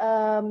we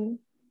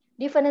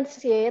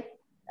differentiate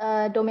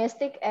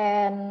domestic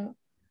and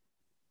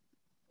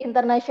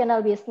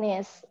international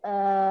business.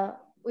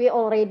 We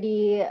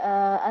already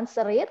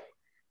answered it.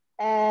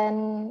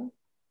 And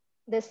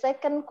the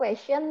second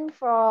question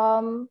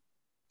from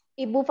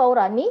Ibu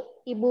Faurani.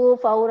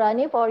 Ibu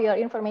Faurani, for your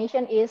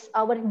information, is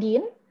our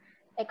Dean,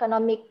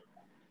 Economic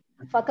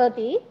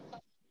Faculty.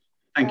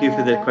 Thank you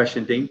for the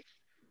question, Dean.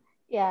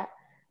 Yeah,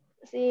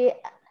 she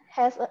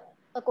has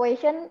a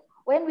question.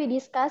 When we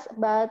discuss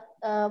about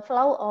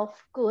flow of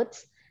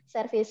goods,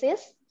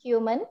 services,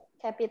 human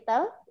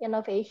capital,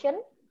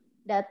 innovation,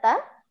 data,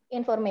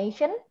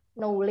 information,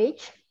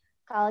 knowledge,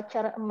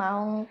 culture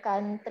among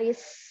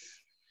countries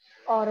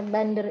or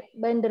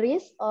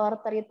boundaries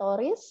or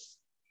territories.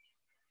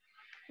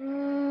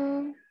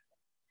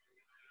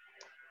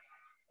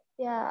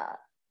 Yeah.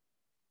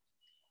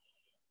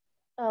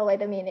 Oh,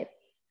 wait a minute.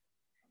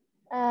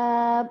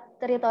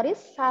 Territories,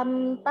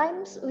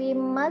 sometimes we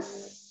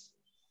must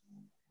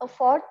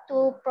afford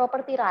to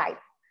property right.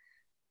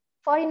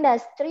 For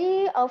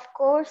industry, of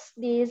course,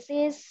 this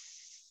is,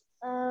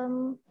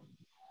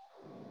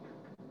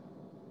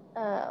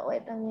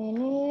 wait a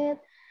minute.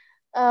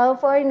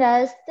 For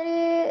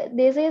industry,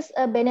 this is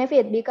a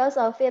benefit because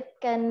of it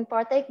can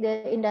protect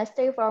the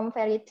industry from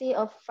variety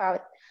of fraud,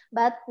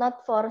 but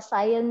not for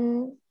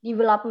science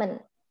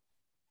development.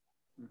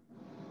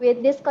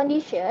 With this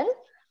condition,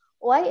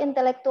 why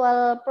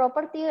intellectual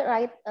property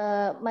right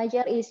a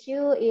major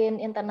issue in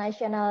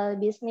international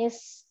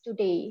business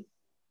today?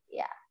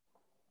 Yeah,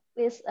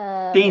 please.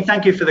 Dean,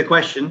 thank you for the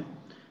question.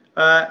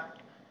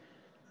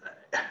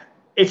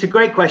 It's a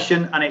great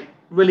question, and it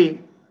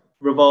really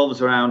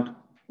revolves around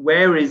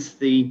where is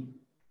the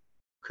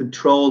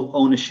control,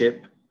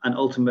 ownership, and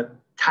ultimate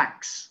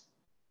tax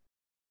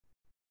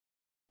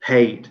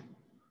paid?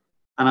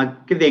 And I'll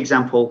give the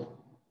example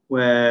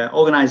where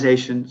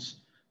organizations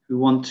who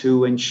want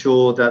to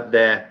ensure that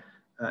their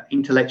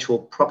intellectual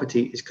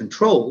property is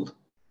controlled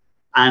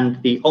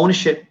and the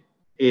ownership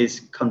is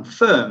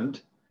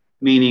confirmed,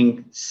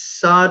 meaning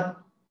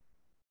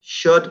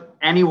should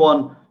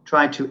anyone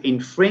try to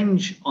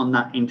infringe on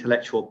that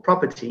intellectual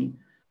property,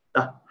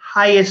 the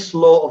highest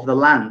law of the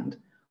land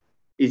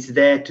is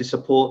there to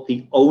support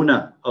the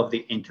owner of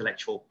the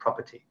intellectual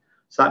property.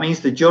 So that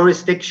means the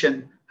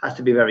jurisdiction has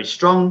to be very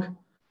strong,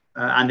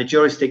 and the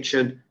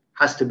jurisdiction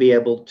has to be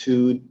able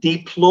to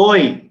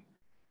deploy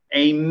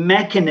a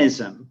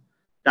mechanism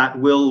that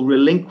will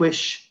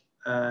relinquish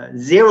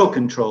zero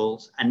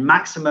controls and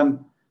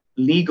maximum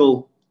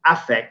legal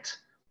effect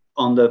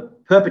on the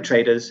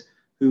perpetrators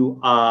who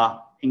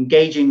are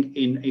engaging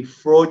in a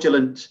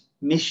fraudulent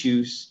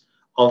misuse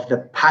of the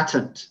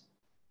patent,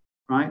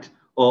 right,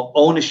 or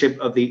ownership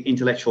of the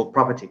intellectual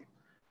property.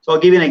 So I'll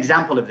give you an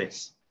example of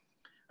this.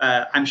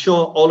 I'm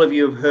sure all of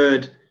you have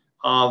heard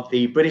of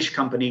the British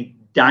company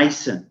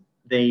Dyson.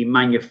 They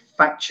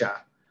manufacture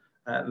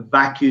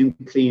vacuum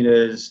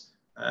cleaners,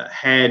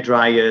 hair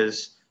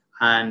dryers,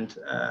 and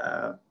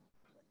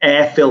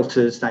air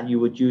filters that you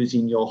would use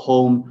in your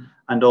home,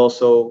 and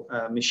also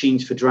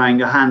machines for drying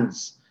your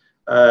hands.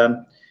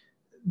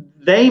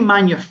 They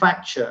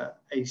manufacture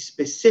a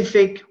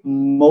specific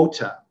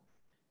motor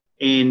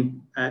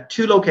in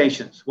 2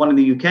 locations, one in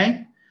the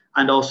UK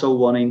and also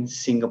one in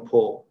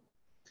Singapore.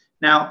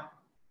 Now,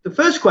 The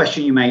first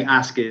question you may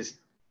ask is,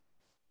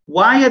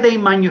 why are they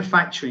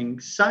manufacturing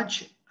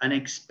such an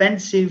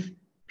expensive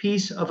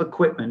piece of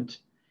equipment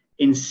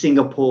in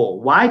Singapore?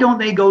 Why don't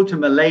they go to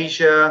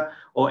Malaysia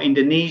or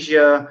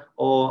Indonesia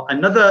or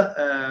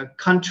another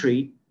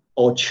country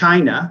or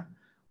China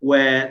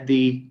where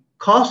the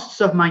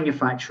costs of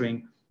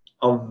manufacturing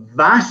are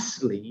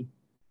vastly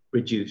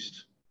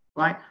reduced,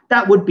 right?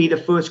 That would be the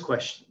first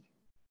question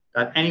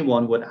that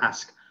anyone would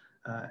ask.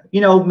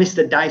 You know,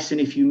 Mr. Dyson,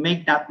 if you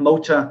make that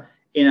motor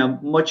in a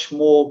much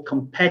more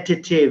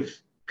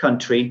competitive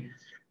country,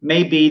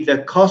 maybe the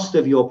cost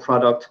of your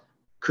product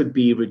could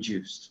be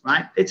reduced,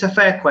 right? It's a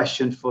fair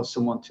question for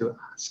someone to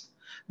ask.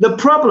 The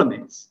problem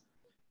is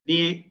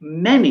the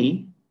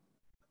many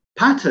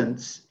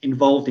patents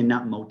involved in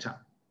that motor.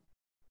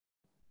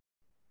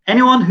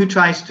 Anyone who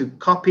tries to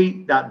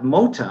copy that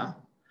motor,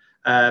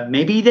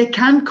 maybe they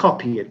can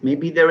copy it.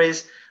 Maybe there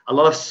is a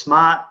lot of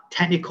smart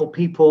technical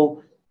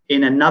people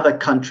in another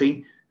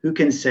country who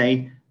can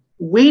say,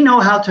 we know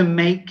how to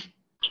make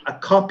a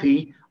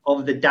copy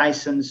of the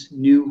Dyson's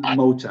new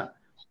motor.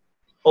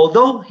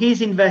 Although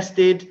he's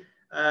invested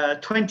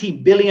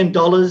 $20 billion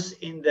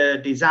in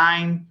the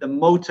design, the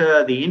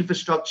motor, the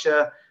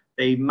infrastructure,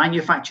 they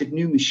manufactured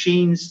new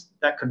machines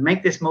that could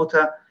make this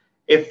motor.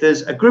 If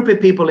there's a group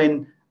of people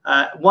in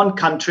one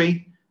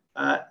country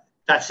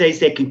that says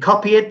they can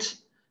copy it,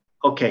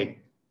 okay,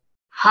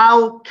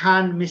 how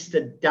can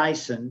Mr.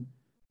 Dyson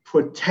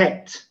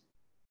protect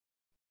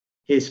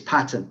his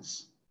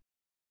patents?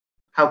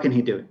 How can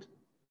he do it?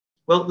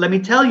 Well, let me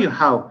tell you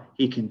how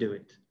he can do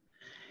it.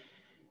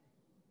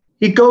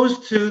 He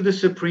goes to the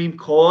Supreme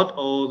Court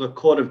or the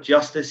Court of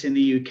Justice in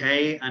the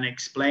UK and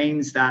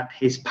explains that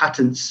his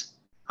patents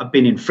have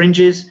been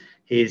infringed,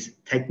 his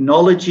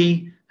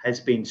technology has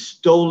been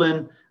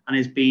stolen and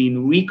is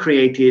being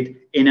recreated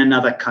in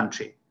another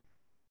country.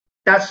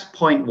 That's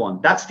point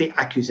one. That's the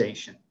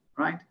accusation,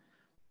 right?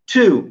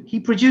 Two, he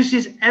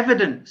produces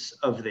evidence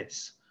of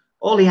this.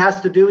 All he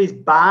has to do is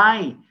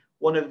buy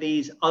one of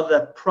these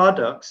other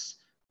products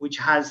which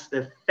has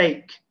the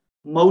fake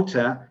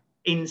motor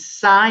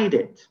inside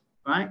it,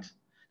 right?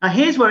 Now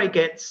here's where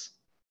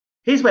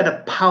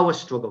the power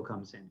struggle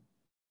comes in.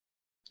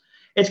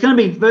 It's going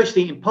to be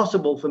virtually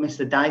impossible for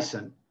Mr.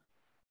 Dyson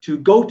to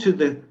go to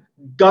the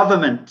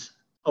government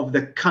of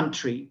the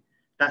country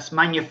that's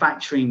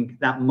manufacturing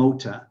that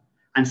motor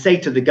and say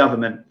to the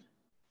government,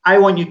 I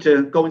want you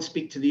to go and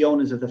speak to the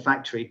owners of the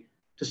factory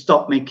to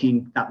stop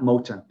making that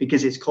motor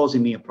because it's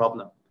causing me a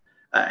problem.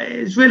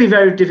 It's really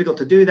very difficult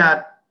to do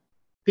that.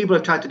 People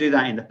have tried to do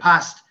that in the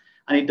past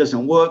and it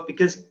doesn't work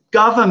because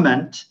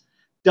government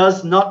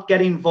does not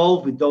get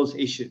involved with those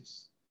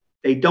issues.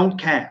 They don't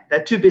care.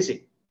 They're too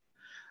busy.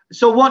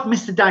 So what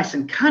Mr.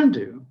 Dyson can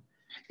do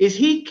is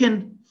he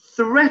can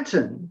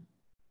threaten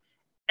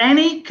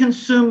any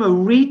consumer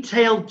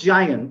retail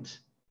giant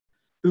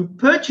who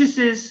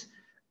purchases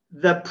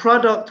the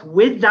product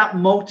with that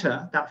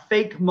motor, that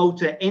fake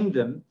motor in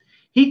them,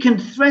 he can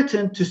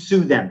threaten to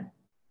sue them.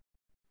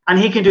 And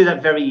he can do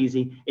that very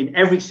easy in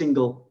every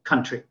single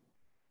country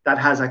that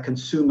has a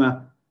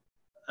consumer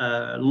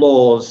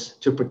laws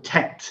to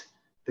protect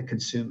the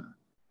consumer.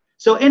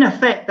 So in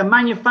effect, the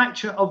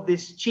manufacturer of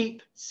this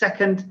cheap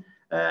second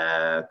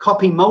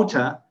copy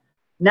motor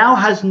now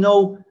has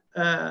no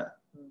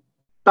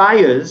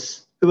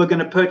buyers who are going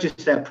to purchase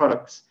their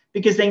products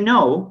because they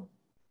know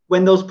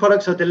when those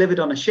products are delivered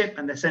on a ship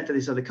and they're sent to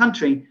this other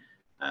country,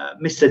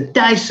 Mr.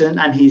 Dyson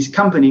and his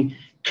company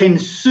can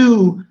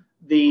sue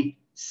the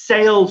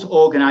sales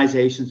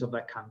organizations of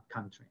that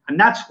country. And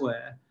that's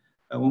where,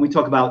 when we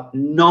talk about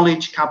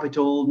knowledge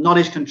capital,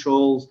 knowledge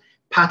controls,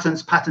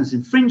 patents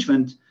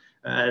infringement,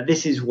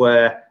 this is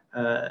where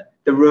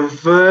the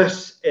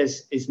reverse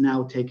is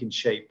now taking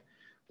shape,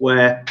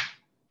 where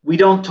we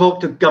don't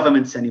talk to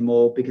governments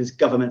anymore because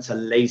governments are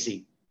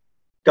lazy.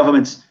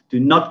 Governments do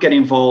not get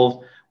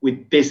involved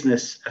with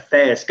business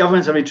affairs.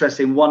 Governments are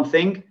interested in one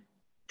thing,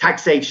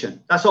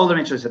 taxation. That's all they're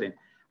interested in.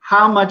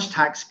 How much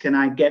tax can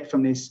I get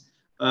from this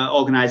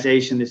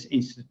organization, this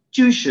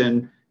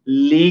institution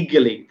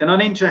legally? They're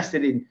not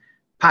interested in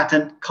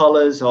patent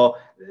colors or,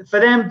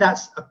 for them,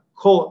 that's a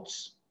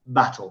court's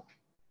battle.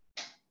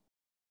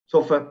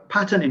 So for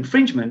patent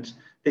infringement,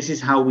 this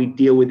is how we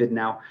deal with it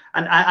now.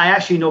 And I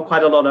actually know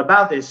quite a lot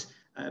about this,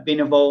 being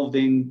involved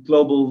in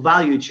global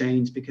value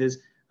chains, because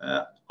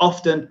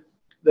often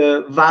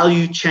the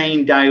value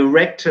chain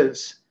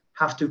directors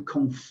have to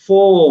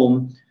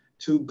conform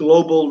to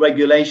global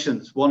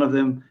regulations. One of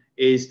them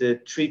is the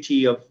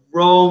Treaty of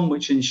Rome,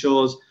 which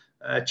ensures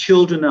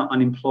children are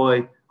not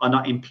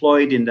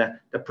employed in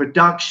the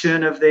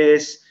production of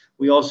this.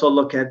 We also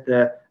look at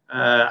the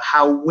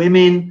how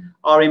women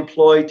are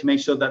employed to make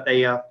sure that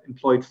they are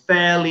employed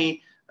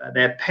fairly,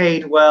 they're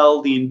paid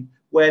well,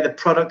 where the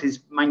product is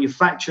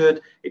manufactured,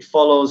 it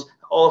follows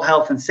all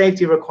health and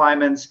safety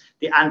requirements,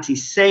 the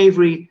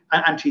Anti-Slavery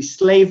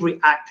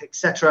Act,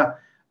 etc.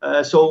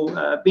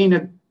 Being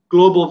a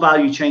global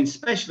value chain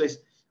specialist,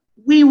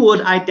 we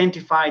would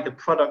identify the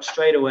product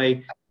straight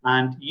away,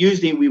 and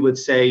usually we would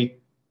say,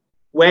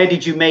 where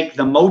did you make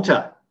the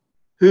motor?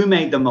 Who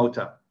made the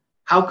motor?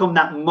 How come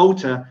that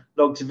motor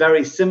looks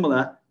very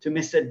similar to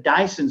Mr.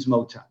 Dyson's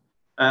motor?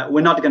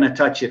 We're not going to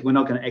touch it. We're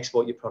not going to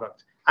export your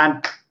product.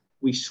 And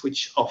we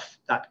switch off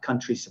that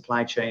country's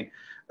supply chain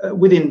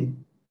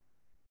within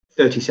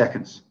 30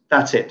 seconds.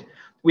 That's it.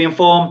 We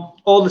inform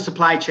all the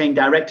supply chain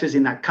directors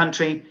in that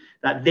country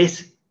that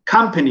this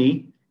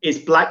company is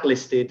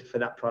blacklisted for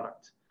that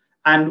product.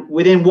 And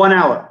within 1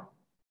 hour,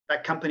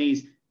 that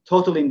company's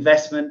total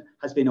investment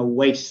has been a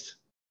waste.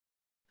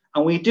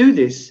 And we do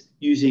this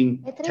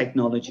using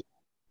technology.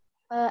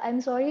 I'm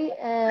sorry.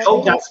 I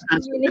hope that's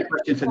answered the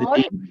question for the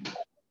team.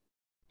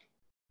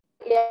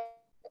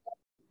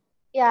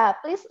 Yeah,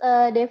 please,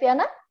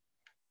 Deviana.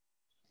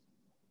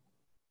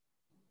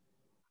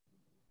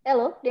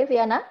 Hello,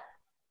 Deviana.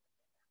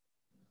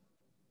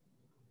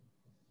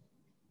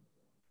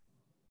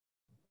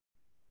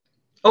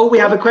 Oh, we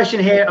have a question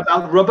here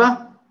about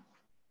rubber.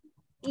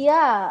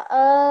 Yeah,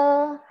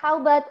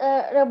 how about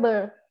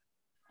rubber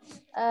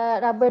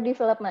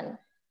development?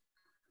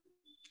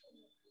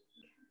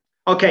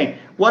 Okay,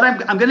 what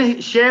I'm going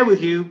to share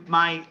with you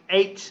my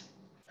 8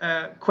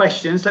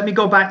 questions. Let me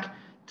go back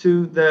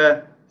to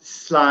the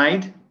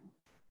slide,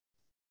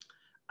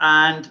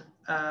 and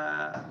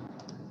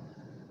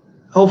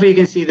hopefully you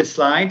can see the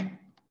slide.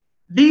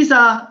 These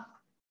are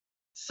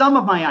some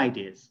of my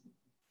ideas.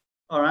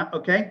 All right,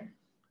 okay.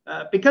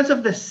 Because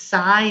of the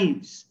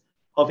size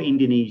of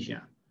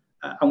Indonesia,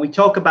 and we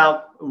talk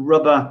about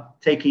rubber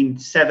taking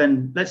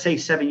let's say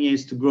 7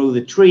 years to grow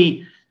the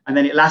tree, and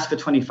then it lasts for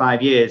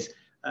 25 years.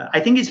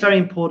 I think it's very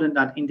important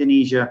that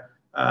Indonesia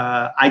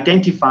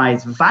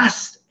identifies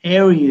vast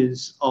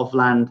areas of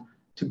land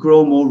to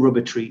grow more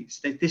rubber trees.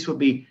 This would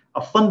be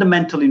a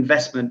fundamental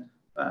investment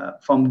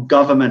from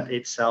government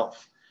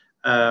itself.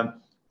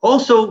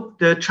 Also,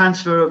 the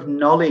transfer of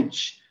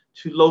knowledge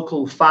to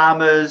local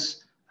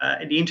farmers,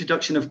 the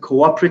introduction of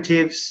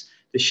cooperatives,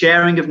 the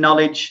sharing of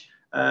knowledge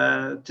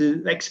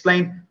to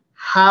explain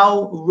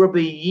how rubber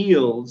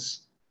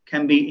yields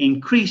can be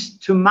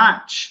increased to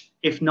match,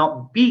 if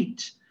not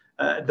beat,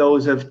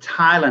 those of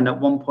Thailand at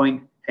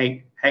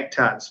 1.8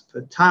 hectares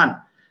per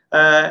ton.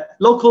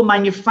 Local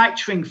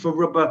manufacturing for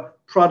rubber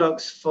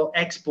products for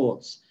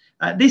exports.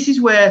 This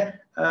is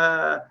where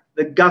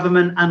the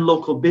government and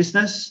local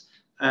business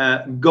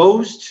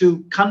goes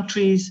to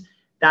countries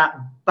that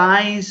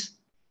buys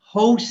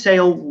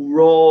wholesale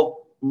raw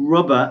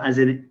rubber as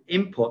an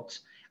input,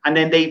 and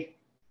then they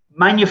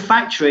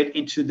manufacture it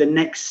into the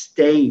next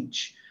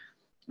stage.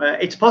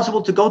 It's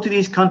possible to go to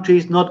these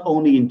countries, not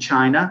only in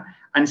China,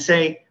 and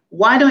say,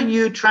 why don't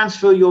you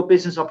transfer your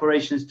business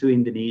operations to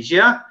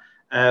Indonesia?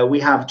 We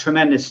have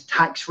tremendous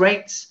tax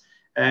rates.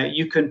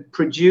 You can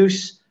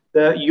produce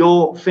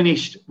your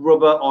finished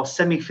rubber or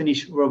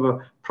semi-finished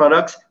rubber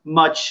products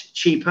much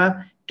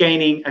cheaper,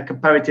 gaining a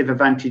comparative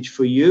advantage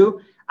for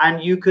you.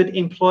 And you could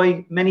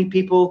employ many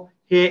people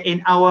here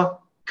in our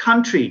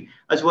country,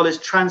 as well as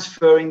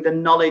transferring the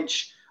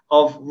knowledge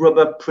of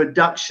rubber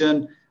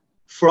production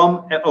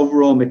from a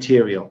raw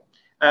material.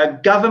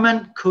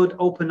 Government could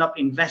open up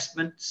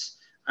investments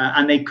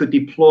and they could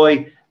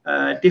deploy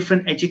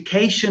different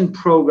education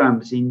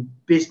programs in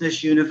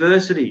business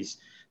universities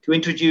to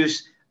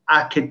introduce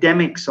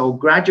academics or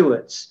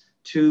graduates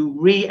to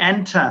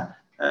re-enter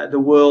the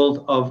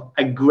world of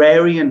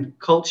agrarian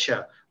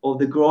culture or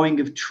the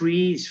growing of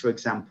trees, for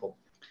example.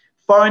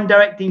 Foreign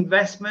direct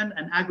investment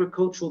and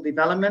agricultural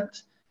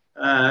development,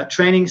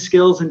 training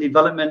skills and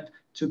development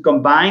to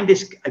combine.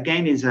 This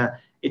again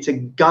it's a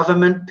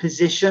government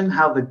position,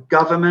 how the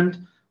government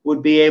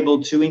would be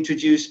able to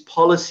introduce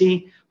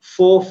policy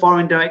for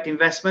foreign direct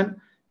investment.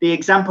 The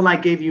example I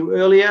gave you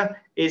earlier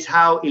is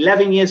how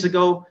 11 years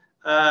ago,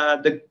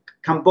 the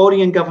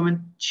Cambodian government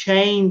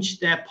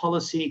changed their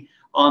policy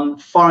on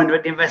foreign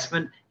direct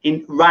investment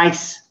in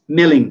rice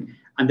milling,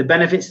 and the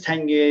benefits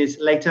 10 years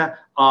later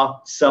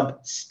are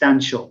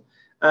substantial.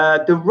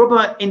 The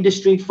rubber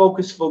industry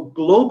focus for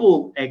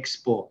global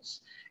exports.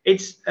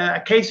 It's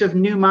a case of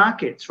new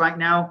markets. Right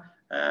now,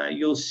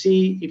 you'll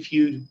see if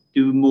you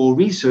do more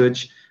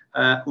research,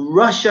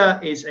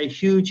 Russia is a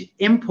huge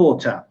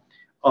importer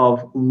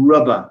of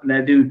rubber.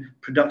 They're doing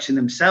production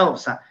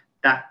themselves.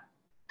 That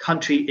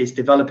country is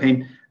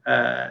developing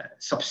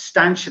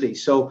substantially.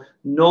 So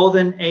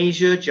Northern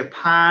Asia,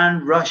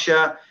 Japan,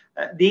 Russia,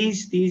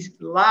 these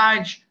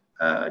large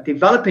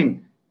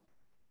developing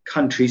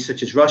countries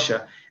such as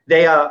Russia,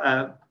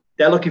 they're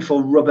looking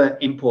for rubber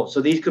imports.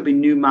 So these could be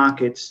new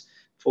markets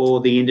for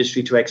the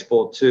industry to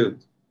export to.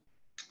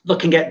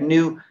 Looking at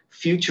new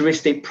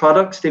futuristic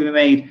products to be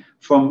made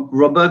from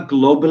rubber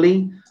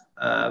globally.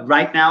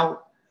 Right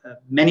now,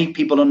 many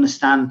people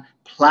understand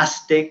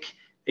plastic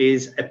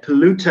is a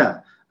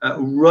polluter.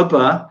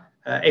 Rubber,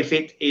 if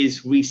it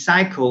is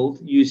recycled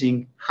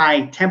using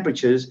high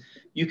temperatures,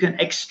 you can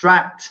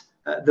extract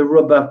the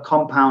rubber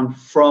compound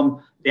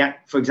from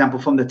for example,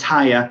 from the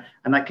tire,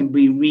 and that can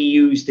be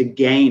reused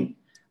again.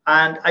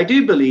 And I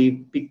do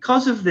believe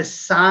because of the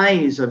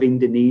size of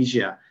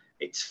Indonesia,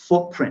 its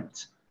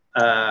footprint,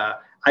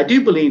 I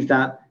do believe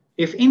that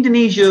if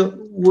Indonesia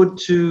were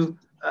to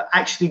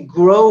actually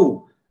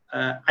grow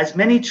as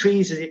many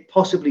trees as it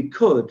possibly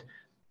could,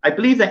 I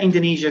believe that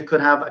Indonesia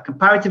could have a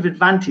comparative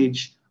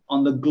advantage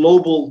on the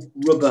global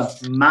rubber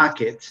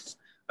market,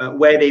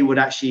 where they would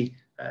actually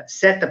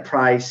set the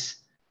price.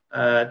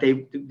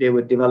 They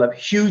would develop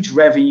huge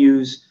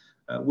revenues,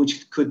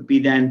 which could be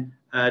then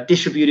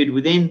distributed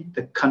within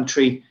the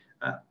country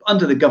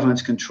under the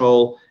government's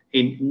control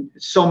in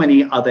so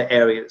many other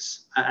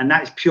areas. And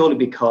that is purely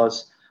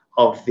because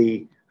of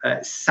the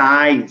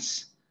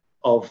size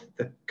of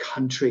the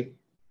country.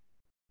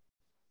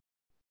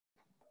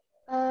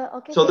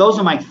 Okay, so those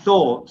are my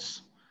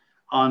thoughts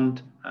on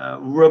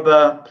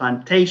rubber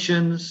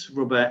plantations,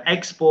 rubber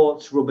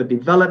exports, rubber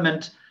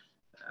development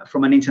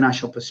from an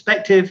international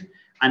perspective,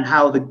 and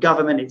how the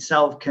government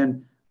itself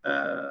can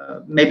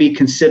maybe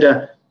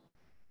consider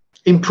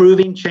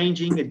improving,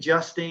 changing,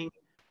 adjusting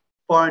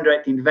foreign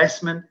direct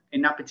investment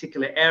in that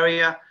particular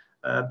area,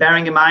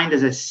 bearing in mind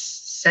there's a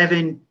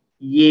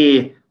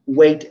 7-year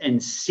wait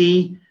and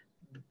see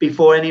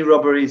before any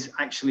rubber is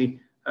actually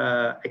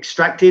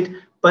extracted.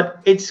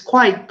 But it's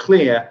quite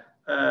clear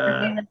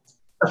the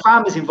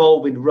farmers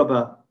involved with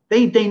rubber,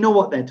 they know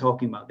what they're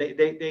talking about.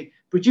 They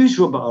produce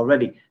rubber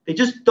already. They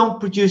just don't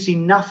produce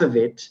enough of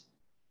it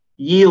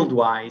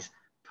yield-wise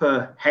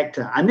per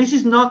hectare. And this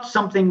is not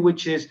something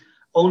which is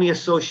only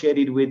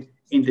associated with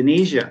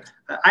Indonesia.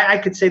 I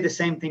could say the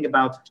same thing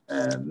about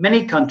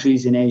many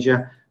countries in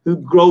Asia who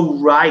grow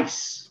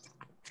rice.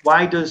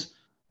 Why does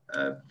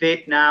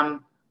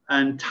Vietnam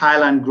and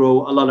Thailand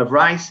grow a lot of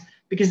rice?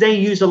 Because they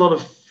use a lot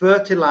of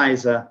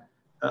fertilizer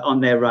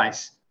on their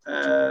rice,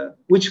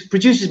 which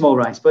produces more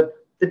rice. But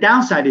the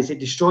downside is it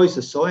destroys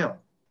the soil.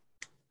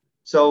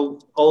 So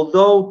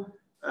although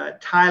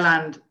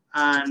Thailand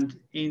and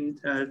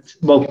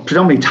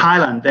predominantly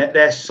Thailand,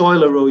 their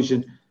soil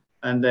erosion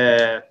and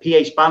the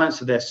pH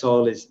balance of their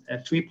soil is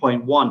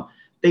 3.1.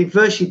 They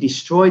virtually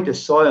destroyed the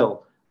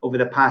soil over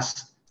the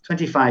past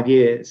 25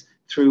 years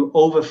through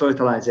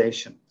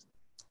over-fertilization,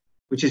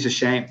 which is a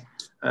shame.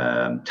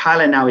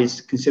 Thailand now is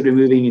considering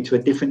moving into a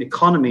different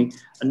economy,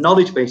 a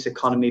knowledge-based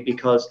economy,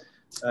 because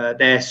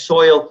their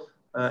soil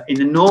in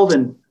the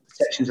northern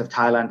sections of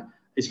Thailand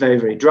is very,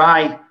 very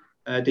dry.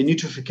 The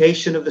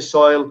nutrification of the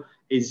soil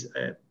is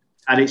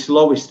at its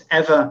lowest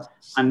ever,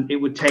 and it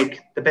would take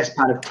the best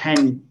part of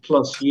 10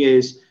 plus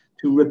years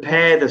to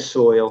repair the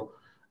soil.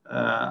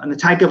 And the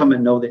Thai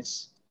government know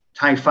this.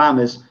 Thai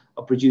farmers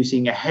are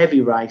producing a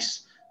heavy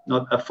rice,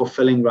 not a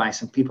fulfilling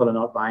rice, and people are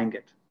not buying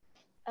it.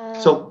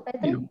 So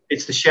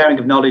it's the sharing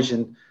of knowledge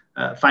and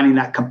finding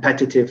that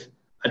competitive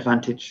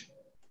advantage.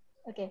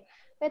 Okay,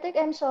 Patrick,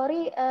 I'm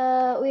sorry,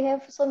 we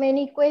have so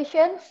many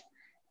questions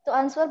to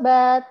answer,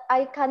 but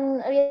I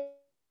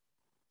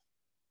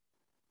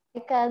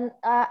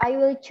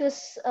will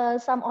choose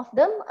some of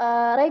them.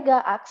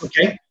 Rega asks.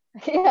 Okay.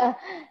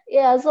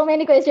 yeah, so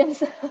many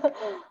questions.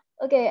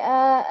 Okay,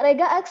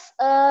 Rega asks,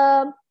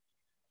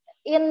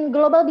 in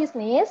global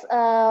business,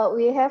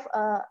 we have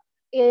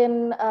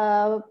in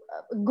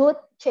good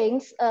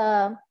chains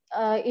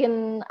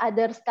in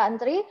other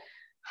country,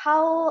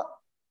 how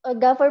a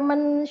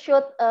government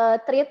should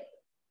treat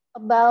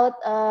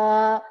about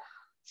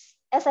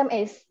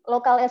SMEs,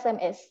 local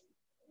SMEs,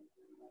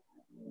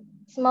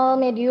 small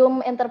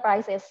medium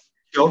enterprises.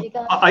 Sure.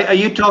 Are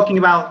you talking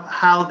about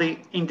how the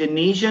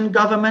Indonesian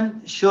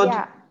government should?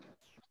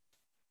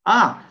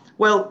 Yeah.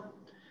 Well,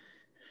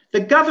 the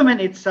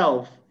government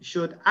itself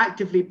should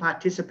actively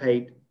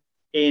participate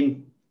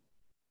in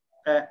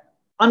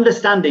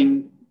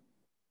understanding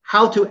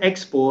how to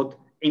export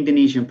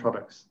Indonesian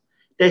products.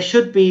 There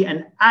should be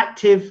an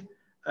active,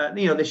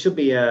 there should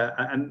be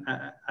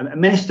a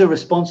minister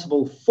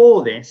responsible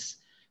for this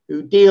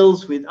who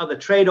deals with other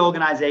trade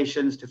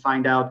organizations to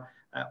find out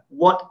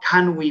what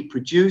can we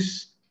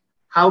produce,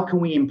 how can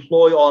we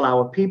employ all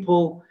our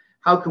people,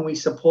 how can we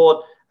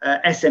support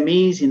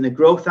SMEs in the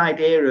growth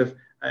idea of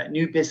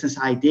new business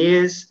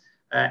ideas,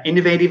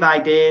 innovative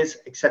ideas,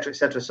 etc.,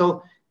 etc.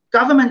 So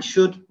government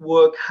should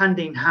work hand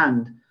in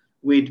hand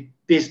with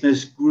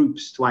business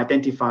groups to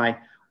identify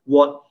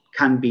what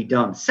can be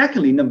done.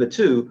 Secondly, number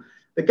two,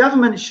 the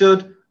government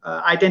should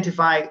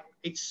identify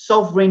its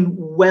sovereign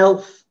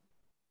wealth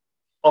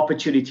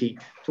opportunity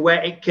to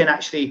where it can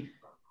actually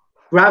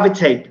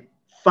gravitate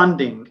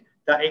funding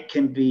that it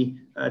can be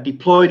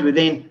deployed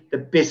within the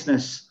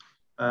business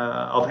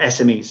of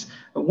SMEs.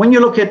 When you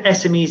look at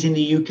SMEs in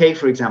the UK,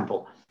 for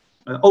example,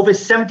 over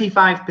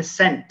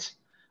 75%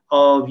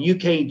 of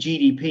UK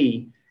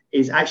GDP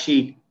is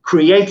actually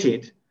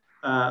created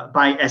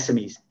by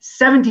SMEs.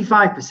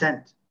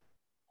 75%.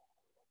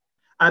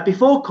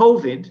 Before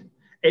COVID,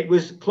 it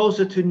was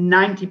closer to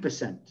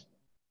 90%.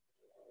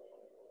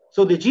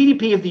 So the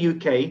GDP of the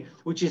UK,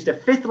 which is the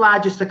 5th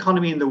largest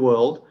economy in the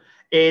world,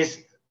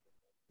 is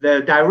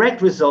the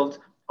direct result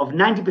of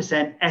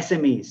 90%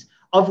 SMEs,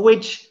 of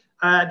which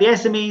the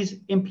SMEs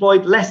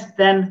employed less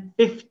than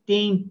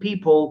 15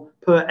 people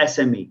per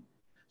SME.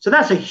 So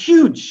that's a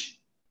huge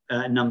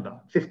number,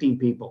 15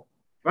 people,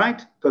 right,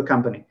 per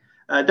company.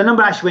 The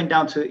number actually went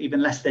down to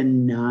even less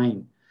than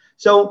 9.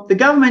 So the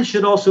government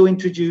should also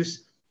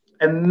introduce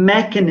a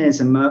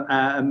mechanism,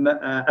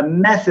 a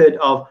method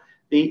of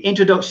the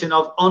introduction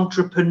of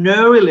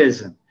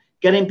entrepreneurialism,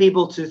 getting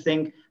people to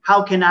think,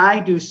 how can I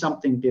do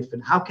something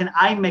different? How can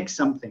I make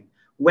something?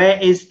 Where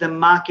is the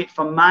market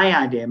for my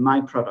idea,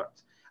 my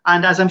product?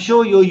 And as I'm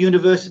sure your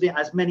university,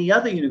 as many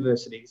other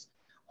universities,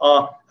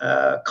 are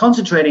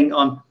concentrating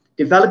on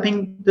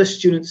developing the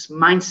students'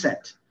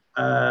 mindset.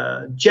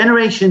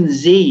 Generation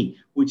Z,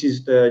 which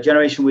is the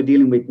generation we're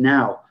dealing with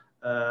now,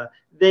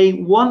 they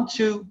want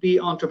to be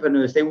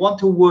entrepreneurs. They want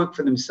to work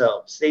for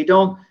themselves. They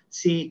don't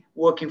see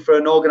working for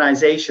an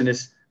organization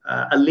as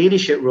a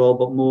leadership role,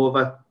 but more of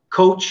a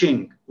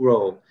coaching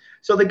role.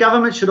 So the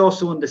government should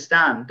also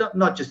understand,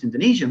 not just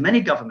Indonesia,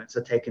 many governments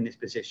are taking this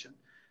position.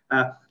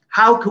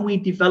 How can we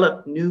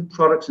develop new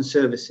products and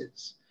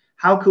services?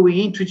 How can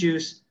we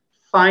introduce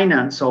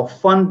finance or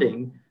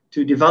funding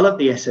to develop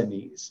the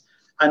SMEs?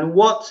 And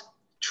what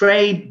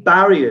trade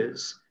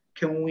barriers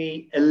can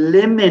we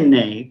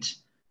eliminate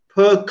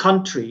per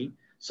country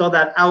so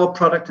that our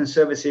product and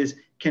services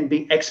can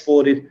be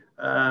exported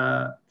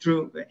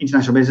through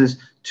international business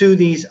to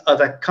these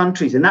other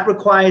countries? And that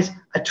requires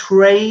a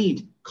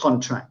trade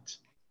contract,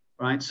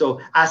 right? So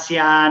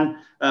ASEAN,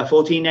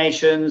 14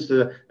 nations,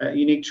 the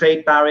unique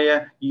trade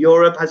barrier.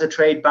 Europe has a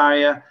trade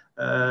barrier.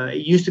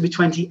 It used to be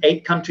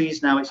 28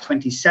 countries, now it's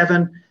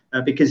 27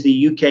 because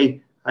the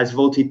UK has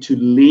voted to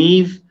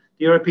leave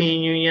the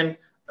European Union.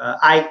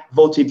 I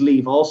voted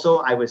leave also.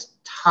 I was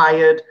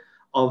tired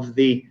of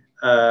the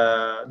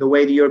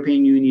way the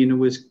European Union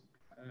was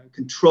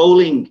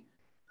controlling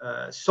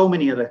so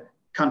many other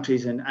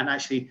countries, and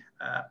actually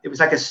it was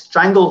like a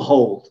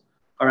stranglehold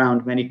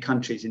around many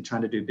countries in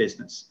trying to do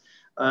business.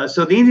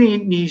 So the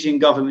Indonesian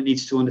government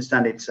needs to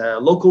understand its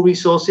local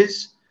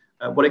resources,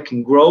 what it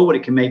can grow, what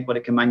it can make, what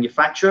it can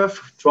manufacture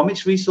from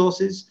its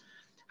resources,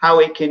 how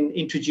it can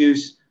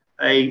introduce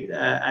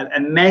a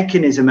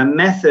mechanism, a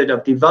method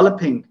of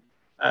developing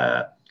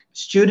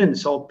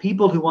students or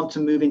people who want to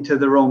move into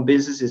their own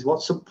businesses.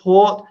 What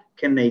support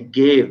can they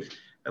give?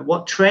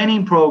 What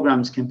training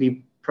programs can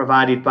be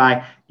provided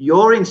by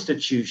your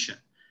institution?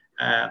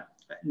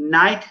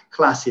 Night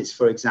classes,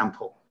 for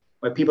example,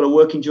 where people are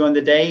working during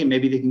the day and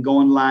maybe they can go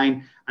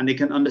online and they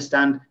can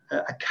understand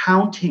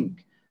accounting.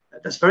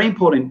 That's very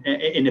important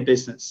in a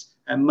business,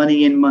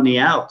 money in, money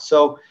out.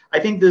 So I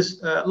think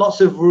there's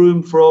lots of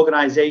room for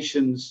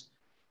organizations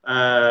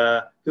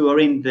who are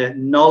in the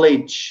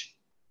knowledge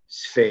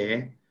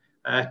sphere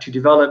to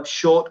develop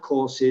short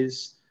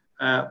courses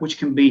which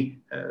can be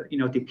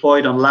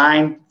deployed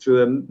online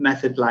through a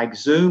method like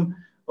Zoom,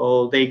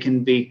 or they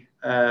can be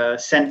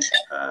sent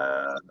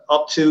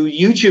up to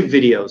YouTube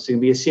videos. There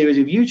can be a series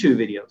of YouTube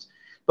videos.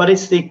 But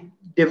it's the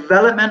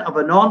development of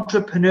an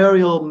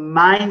entrepreneurial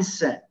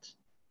mindset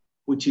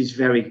which is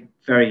very,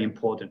 very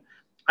important.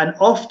 And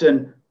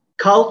often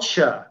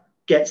culture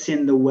gets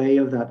in the way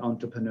of that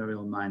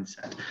entrepreneurial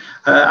mindset.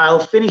 I'll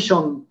finish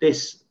on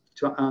this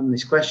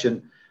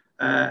question.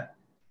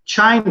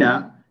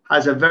 China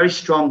has a very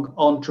strong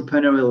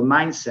entrepreneurial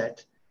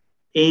mindset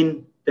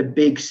in the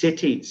big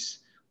cities.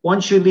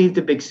 Once you leave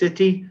the big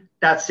city,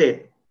 that's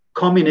it.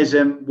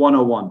 Communism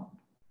 101.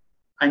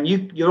 And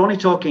you're only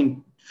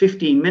talking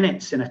 15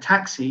 minutes in a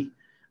taxi,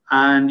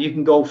 and you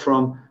can go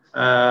from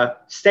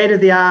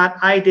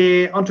state-of-the-art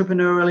idea,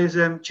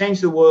 entrepreneurialism,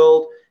 change the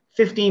world,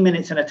 15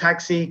 minutes in a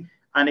taxi,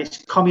 and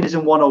it's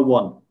communism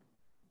 101.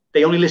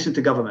 They only listen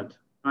to government,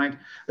 right?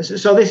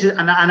 So this is,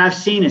 and I've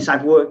seen this,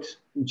 I've worked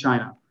in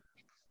China.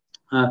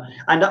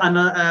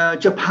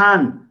 And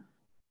Japan,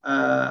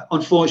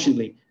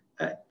 unfortunately,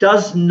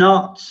 does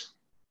not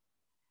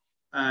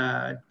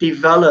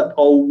develop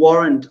or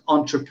warrant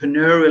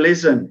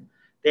entrepreneurialism.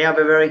 They have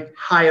a very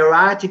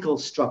hierarchical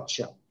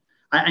structure.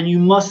 And you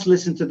must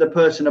listen to the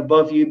person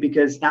above you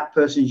because that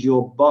person's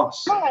your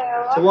boss. So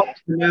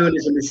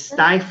entrepreneurialism is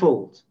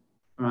stifled,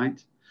 right?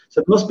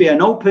 So there must be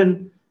an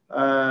open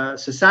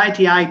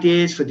society,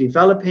 ideas for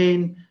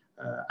developing,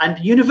 and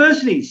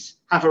universities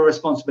have a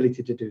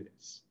responsibility to do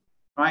this,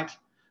 right?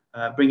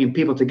 Bringing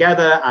people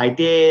together,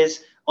 ideas,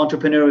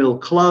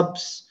 entrepreneurial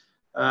clubs,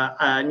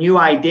 new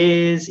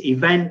ideas,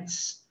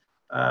 events.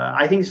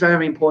 I think it's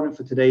very important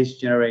for today's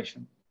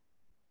generation.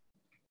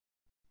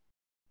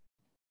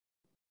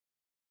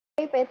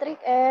 Hey, Patrick,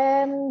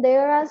 and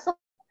there are so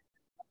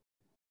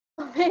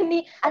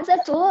many answers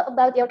too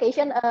about your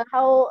question.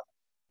 How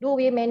do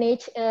we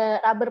manage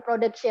rubber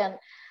production?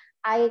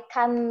 I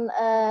can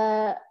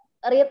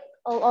read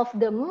all of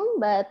them,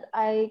 but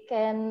I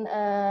can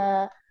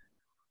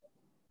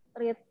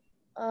read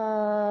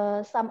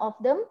some of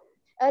them.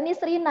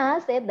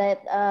 Nisrina said that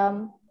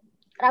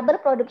rubber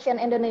production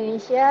in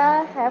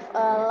Indonesia have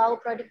a low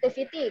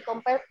productivity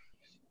compared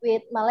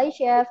with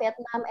Malaysia,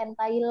 Vietnam, and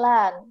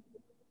Thailand.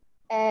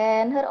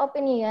 And her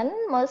opinion,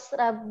 most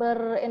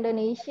rubber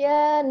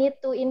Indonesia need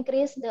to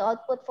increase the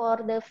output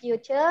for the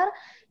future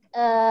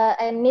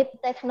and need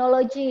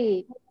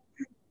technology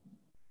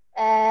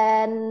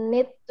and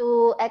need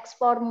to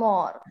export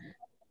more.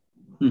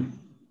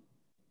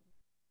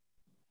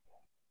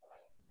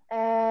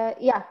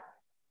 Yeah,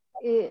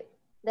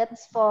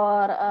 That's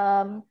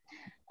for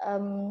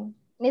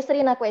Ms.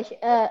 Rina question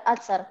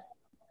answer.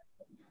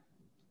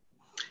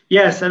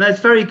 Yes, and that's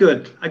very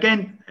good.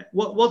 Again,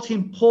 what's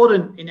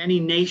important in any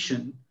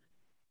nation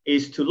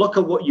is to look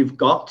at what you've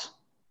got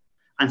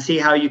and see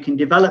how you can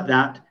develop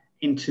that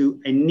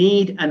into a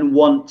need and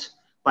want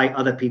by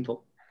other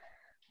people,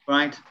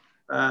 right?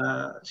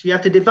 So you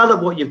have to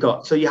develop what you've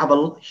got. So you have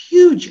a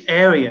huge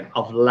area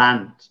of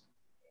land,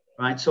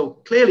 right? So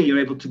clearly you're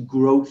able to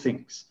grow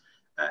things.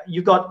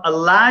 You've got a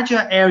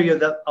larger area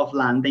of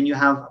land than you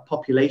have a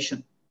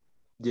population.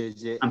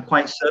 I'm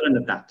quite certain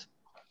of that,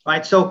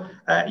 right? So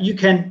you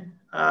can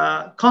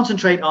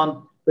concentrate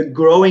on the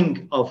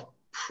growing of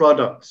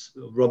products.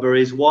 Rubber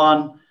is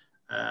one,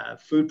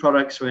 food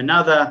products are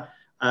another,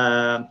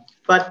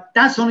 but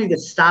that's only the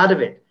start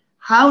of it.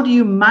 How do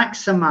you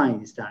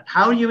maximize that?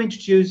 How do you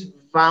introduce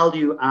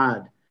value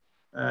add?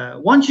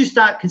 Once you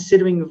start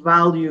considering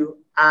value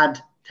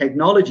add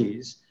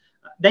technologies,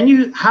 then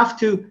you have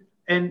to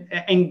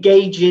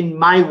engage in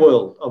my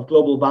world of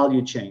global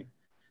value chain.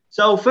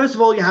 So first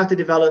of all, you have to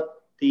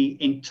develop the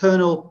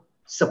internal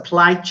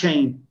supply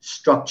chain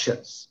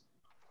structures,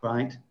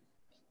 right?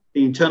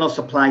 The internal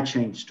supply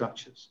chain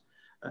structures.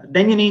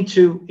 Then you need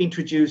to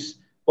introduce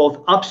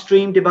both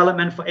upstream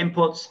development for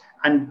inputs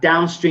and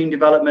downstream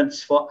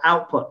developments for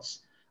outputs.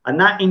 And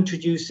that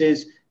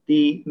introduces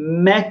the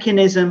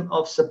mechanism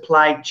of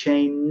supply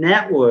chain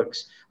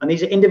networks. And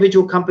these are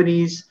individual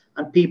companies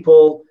and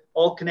people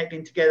all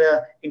connecting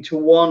together into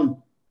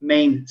one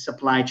main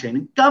supply chain.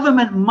 And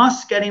government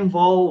must get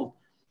involved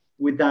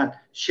with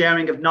that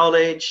sharing of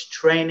knowledge,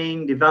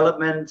 training,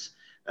 development,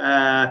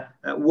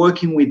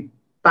 working with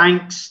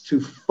banks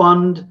to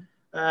fund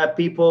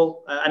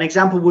people. An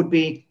example would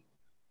be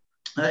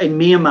in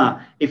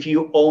Myanmar, if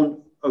you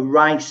own a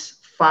rice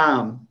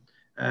farm,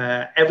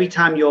 every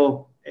time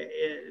you're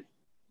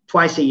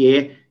twice a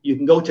year, you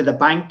can go to the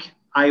bank,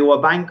 Iowa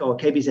Bank or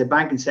KBZ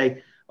Bank, and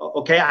say,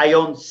 okay, I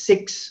own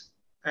 6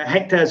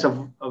 hectares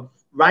of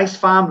rice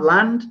farm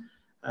land.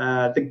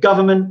 The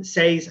government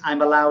says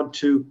I'm allowed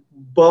to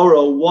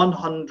borrow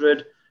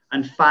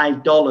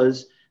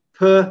 $105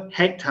 per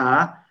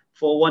hectare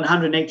for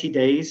 180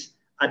 days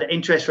at an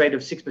interest rate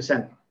of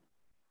 6%.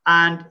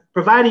 And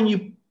providing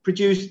you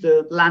produce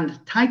the land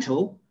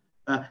title,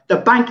 the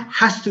bank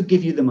has to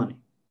give you the money,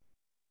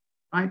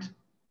 right?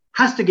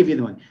 Has to give you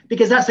the money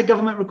because that's a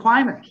government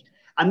requirement.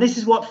 And this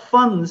is what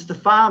funds the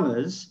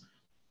farmers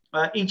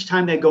each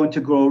time they're going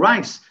to grow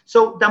rice.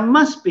 So there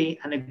must be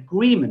an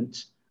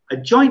agreement, a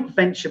joint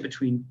venture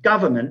between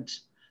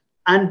government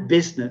and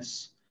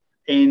business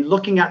in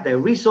looking at their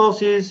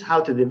resources,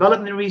 how to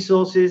develop their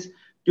resources.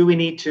 Do we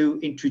need to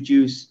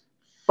introduce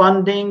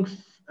funding,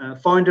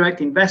 foreign direct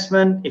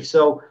investment? If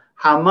so,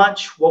 how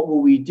much? What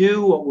will we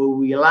do? What will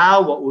we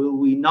allow? What will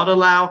we not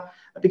allow?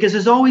 Because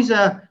there's always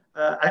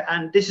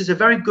and this is a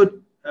very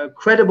good,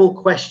 credible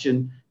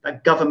question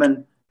that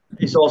government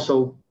is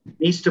also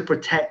needs to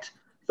protect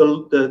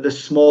the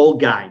small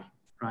guy,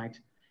 right?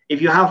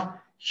 If you have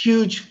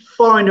huge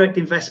foreign direct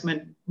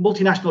investment,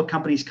 multinational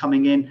companies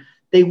coming in,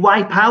 they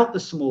wipe out the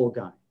small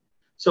guy.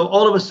 So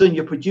all of a sudden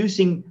you're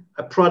producing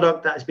a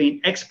product that is being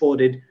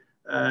exported.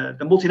 The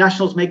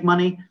multinationals make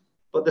money,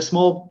 but the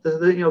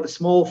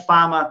small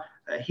farmer,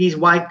 he's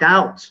wiped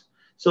out.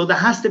 So there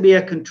has to be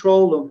a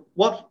control of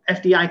what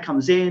FDI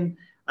comes in,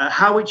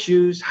 how it's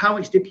used, how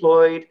it's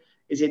deployed.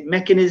 Is it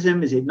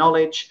mechanism? Is it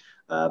knowledge?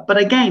 But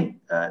again,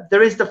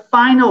 there is the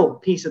final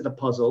piece of the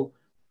puzzle,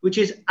 which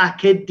is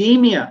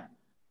academia.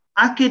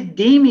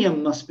 Academia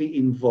must be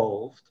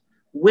involved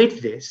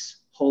with this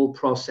whole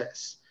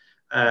process.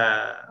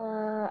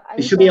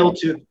 You should be able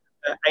to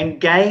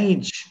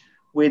engage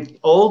with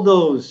all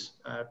those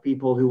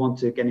people who want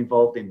to get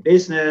involved in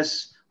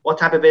business, what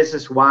type of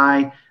business,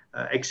 why,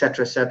 et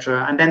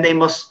cetera, and then they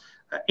must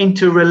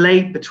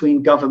interrelate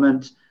between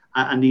government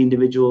and the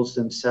individuals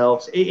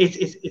themselves.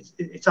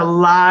 It's a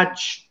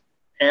large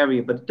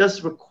area, but it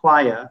does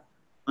require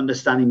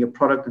understanding your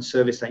product and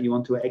service that you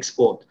want to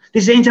export.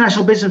 This is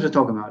international business we're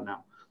talking about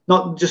now,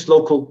 not just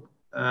local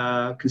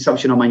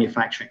consumption or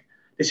manufacturing.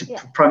 This is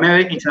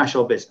primarily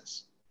international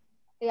business.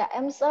 Yeah,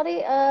 I'm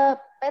sorry,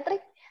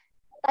 Patrick,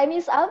 time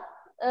is up.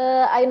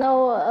 I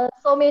know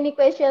so many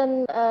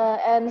questions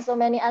and so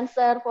many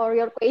answers for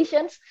your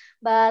questions,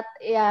 but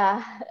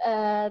yeah,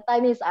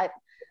 time is up.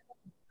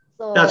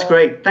 So that's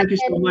great. Thank you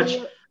so much.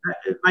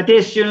 My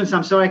dear students,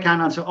 I'm sorry I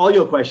can't answer all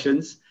your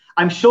questions.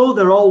 I'm sure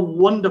they're all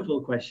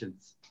wonderful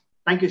questions.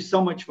 Thank you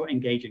so much for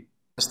engaging.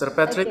 Mr.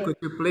 Patrick, could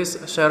you please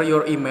share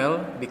your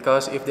email?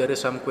 Because if there is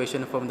some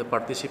question from the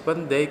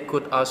participant, they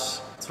could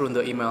ask through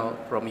the email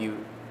from you.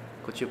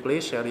 Could you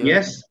please share your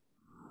email?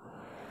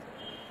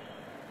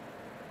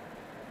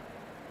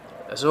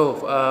 So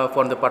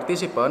for the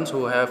participants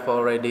who have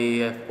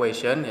already have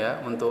question,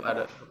 ya, untuk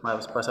ada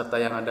peserta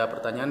yang ada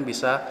pertanyaan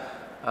bisa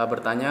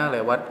bertanya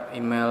lewat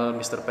email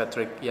Mr.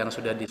 Patrick yang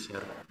sudah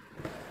di-share.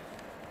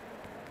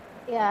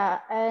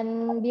 Yeah,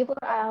 and before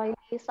I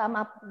sum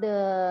up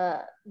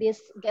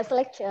this guest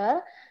lecture,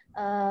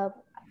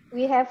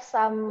 we have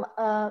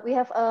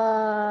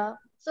a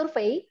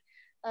survey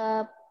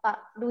Pak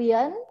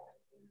Duyan,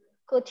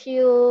 could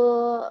you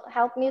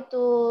help me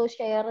to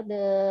share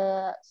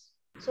the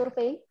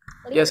survey,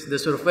 please? Yes, the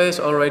survey has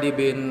already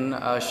been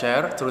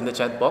shared through the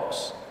chat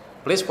box.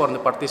 Please, for the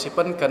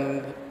participant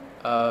can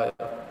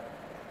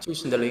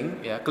choose the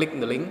link, click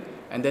the link,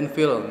 and then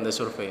fill the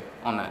survey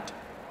on it.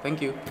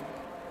 Thank you.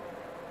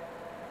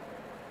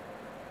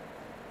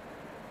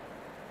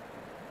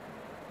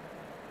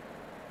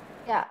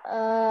 Yeah,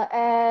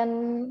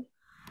 and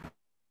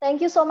thank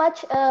you so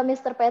much,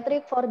 Mr.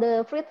 Patrick, for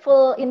the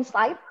fruitful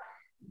insight.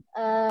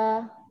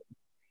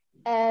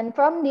 And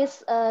from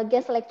this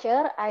guest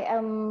lecture, I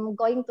am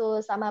going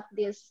to sum up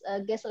this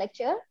guest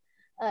lecture.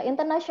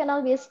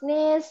 International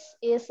business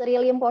is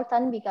really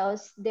important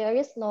because there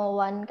is no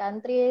one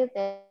country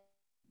that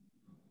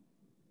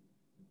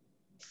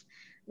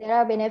there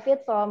are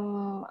benefits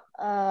from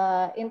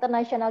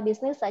international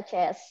business, such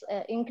as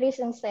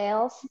increasing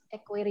sales,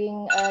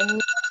 acquiring new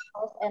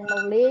skills and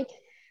knowledge,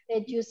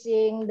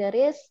 reducing the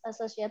risk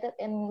associated,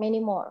 and many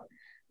more.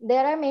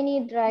 There are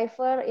many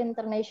driver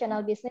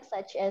international business,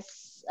 such as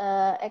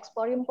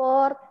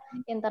export-import,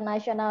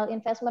 international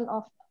investment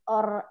of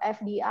or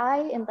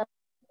FDI,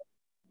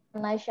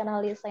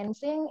 international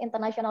licensing,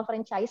 international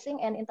franchising,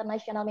 and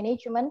international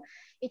management.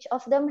 Each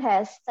of them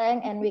has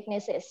strengths and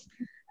weaknesses.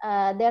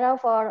 There are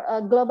for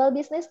global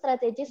business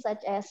strategies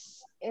such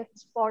as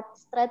export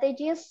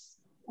strategies,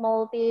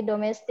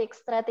 multi-domestic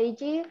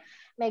strategy,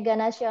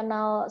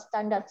 mega-national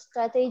standard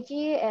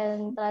strategy,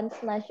 and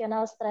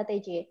transnational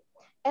strategy.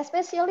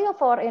 Especially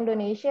for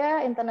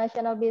Indonesia's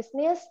international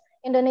business,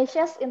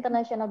 Indonesia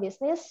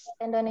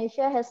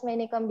has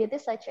many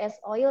commodities such as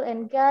oil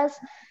and gas,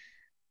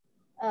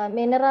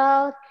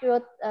 mineral,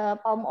 crude,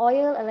 palm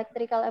oil,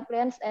 electrical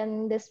appliance,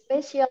 and the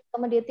special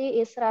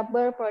commodity is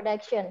rubber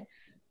production.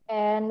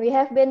 And we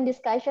have been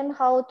discussion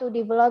how to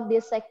develop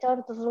this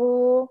sector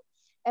through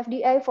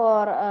FDI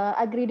for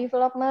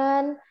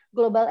agri-development,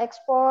 global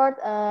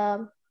export,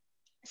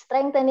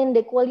 strengthening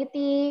the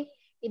quality,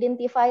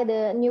 identify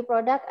the new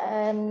product,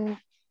 and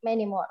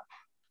many more.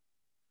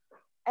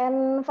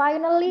 And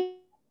finally,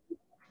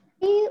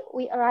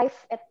 we arrive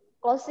at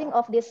closing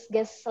of this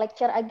guest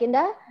lecture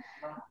agenda.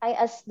 I,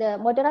 as the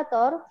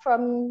moderator,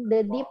 from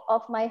the deep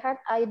of my heart,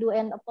 I do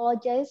and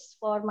apologize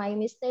for my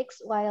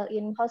mistakes while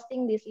in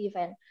hosting this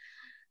event.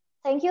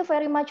 Thank you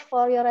very much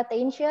for your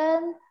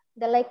attention,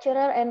 the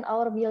lecturer and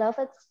our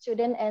beloved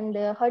student and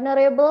the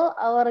honorable,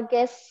 our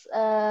guest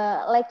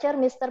lecturer,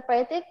 Mr.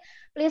 Patrick.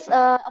 Please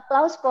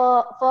applause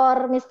for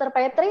Mr.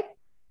 Patrick.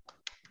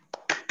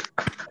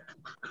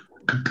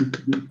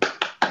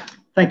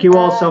 Thank you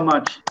all so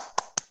much.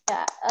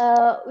 Yeah,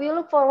 we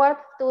look forward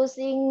to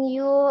seeing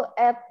you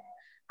at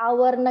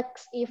our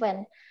next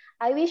event.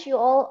 I wish you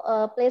all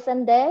a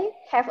pleasant day.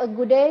 Have a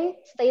good day.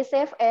 Stay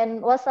safe,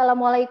 and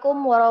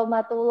wassalamualaikum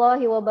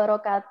warahmatullahi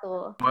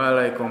wabarakatuh.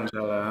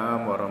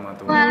 Waalaikumsalam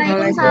warahmatullahi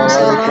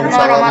Waalaikumsalam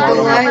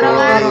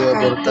warahmatullahi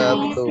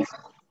wabarakatuh.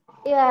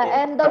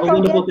 Yeah, and don't Have a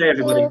wonderful forget day,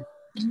 everybody.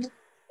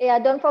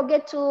 don't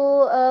forget to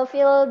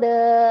fill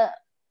the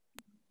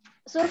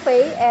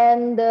survey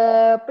and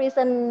the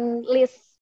present list